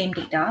pasting the same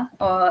data,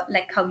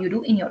 like how you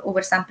do in your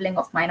oversampling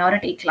of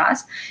minority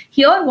class,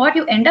 here what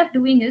you end up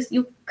doing is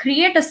you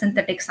create a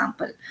synthetic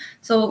sample.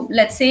 So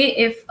let's say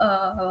if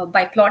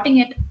by plotting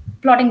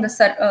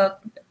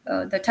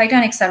the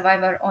Titanic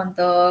survivor on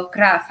the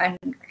graph and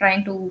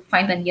trying to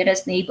find the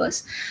nearest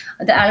neighbors,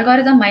 the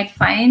algorithm might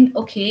find,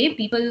 okay,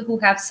 people who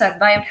have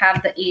survived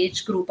have the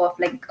age group of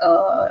like,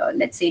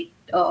 let's say,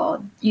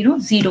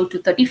 0 to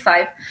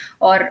 35,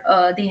 or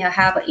they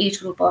have an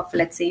age group of,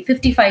 let's say,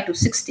 55 to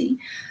 60.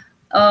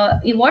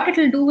 What it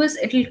will do is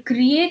it will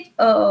create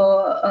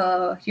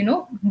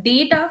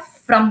data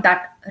from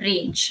that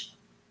range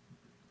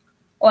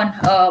on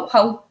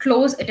how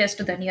close it is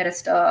to the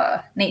nearest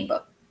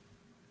neighbor.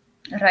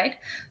 right?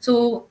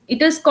 So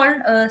it is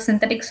called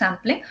synthetic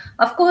sampling.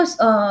 Of course,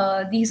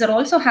 these are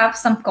also have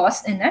some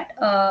costs in it,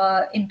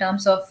 in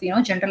terms of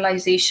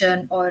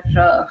generalization, or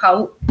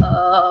how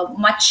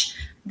much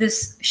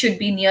this should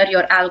be near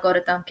your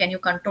algorithm. Can you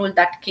control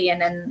that k,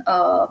 and then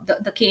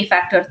the k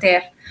factor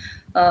there,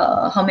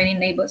 how many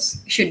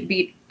neighbors should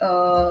be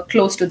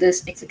close to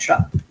this,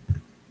 etc.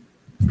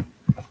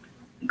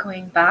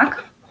 Going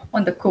back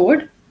on the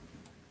code.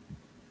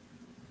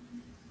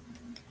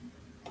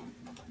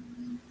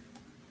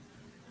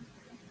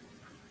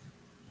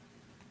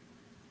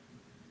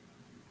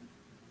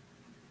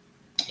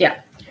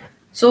 Yeah.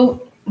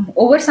 So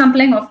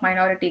oversampling of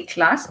minority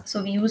class.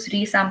 So we use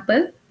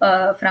resample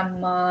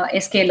from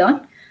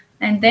sklearn.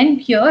 And then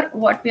here,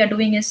 what we are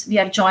doing is we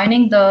are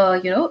joining the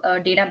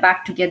data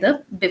back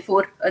together.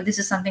 Before this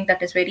is something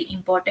that is very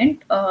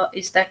important,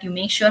 is that you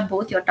make sure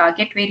both your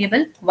target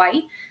variable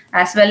y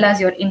as well as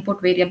your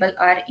input variable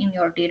are in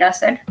your data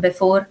set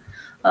before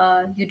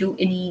you do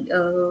any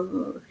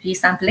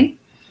resampling,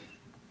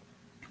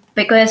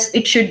 because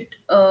it should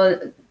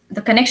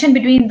the connection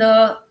between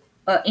the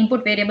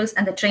input variables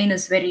and the train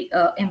is very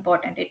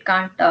important. It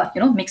can't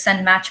mix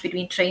and match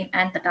between train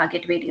and the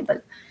target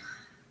variable.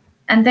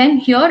 And then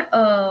here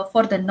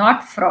for the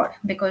not fraud,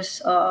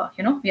 because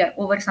we are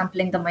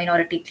oversampling the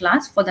minority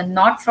class. For the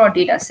not fraud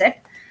data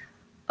set,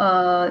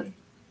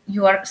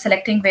 you are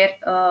selecting where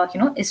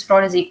is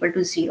fraud is equal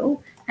to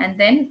 0, and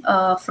then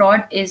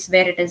fraud is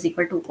where it is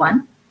equal to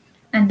 1.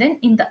 And then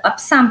in the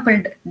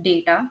upsampled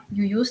data,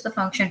 you use the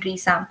function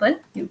resample.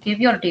 You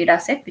give your data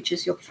set, which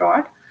is your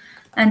fraud,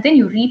 and then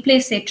you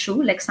replace it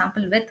true, like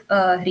sample with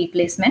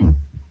replacement.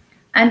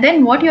 And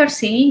then what you're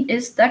saying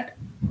is that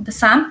the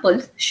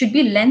samples should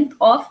be length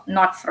of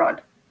not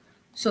fraud.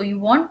 So you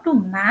want to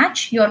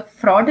match your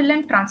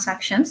fraudulent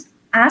transactions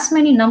as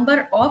many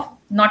number of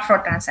not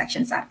fraud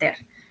transactions are there,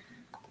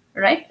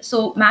 right?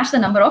 So match the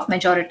number of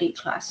majority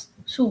class.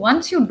 So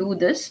once you do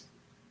this,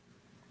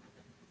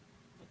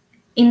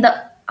 in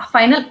the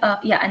final,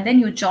 and then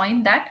you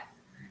join that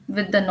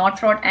with the not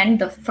fraud and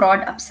the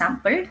fraud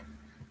upsampled.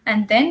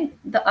 And then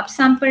the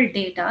upsampled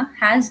data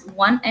has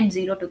 1 and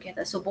 0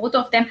 together. So both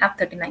of them have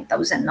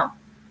 39,000 now,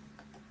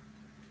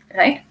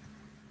 right?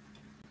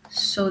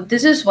 So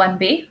this is one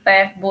way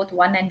where both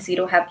 1 and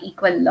 0 have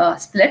equal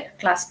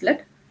class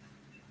split.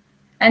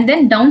 And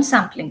then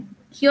downsampling.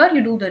 Here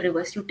you do the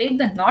reverse. You take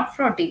the not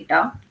fraud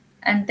data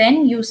and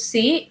then you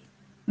say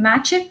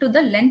match it to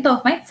the length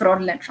of my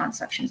fraudulent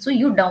transaction. So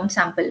you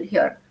downsample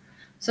here.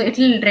 So it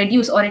will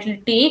reduce, or it will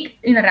take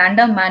in a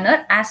random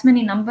manner as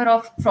many number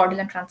of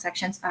fraudulent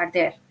transactions are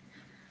there.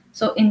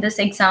 So in this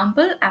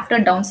example, after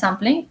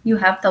downsampling, you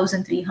have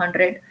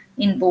 1,300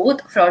 in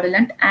both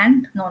fraudulent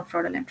and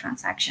non-fraudulent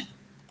transaction.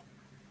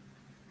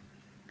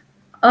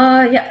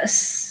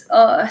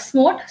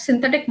 Smart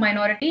synthetic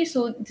minority.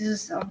 So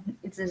this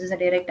is a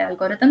direct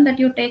algorithm that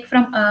you take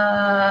from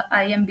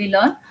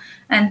IMBlearn,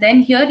 and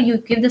then here you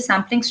give the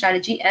sampling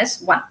strategy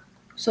as 1.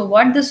 So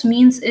what this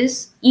means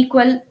is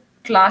equal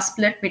class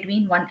split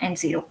between 1 and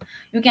 0.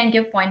 You can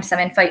give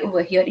 0.75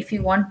 over here if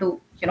you want to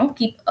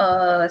keep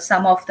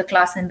some of the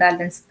class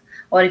imbalance,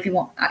 or if you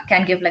want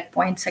can give like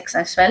 0.6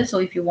 as well. So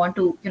if you want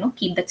to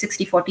keep that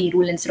 60-40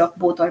 rule instead of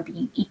both are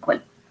being equal.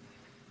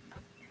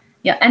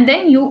 Yeah, and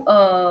then you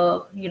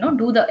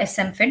do the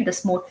SM fit, the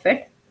smooth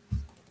fit,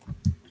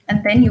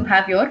 and then you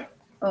have your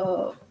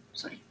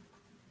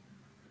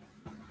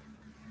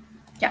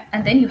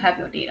and then you have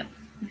your data.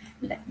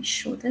 Let me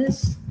show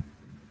this.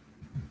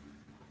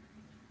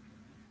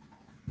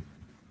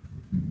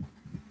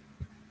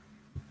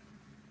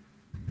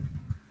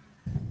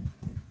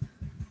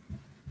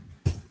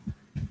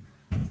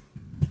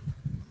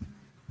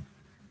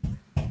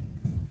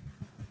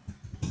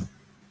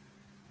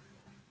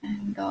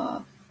 And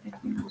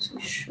let me also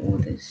show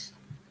this.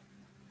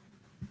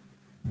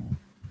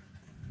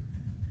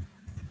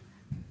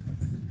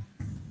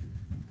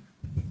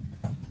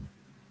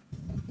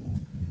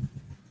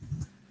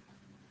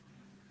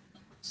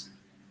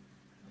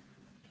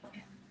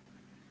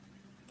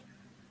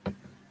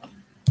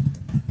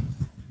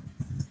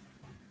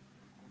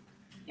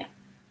 Yeah.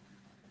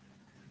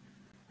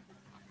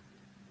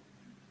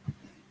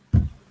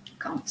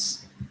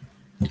 Counts.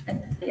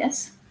 And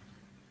yes.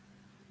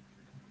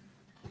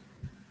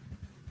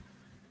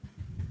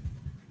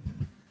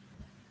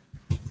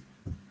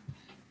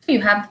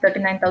 You have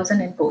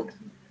 39,000 in both.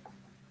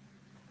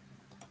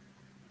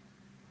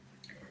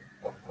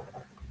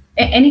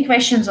 Any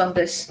questions on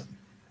this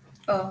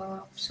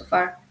so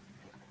far?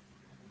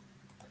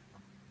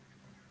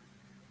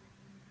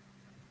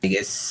 I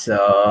guess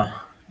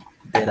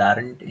there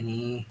aren't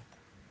any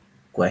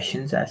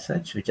questions as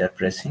such which are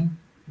pressing,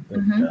 but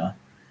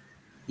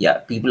yeah,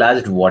 people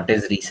asked what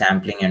is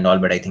resampling and all,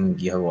 but I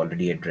think you have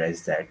already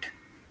addressed that.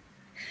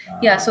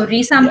 So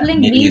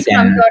resampling means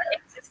from your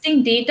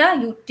existing data,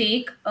 you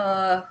take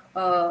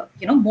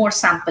more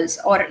samples,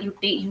 or you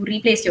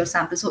replace your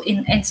samples. So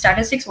in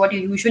statistics, what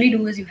you usually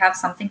do is you have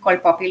something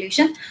called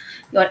population,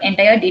 your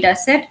entire data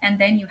set, and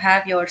then you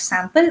have your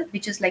sample,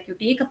 which is like you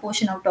take a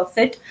portion out of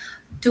it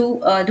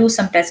to do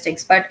some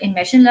testings. But in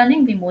machine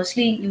learning, we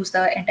mostly use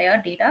the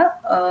entire data,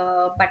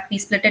 but we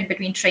split it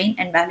between train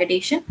and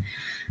validation.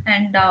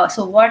 And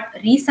so what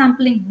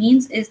resampling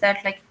means is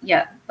that, like,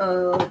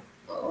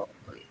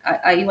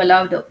 are you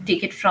allowed to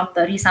take it from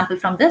the resample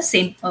from the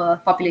same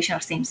population or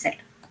same set?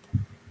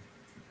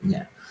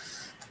 Yeah.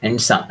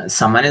 And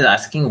someone is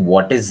asking,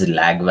 what is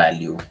lag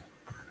value?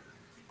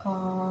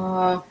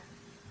 I'm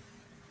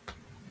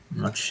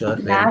not sure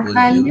where lag it was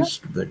value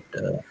used, but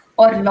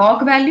or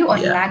log value or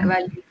yeah, lag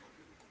value.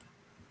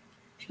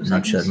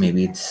 Not sure.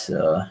 Maybe it's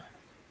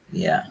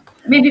yeah.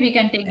 Maybe we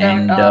can take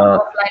that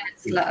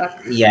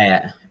offline.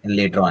 Yeah,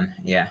 later on.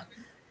 Yeah.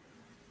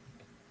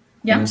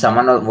 Yeah. And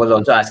someone was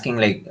also asking,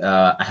 like,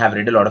 I have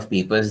read a lot of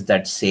papers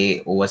that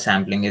say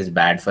oversampling is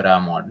bad for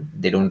our model.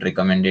 They don't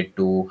recommend it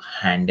to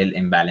handle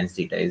imbalance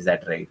data. Is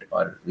that right?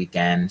 Or we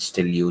can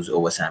still use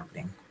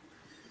oversampling?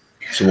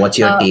 So what's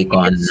your take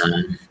on?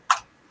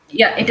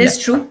 Yeah, it is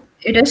true.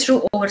 It is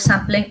true.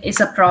 Oversampling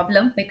is a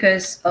problem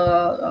because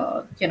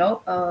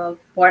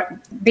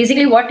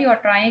basically what you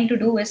are trying to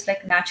do is,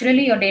 like,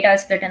 naturally your data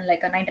is split in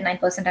like a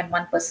 99% and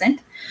 1%.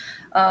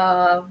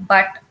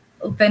 But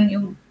when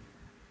you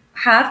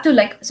have to,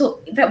 like, so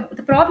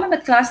the problem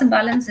with class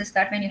imbalance is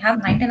that when you have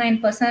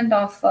 99%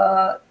 of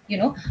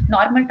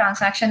normal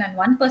transaction and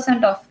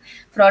 1% of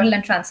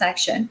fraudulent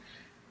transaction,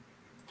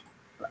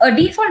 a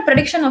default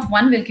prediction of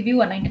 1 will give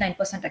you a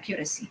 99%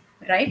 accuracy,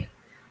 right?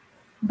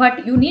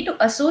 But you need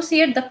to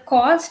associate the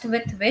cost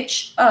with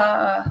which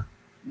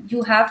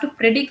you have to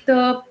predict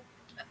the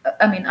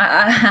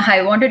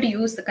I wanted to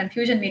use the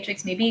confusion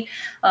matrix maybe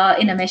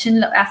in a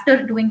machine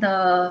after doing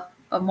the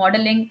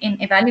modeling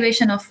in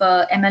evaluation of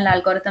ML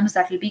algorithms.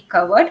 That will be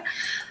covered.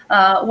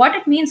 What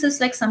it means is,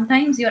 like,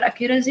 sometimes your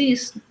accuracy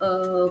is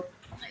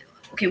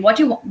okay. What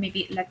you want,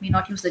 maybe let me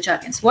not use the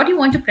jargons. What you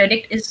want to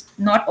predict is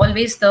not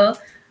always the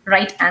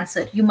right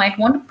answer. You might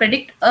want to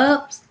predict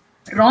a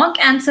wrong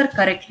answer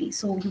correctly.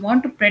 So you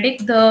want to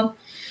predict the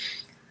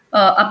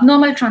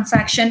abnormal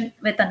transaction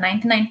with a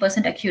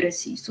 99%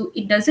 accuracy. So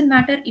it doesn't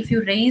matter if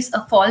you raise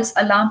a false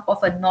alarm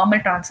of a normal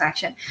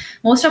transaction.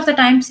 Most of the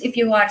times, if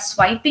you are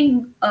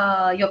swiping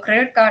your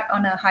credit card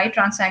on a high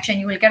transaction,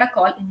 you will get a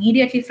call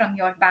immediately from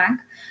your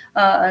bank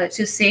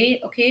to say,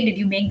 okay, did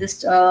you make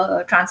this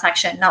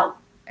transaction now?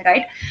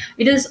 Right?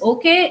 It is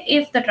okay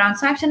if the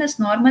transaction is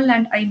normal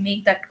and I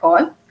make that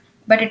call,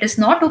 but it is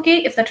not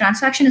okay if the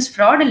transaction is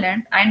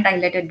fraudulent and I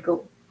let it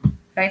go.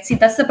 Right? See,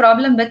 that's the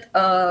problem with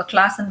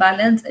class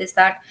imbalance, is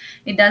that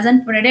it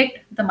doesn't predict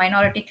the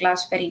minority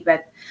class very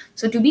well.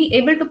 So to be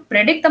able to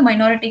predict the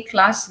minority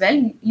class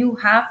well, you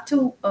have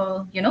to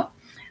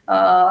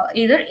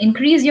either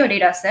increase your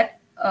data set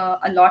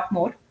a lot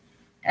more,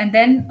 and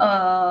then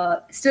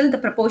still the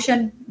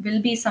proportion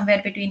will be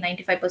somewhere between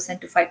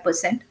 95% to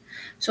 5%.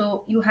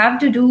 So you have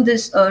to do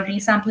this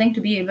resampling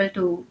to be able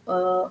to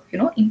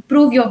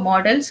improve your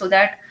model so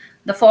that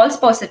the false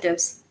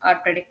positives are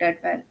predicted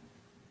well.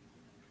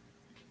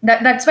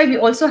 That's why we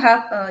also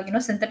have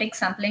synthetic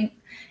sampling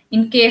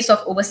in case of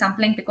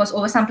oversampling, because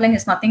oversampling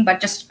is nothing but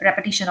just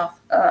repetition of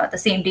the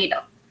same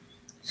data.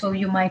 So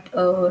you might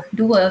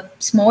do a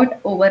smart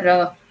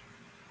over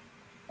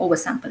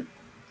oversample.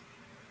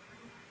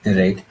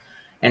 Right.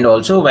 And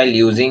also, while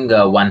using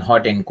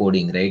one-hot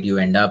encoding, right, you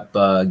end up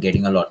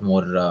getting a lot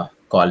more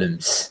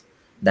columns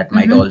that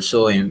might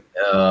also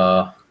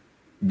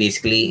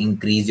basically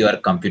increase your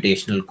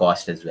computational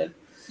cost as well.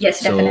 Yes,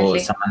 so definitely.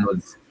 Someone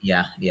was,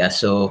 yeah.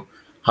 So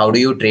how do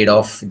you trade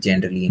off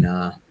generally in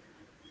a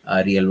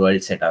real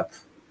world setup?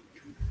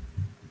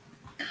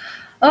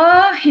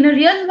 In a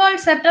real world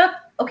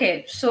setup,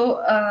 okay,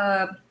 so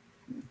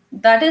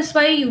that is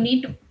why you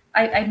need to,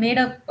 I made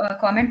a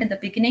comment in the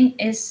beginning,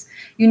 is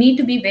you need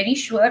to be very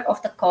sure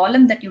of the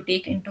column that you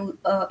take into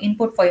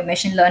input for your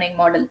machine learning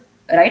model,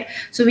 right?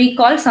 So we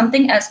call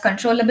something as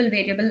controllable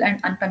variable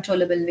and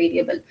uncontrollable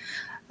variable.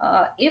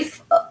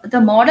 If the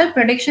model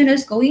prediction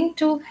is going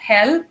to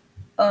help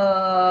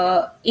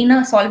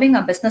in solving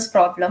a business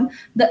problem,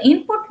 the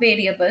input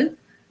variable,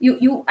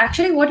 you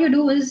actually, what you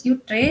do is you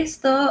trace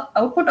the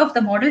output of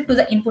the model to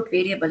the input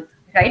variable,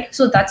 right?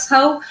 So that's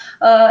how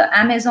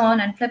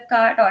Amazon and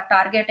Flipkart are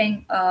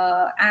targeting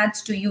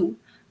ads to you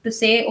to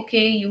say,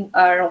 okay, you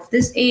are of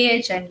this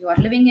age and you are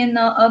living in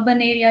an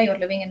urban area, you're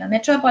living in a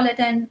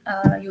metropolitan,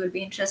 you will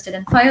be interested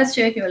in Fire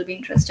Stick, you will be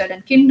interested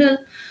in Kindle,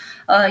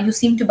 you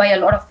seem to buy a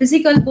lot of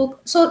physical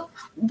book. So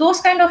those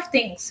kind of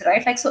things,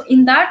 right? Like, so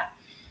in that,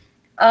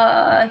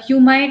 you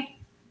might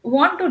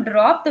want to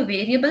drop the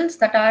variables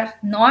that are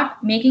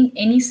not making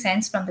any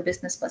sense from the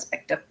business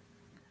perspective,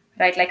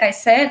 right? Like I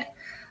said,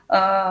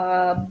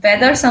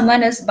 whether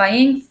someone is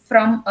buying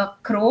from a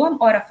Chrome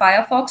or a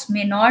Firefox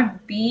may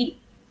not be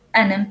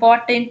an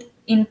important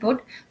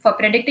input for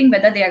predicting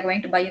whether they are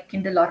going to buy a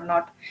Kindle or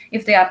not.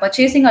 If they are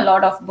purchasing a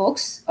lot of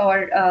books,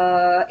 or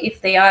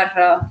if they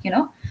are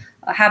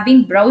have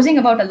been browsing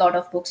about a lot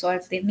of books, or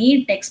if they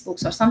need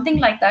textbooks or something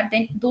like that,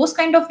 then those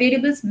kind of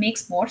variables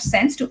makes more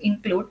sense to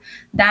include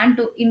than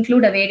to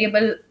include a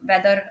variable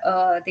whether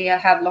they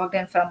have logged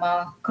in from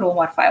a Chrome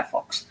or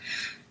Firefox.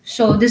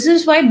 So this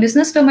is why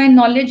business domain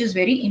knowledge is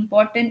very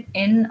important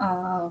in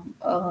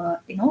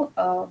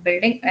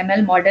building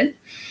ML model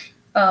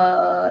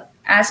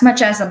as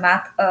much as a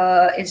math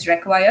is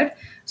required,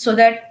 so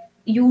that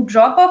you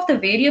drop off the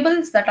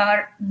variables that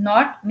are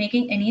not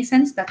making any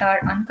sense, that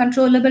are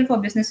uncontrollable for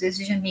business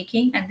decision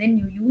making, and then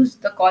you use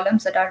the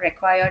columns that are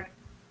required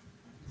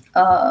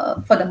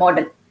for the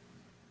model.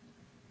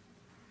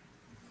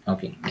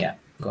 Okay, yeah,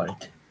 got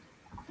it.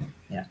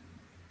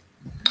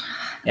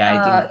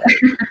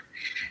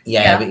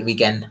 I think we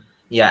can.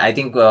 Yeah, I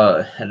think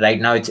right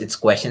now it's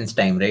questions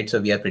time, right? So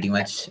we are pretty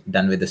much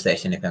done with the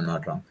session, if I'm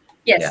not wrong.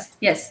 Yes,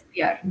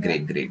 we are.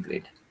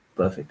 Great,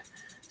 perfect.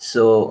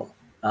 So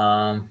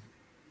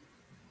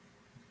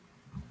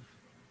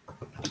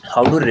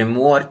how to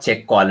remove or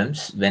check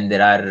columns when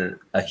there are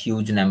a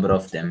huge number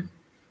of them?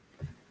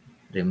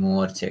 Remove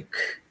or check.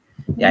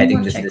 I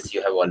think this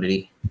you have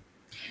already.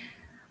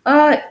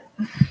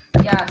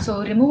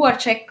 So remove or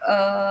check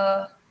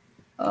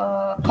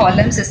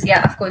columns is,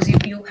 of course,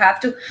 you have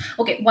to.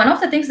 Okay, one of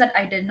the things that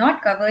I did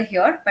not cover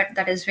here, but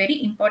that is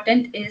very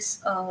important,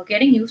 is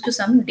getting used to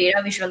some data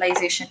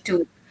visualization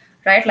tool,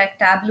 right? Like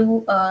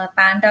Tableau,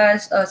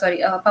 Pandas,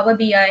 Power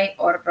BI,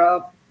 or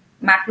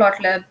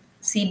Matplotlib,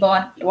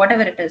 Seaborn,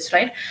 whatever it is,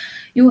 right?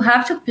 You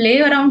have to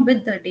play around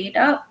with the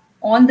data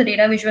on the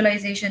data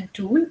visualization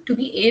tool to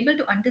be able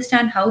to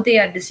understand how they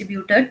are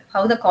distributed,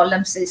 how the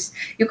columns is.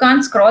 You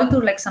can't scroll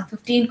through like some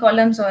 15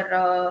 columns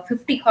or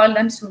 50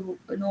 columns to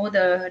know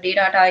the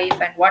data type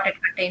and what it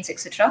contains,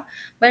 etc.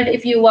 But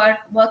if you are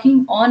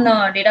working on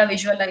a data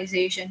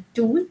visualization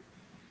tool,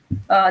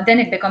 then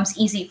it becomes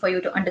easy for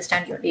you to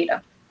understand your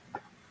data.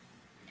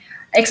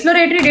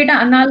 Exploratory data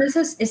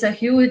analysis is a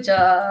huge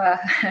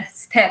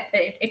step.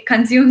 It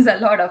consumes a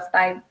lot of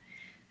time.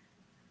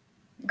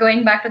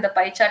 Going back to the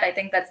pie chart, I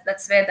think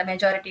that's where the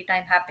majority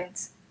time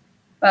happens.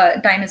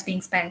 Time is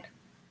being spent.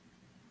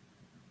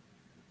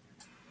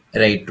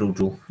 Right,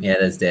 true. Yeah,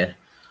 that's there.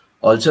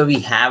 Also, we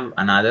have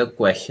another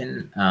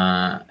question.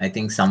 I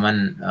think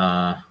someone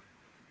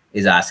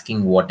is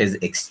asking what is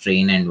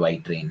X-train and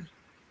Y-train.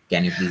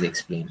 Can you please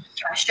explain?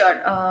 Yeah,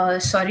 sure.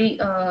 Sorry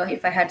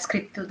if I had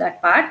skipped to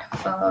that part.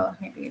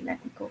 Maybe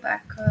let me go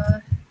back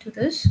to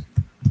this.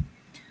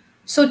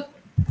 So,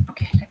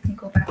 okay, let me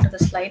go back to the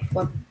slide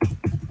for.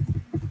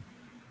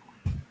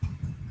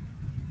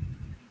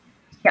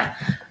 Yeah.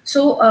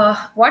 So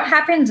what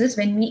happens is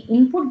when we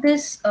input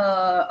this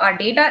our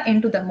data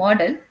into the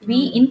model,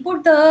 we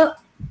input the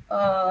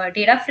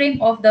data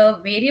frame of the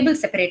variable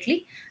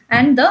separately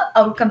and the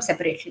outcome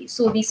separately.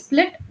 So we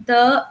split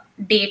the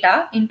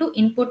data into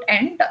input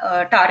and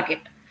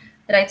target.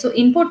 Right. So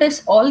input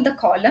is all the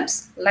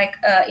columns, like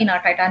in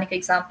our Titanic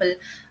example,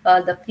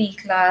 the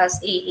pre-class,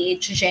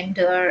 age,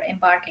 gender,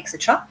 embark,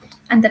 etc.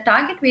 And the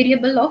target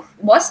variable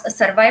was a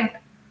survived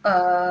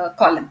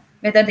column,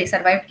 whether they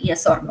survived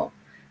yes or no.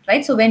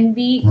 Right. So when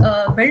we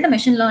build a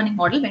machine learning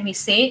model, when we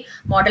say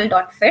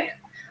model.fit,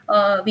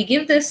 we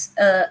give this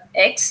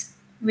X,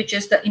 which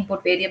is the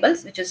input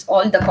variables, which is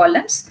all the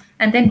columns,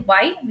 and then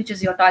Y, which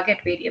is your target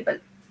variable.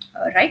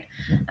 Right.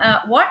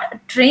 What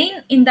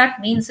train in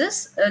that means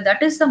is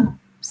that is the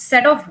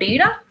set of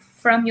data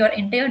from your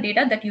entire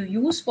data that you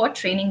use for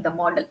training the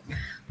model.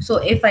 So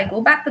if I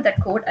go back to that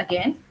code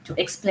again to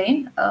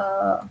explain.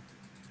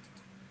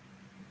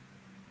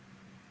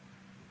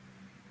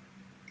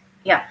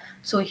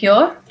 So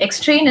here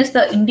X-train is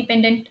the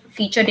independent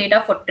feature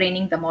data for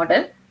training the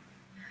model.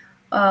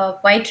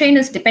 Y-train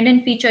is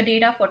dependent feature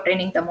data for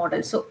training the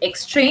model. So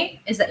X-train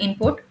is the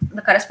input,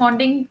 the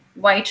corresponding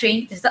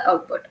Y-train is the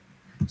output.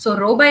 So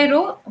row by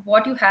row,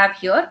 what you have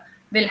here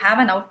will have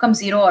an outcome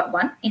 0 or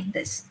 1 in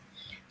this.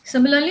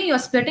 Similarly, you're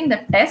splitting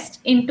the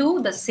test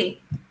into the same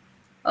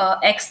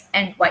X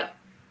and Y.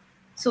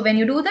 So when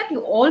you do that,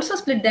 you also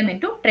split them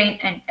into train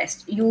and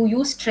test. You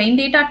use train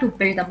data to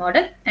build the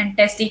model and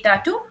test data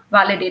to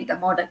validate the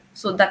model.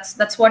 So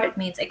that's what it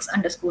means,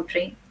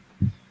 X_train.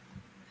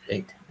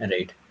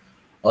 Right.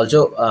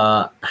 Also,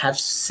 I have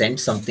sent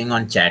something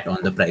on chat,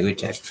 on the private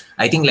chat.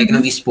 I think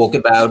we spoke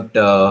about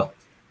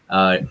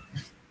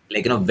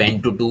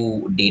when to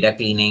do data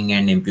cleaning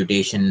and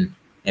imputation,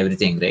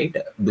 everything, right?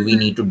 Do we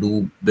need to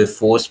do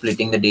before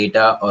splitting the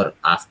data or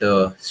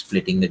after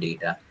splitting the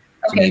data?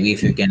 So maybe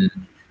if you can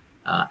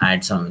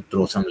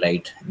throw some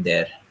light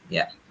there.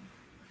 Yeah.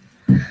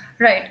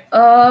 Right.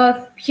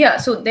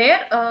 So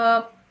there.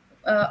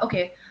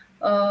 Okay.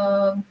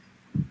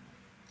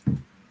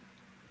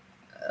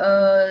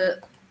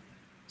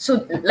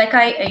 So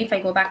if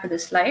I go back to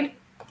this slide,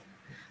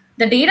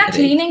 the data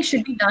cleaning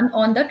should be done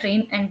on the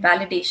train and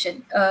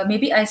validation.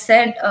 Maybe I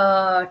said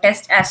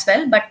test as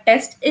well, but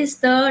test is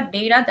the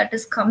data that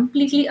is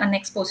completely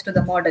unexposed to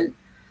the model.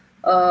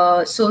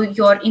 So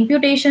your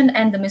imputation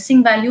and the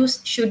missing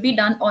values should be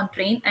done on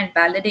train and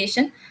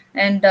validation,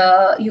 and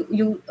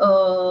you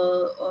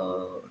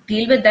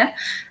deal with them,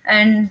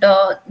 and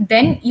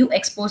then you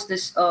expose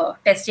this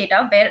test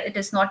data where it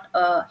is not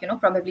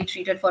probably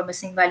treated for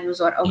missing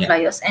values or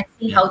outliers, and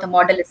see how the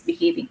model is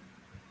behaving.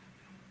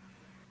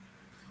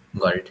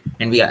 Got it.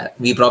 And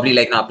we probably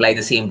apply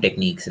the same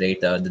techniques, right?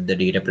 The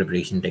data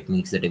preparation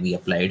techniques that we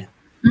applied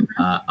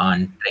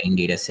on trained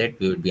data set,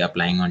 we would be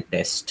applying on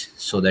test,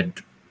 so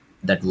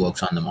that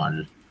works on the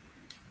model.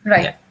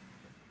 Right.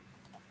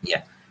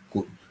 Yeah.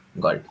 Cool.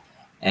 Got it.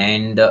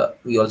 And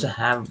we also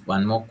have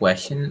one more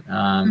question.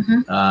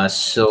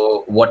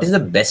 So what is the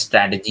best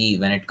strategy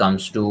when it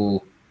comes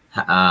to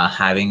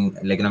having,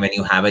 when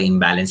you have an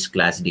imbalanced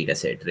class data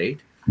set, right?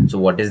 So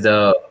what is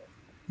the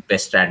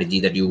best strategy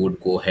that you would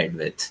go ahead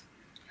with?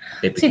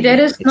 Typically? See, there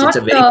is it's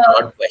a very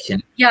broad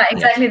question. Yeah,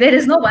 exactly. There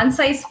is no one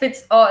size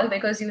fits all,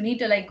 because you need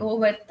to go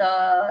with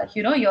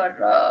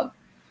your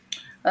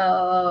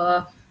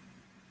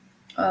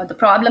the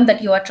problem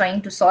that you are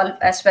trying to solve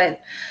as well.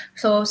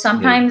 So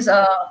sometimes,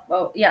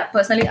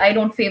 personally, I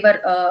don't favor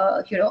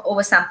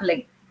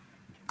oversampling.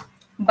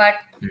 But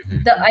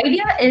the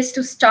idea is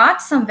to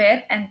start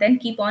somewhere and then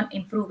keep on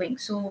improving.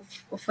 So,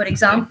 for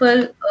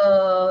example,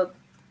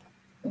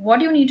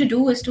 what you need to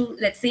do is to,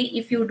 let's say,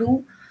 if you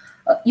do,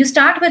 you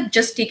start with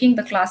just taking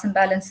the class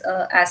imbalance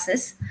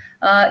assets.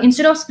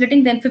 Instead of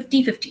splitting them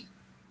 50-50,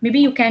 maybe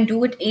you can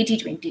do it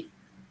 80-20,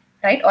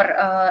 right? Or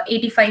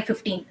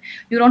 85-15.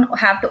 You don't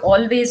have to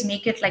always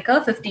make it like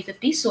a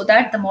 50-50, so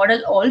that the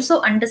model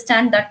also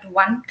understand that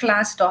one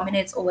class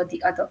dominates over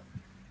the other.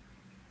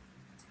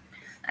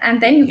 And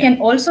then you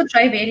can also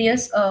try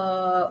various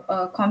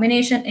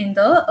combination in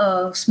the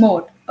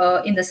SMOD,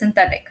 in the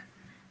synthetic.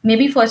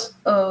 Maybe for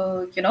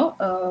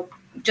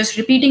just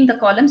repeating the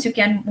columns, you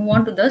can move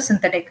on to the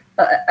synthetic.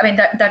 I mean,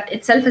 that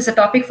itself is a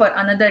topic for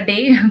another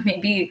day.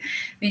 Maybe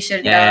we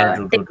should take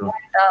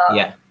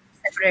that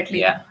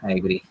separately. Yeah, I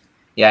agree.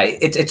 Yeah,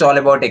 it's all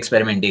about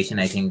experimentation.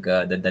 I think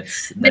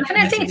that's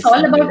definitely it's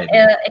all about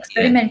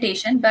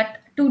experimentation. But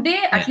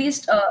today, at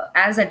least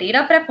as a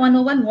data prep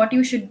 101, what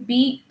you should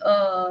be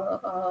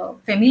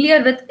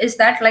familiar with is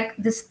that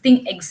this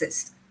thing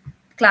exists.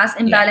 Class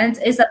imbalance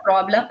is a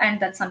problem, and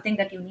that's something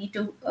that you need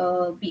to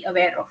be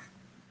aware of.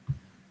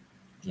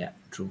 Yeah,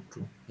 true.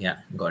 Yeah,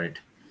 got it.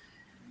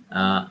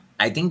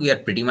 I think we are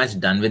pretty much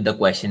done with the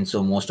questions.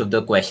 So most of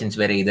the questions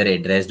were either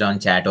addressed on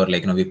chat or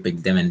we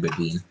picked them in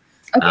between.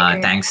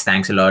 Okay.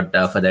 Thanks a lot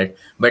for that.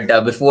 But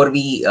before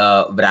we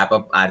wrap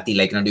up,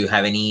 Aarthi, do you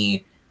have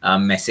any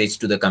message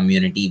to the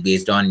community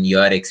based on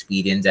your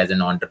experience as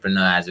an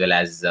entrepreneur as well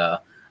as a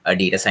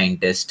data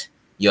scientist?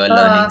 Your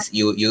learnings.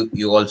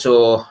 You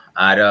also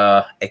are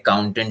a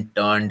accountant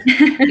turned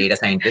data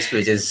scientist,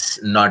 which is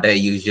not a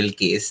usual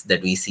case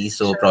that we see.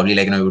 So probably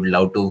we would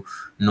love to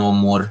know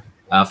more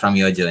from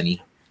your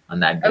journey on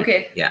that bit.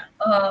 Okay. Yeah.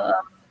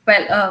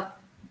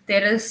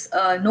 There is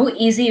no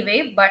easy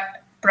way, but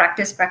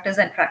practice.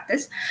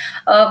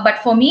 But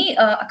for me,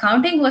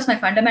 accounting was my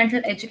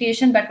fundamental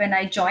education. But when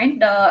I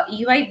joined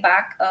EY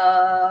back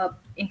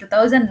in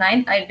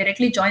 2009, I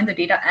directly joined the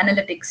data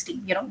analytics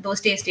team. Those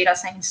days data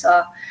science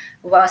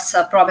was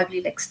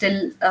probably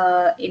still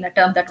in a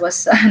term that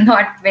was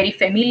not very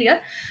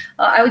familiar.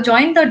 I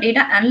joined the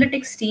data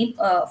analytics team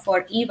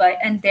for EY,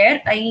 and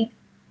there I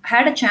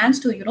had a chance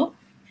to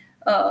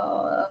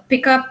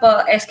pick up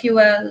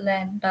SQL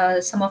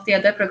and some of the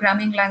other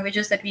programming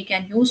languages that we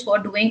can use for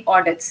doing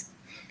audits.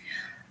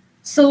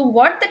 So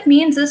what that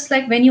means is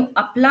when you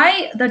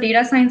apply the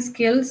data science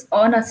skills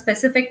on a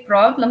specific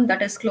problem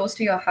that is close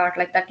to your heart,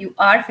 that you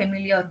are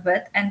familiar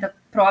with, and the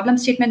problem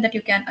statement that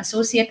you can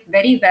associate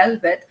very well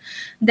with,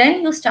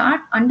 then you start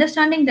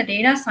understanding the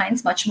data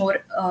science much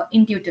more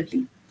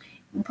intuitively.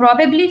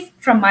 Probably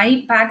from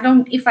my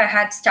background, if I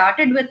had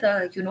started with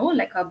a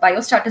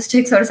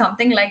biostatistics or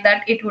something like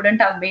that, it wouldn't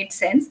have made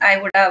sense.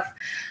 I would have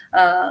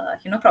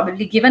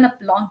probably given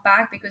up long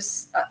back,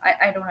 because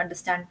I don't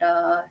understand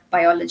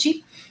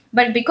biology.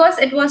 But because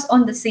it was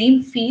on the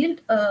same field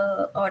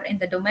or in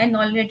the domain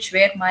knowledge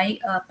where my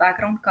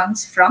background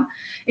comes from,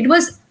 it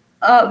was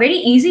very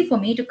easy for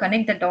me to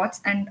connect the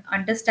dots and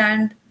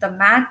understand the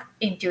math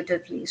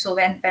intuitively. So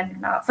when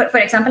for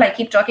example, I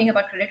keep talking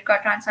about credit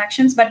card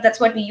transactions, but that's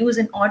what we use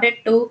in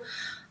audit to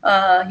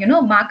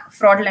mark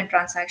fraudulent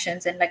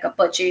transactions in a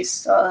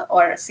purchase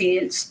or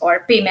sales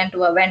or payment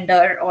to a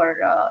vendor,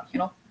 or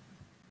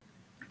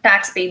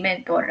tax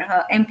payment or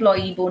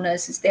employee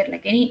bonus. Is there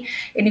any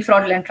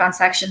fraudulent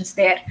transactions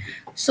there?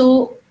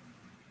 So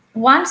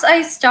once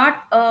I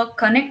start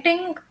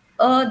connecting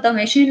the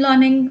machine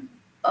learning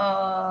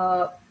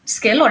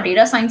skill or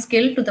data science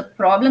skill to the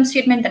problem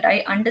statement that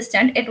I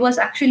understand, it was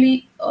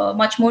actually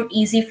much more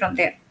easy from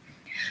there.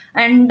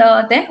 And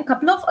then a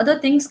couple of other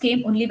things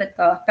came only with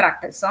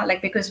practice.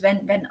 Because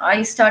when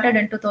I started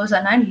in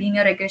 2009,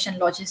 linear regression,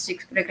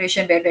 logistic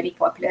regression were very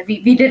popular.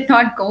 We did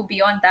not go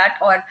beyond that,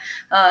 or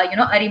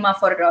ARIMA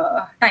for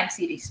time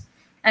series.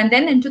 And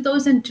then in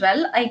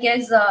 2012, I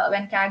guess,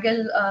 when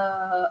Kaggle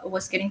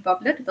was getting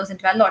popular,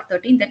 2012 or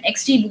 13, then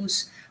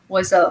XGBoost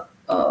was a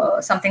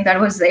something that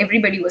was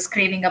everybody was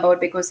craving about,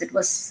 because it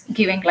was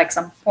giving like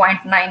some zero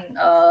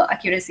 0.9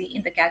 accuracy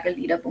in the Kaggle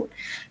leaderboard.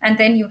 And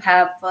then you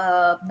have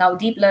now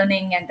deep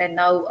learning, and then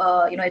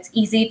now it's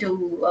easy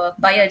to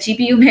buy a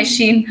GPU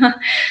machine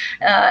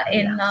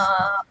in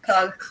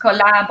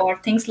Collab or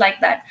things like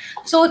that.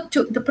 So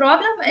the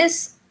problem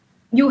is,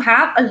 you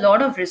have a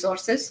lot of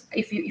resources.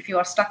 If you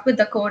are stuck with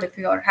the code, if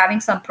you are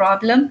having some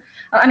problem,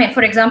 I mean,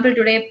 for example,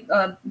 today,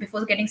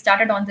 before getting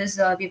started on this,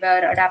 we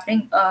were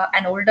adapting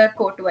an older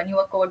code to a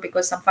newer code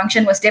because some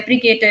function was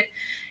deprecated.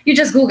 You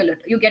just Google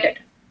it, you get it.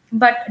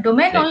 But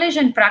domain knowledge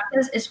and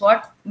practice is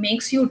what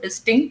makes you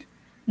distinct,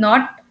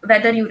 not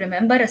whether you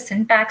remember a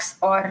syntax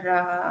or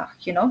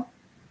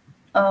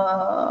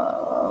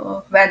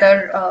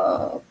whether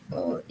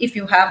if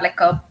you have like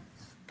a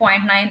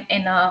 0.9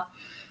 in a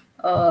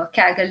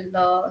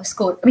Kaggle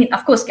score. I mean,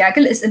 of course,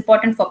 Kaggle is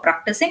important for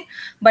practicing,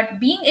 but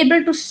being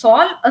able to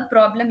solve a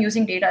problem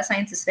using data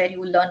science is where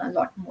you will learn a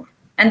lot more.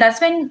 And that's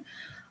when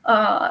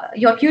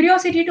your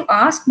curiosity to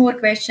ask more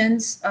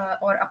questions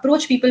or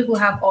approach people who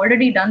have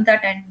already done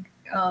that and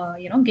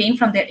gain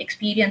from their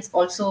experience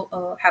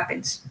also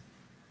happens.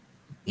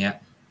 Yeah,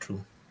 true.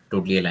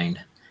 Totally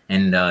aligned.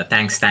 And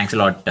thanks a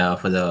lot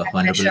for the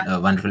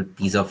wonderful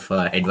piece of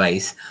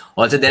advice.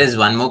 Also, there is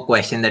one more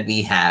question that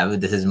we have.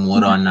 This is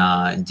more on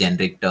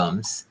generic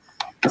terms.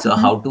 So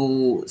how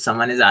to,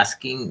 someone is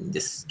asking,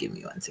 just give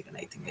me 1 second.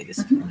 I think I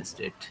just missed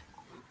it.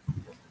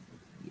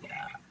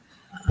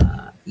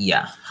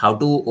 Yeah. How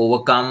to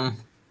overcome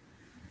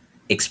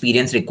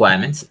experience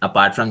requirements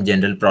apart from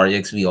general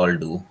projects we all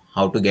do.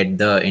 How to get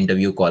the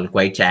interview call,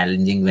 quite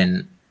challenging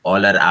when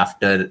all are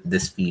after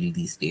this field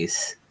these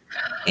days.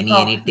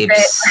 Any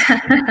tips?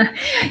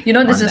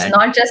 This is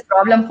not just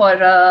problem for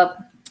a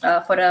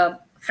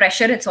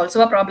fresher. It's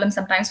also a problem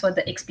sometimes for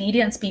the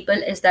experienced people.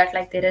 Is that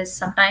like there is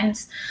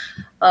sometimes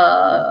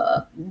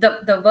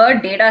the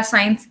word data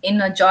science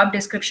in a job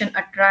description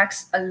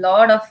attracts a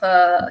lot of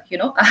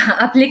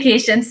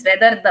applications,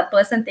 whether the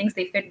person thinks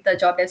they fit the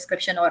job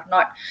description or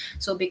not.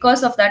 So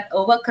because of that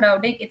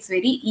overcrowding, it's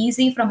very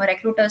easy from a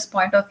recruiter's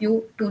point of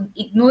view to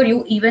ignore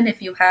you, even if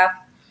you have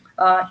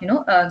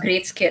a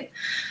great skill.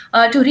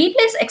 To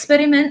replace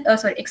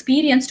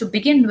experience to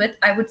begin with,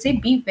 I would say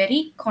be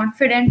very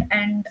confident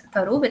and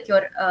thorough with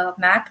your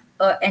math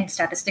and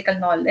statistical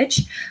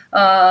knowledge,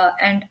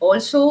 and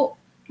also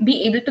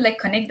be able to like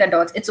connect the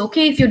dots. It's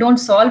okay if you don't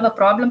solve a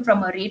problem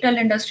from a retail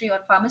industry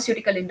or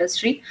pharmaceutical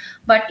industry,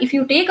 but if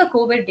you take a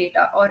COVID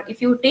data or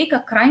if you take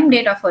a crime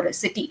data for a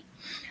city,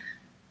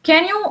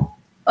 can you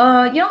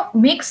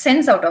make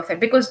sense out of it?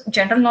 Because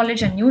general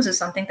knowledge and news is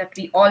something that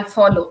we all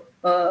follow.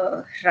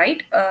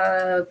 Right?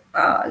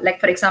 Like,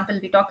 for example,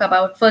 we talk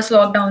about first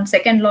lockdown,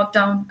 second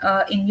lockdown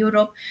in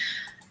Europe.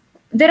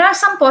 There are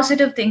some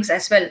positive things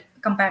as well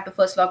compared to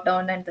first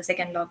lockdown and the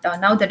second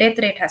lockdown. Now the death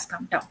rate has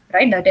come down,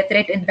 right? The death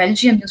rate in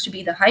Belgium used to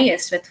be the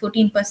highest with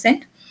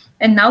 14%,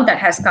 and now that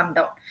has come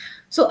down.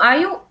 So are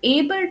you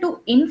able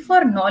to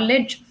infer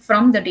knowledge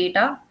from the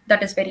data?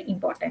 That is very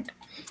important.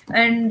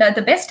 And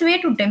the best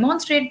way to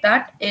demonstrate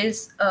that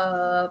is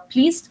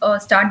please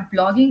start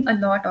blogging a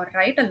lot or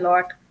write a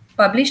lot.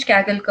 Published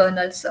Kaggle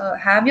kernels,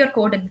 have your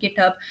code in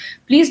GitHub.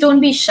 Please don't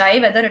be shy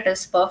whether it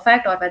is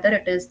perfect or whether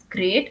it is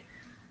great.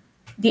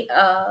 The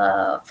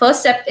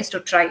first step is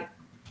to try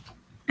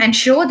and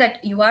show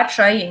that you are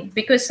trying,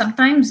 because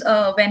sometimes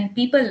when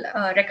people,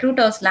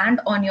 recruiters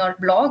land on your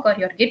blog or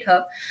your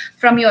GitHub,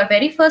 from your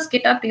very first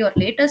GitHub to your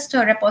latest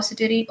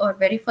repository or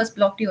very first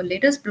blog to your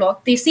latest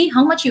blog, they see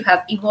how much you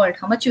have evolved,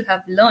 how much you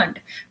have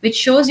learned, which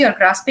shows your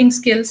grasping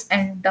skills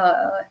and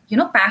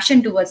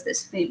passion towards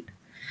this field.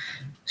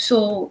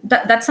 So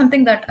that's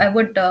something that I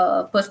would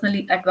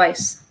personally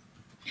advise.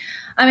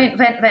 I mean,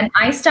 when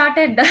I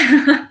started,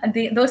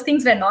 those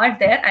things were not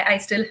there. I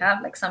still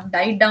have like some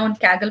died down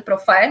Kaggle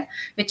profile,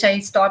 which I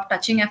stopped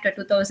touching after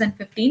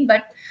 2015.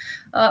 But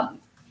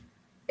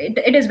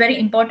it is very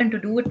important to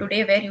do it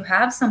today, where you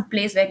have some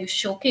place where you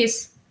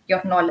showcase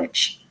your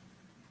knowledge.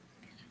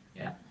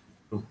 Yeah,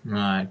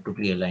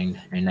 totally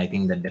aligned. And I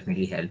think that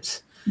definitely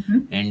helps.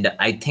 And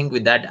I think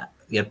with that,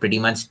 we are pretty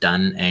much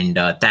done. And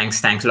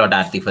thanks a lot,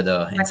 Aarthi, for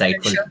the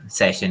insightful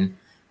session.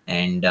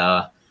 And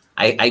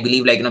I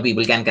believe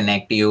people can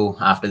connect to you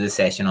after this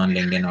session on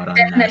LinkedIn or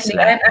on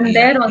Slack. I'm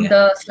there on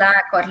the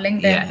Slack or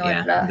LinkedIn.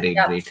 Great.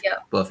 Yeah.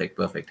 Perfect.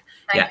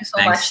 Thank you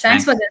so much.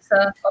 Thanks for this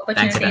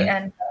opportunity.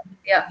 And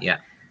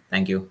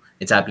thank you.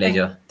 It's our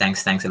pleasure.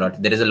 Thanks a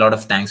lot. There is a lot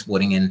of thanks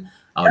pouring in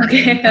out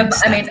there.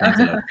 Thanks a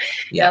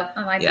lot.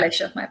 My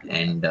pleasure.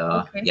 And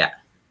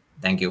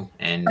thank you.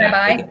 And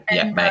bye.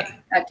 Bye.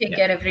 Take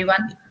care,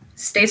 everyone.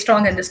 Stay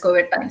strong in this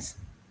COVID times.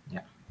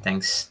 Yeah.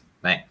 Thanks.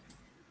 Bye.